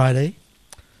Friday.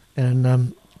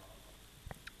 And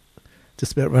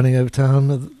just about running over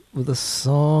time with a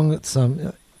song. It's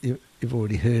you've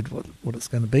already heard what it's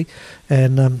going to be.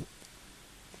 And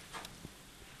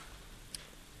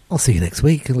I'll see you next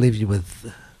week and leave you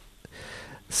with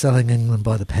Selling England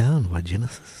by the Pound by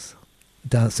Genesis.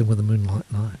 Dancing with the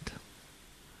Moonlight Night.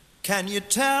 Can you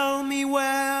tell me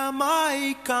where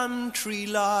my country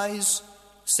lies?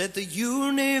 Said the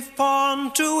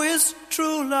unicorn to his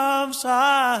true love's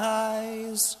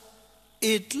eyes.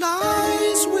 It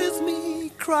lies with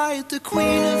me, cried the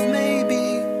Queen of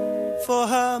Maybe, for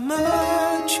her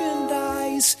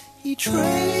merchandise he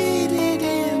traded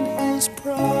in his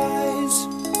prize.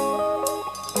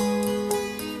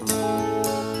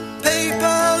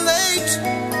 Paper late,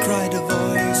 cried a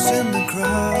voice in the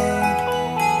crowd.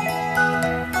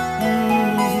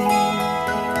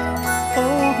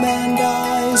 Old man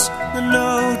dies, the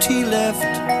note he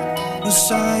left was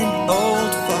signed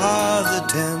Old Father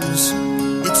Thames.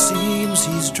 It seems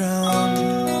he's drowned,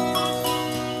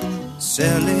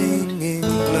 selling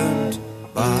England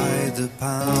by the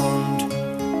pound.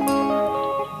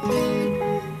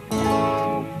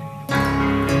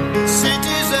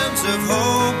 Citizens of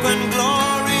hope and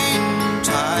glory,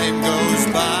 time goes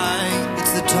by.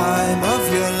 It's the time of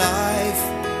your life.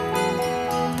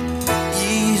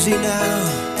 Easy now,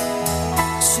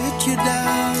 sit you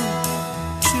down,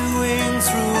 chewing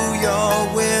through your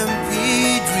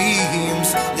wimpy dreams.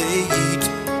 They eat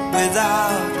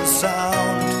without a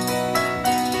sound,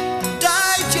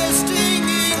 digesting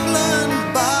England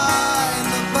by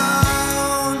the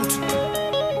pound.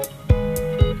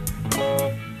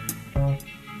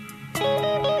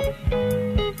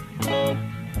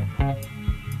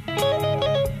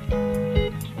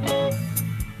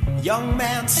 Young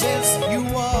man says you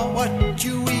are what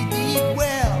you eat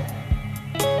well.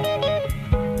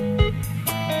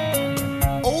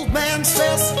 Old man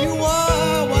says you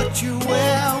are what you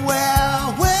wear.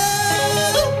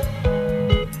 Well,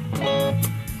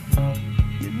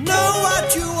 you know what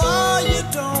you are, you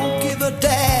don't give a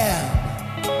damn.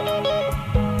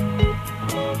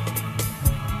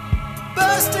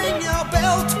 Bursting your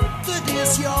belt, that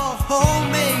is your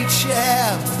homemade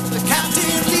share. The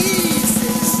captain leaves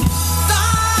this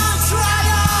dance right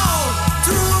on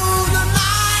through the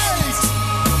night.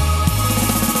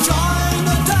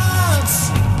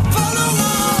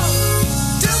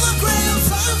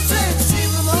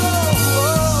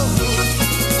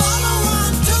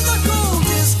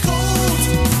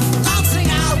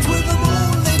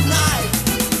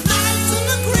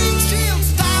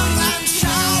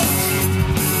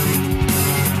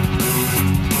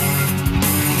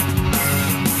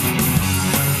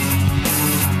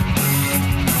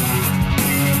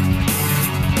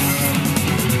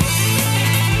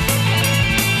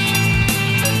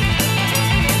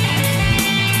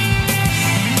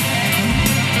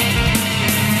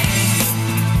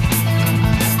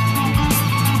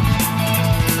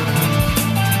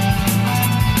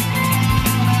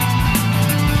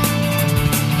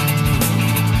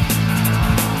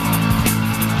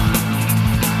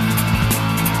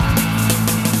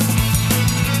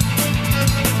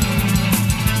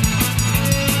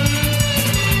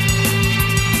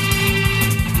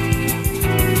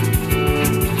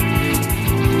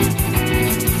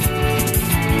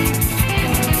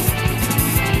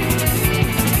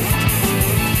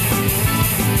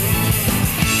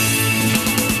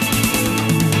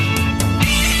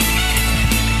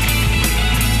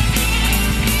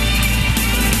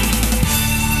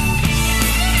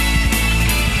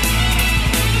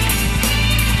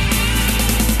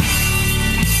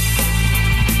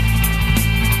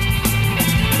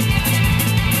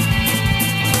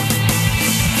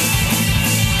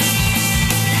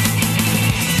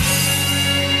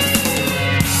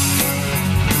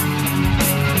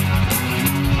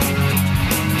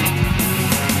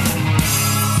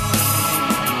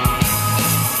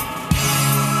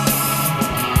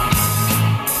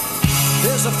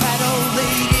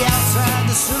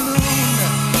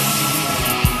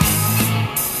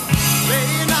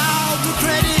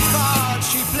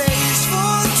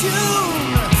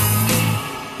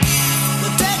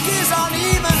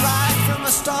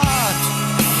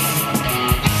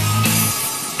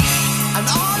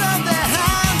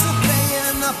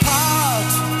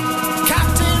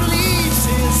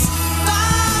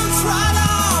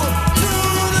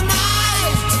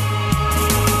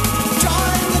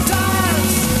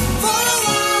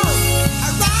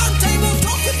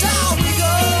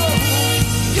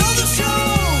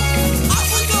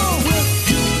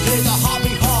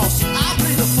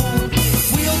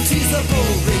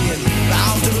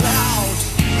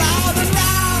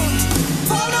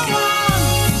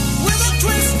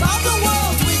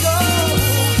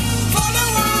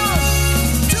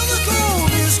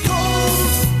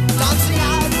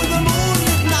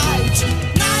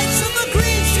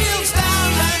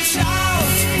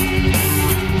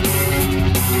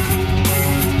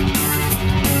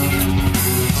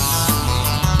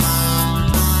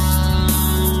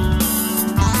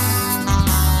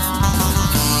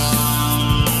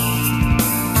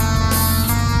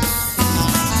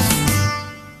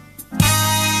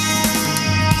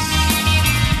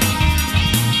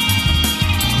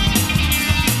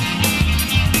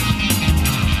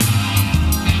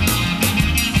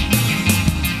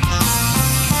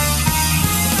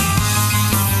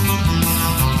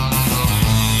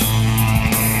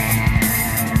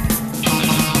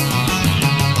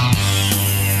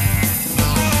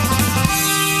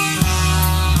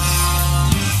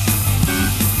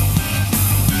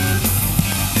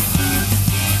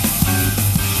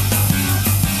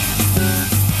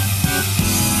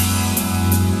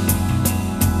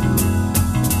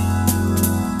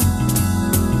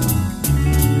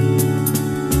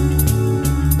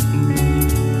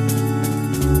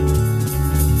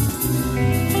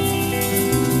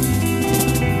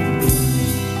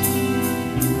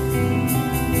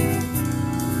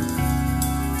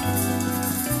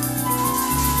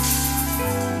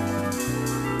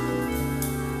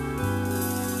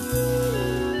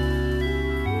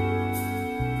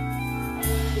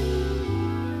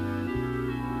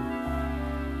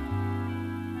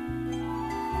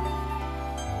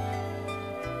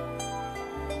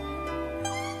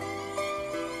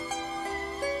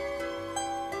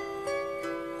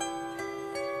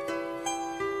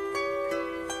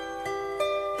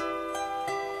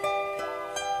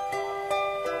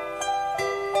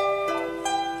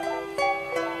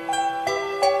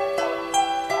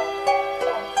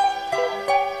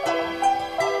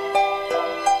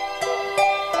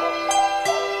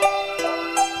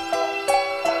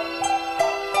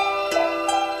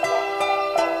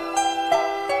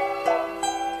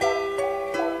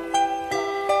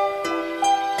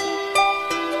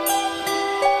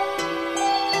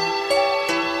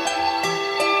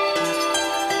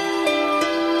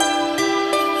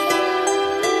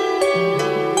 Thank you.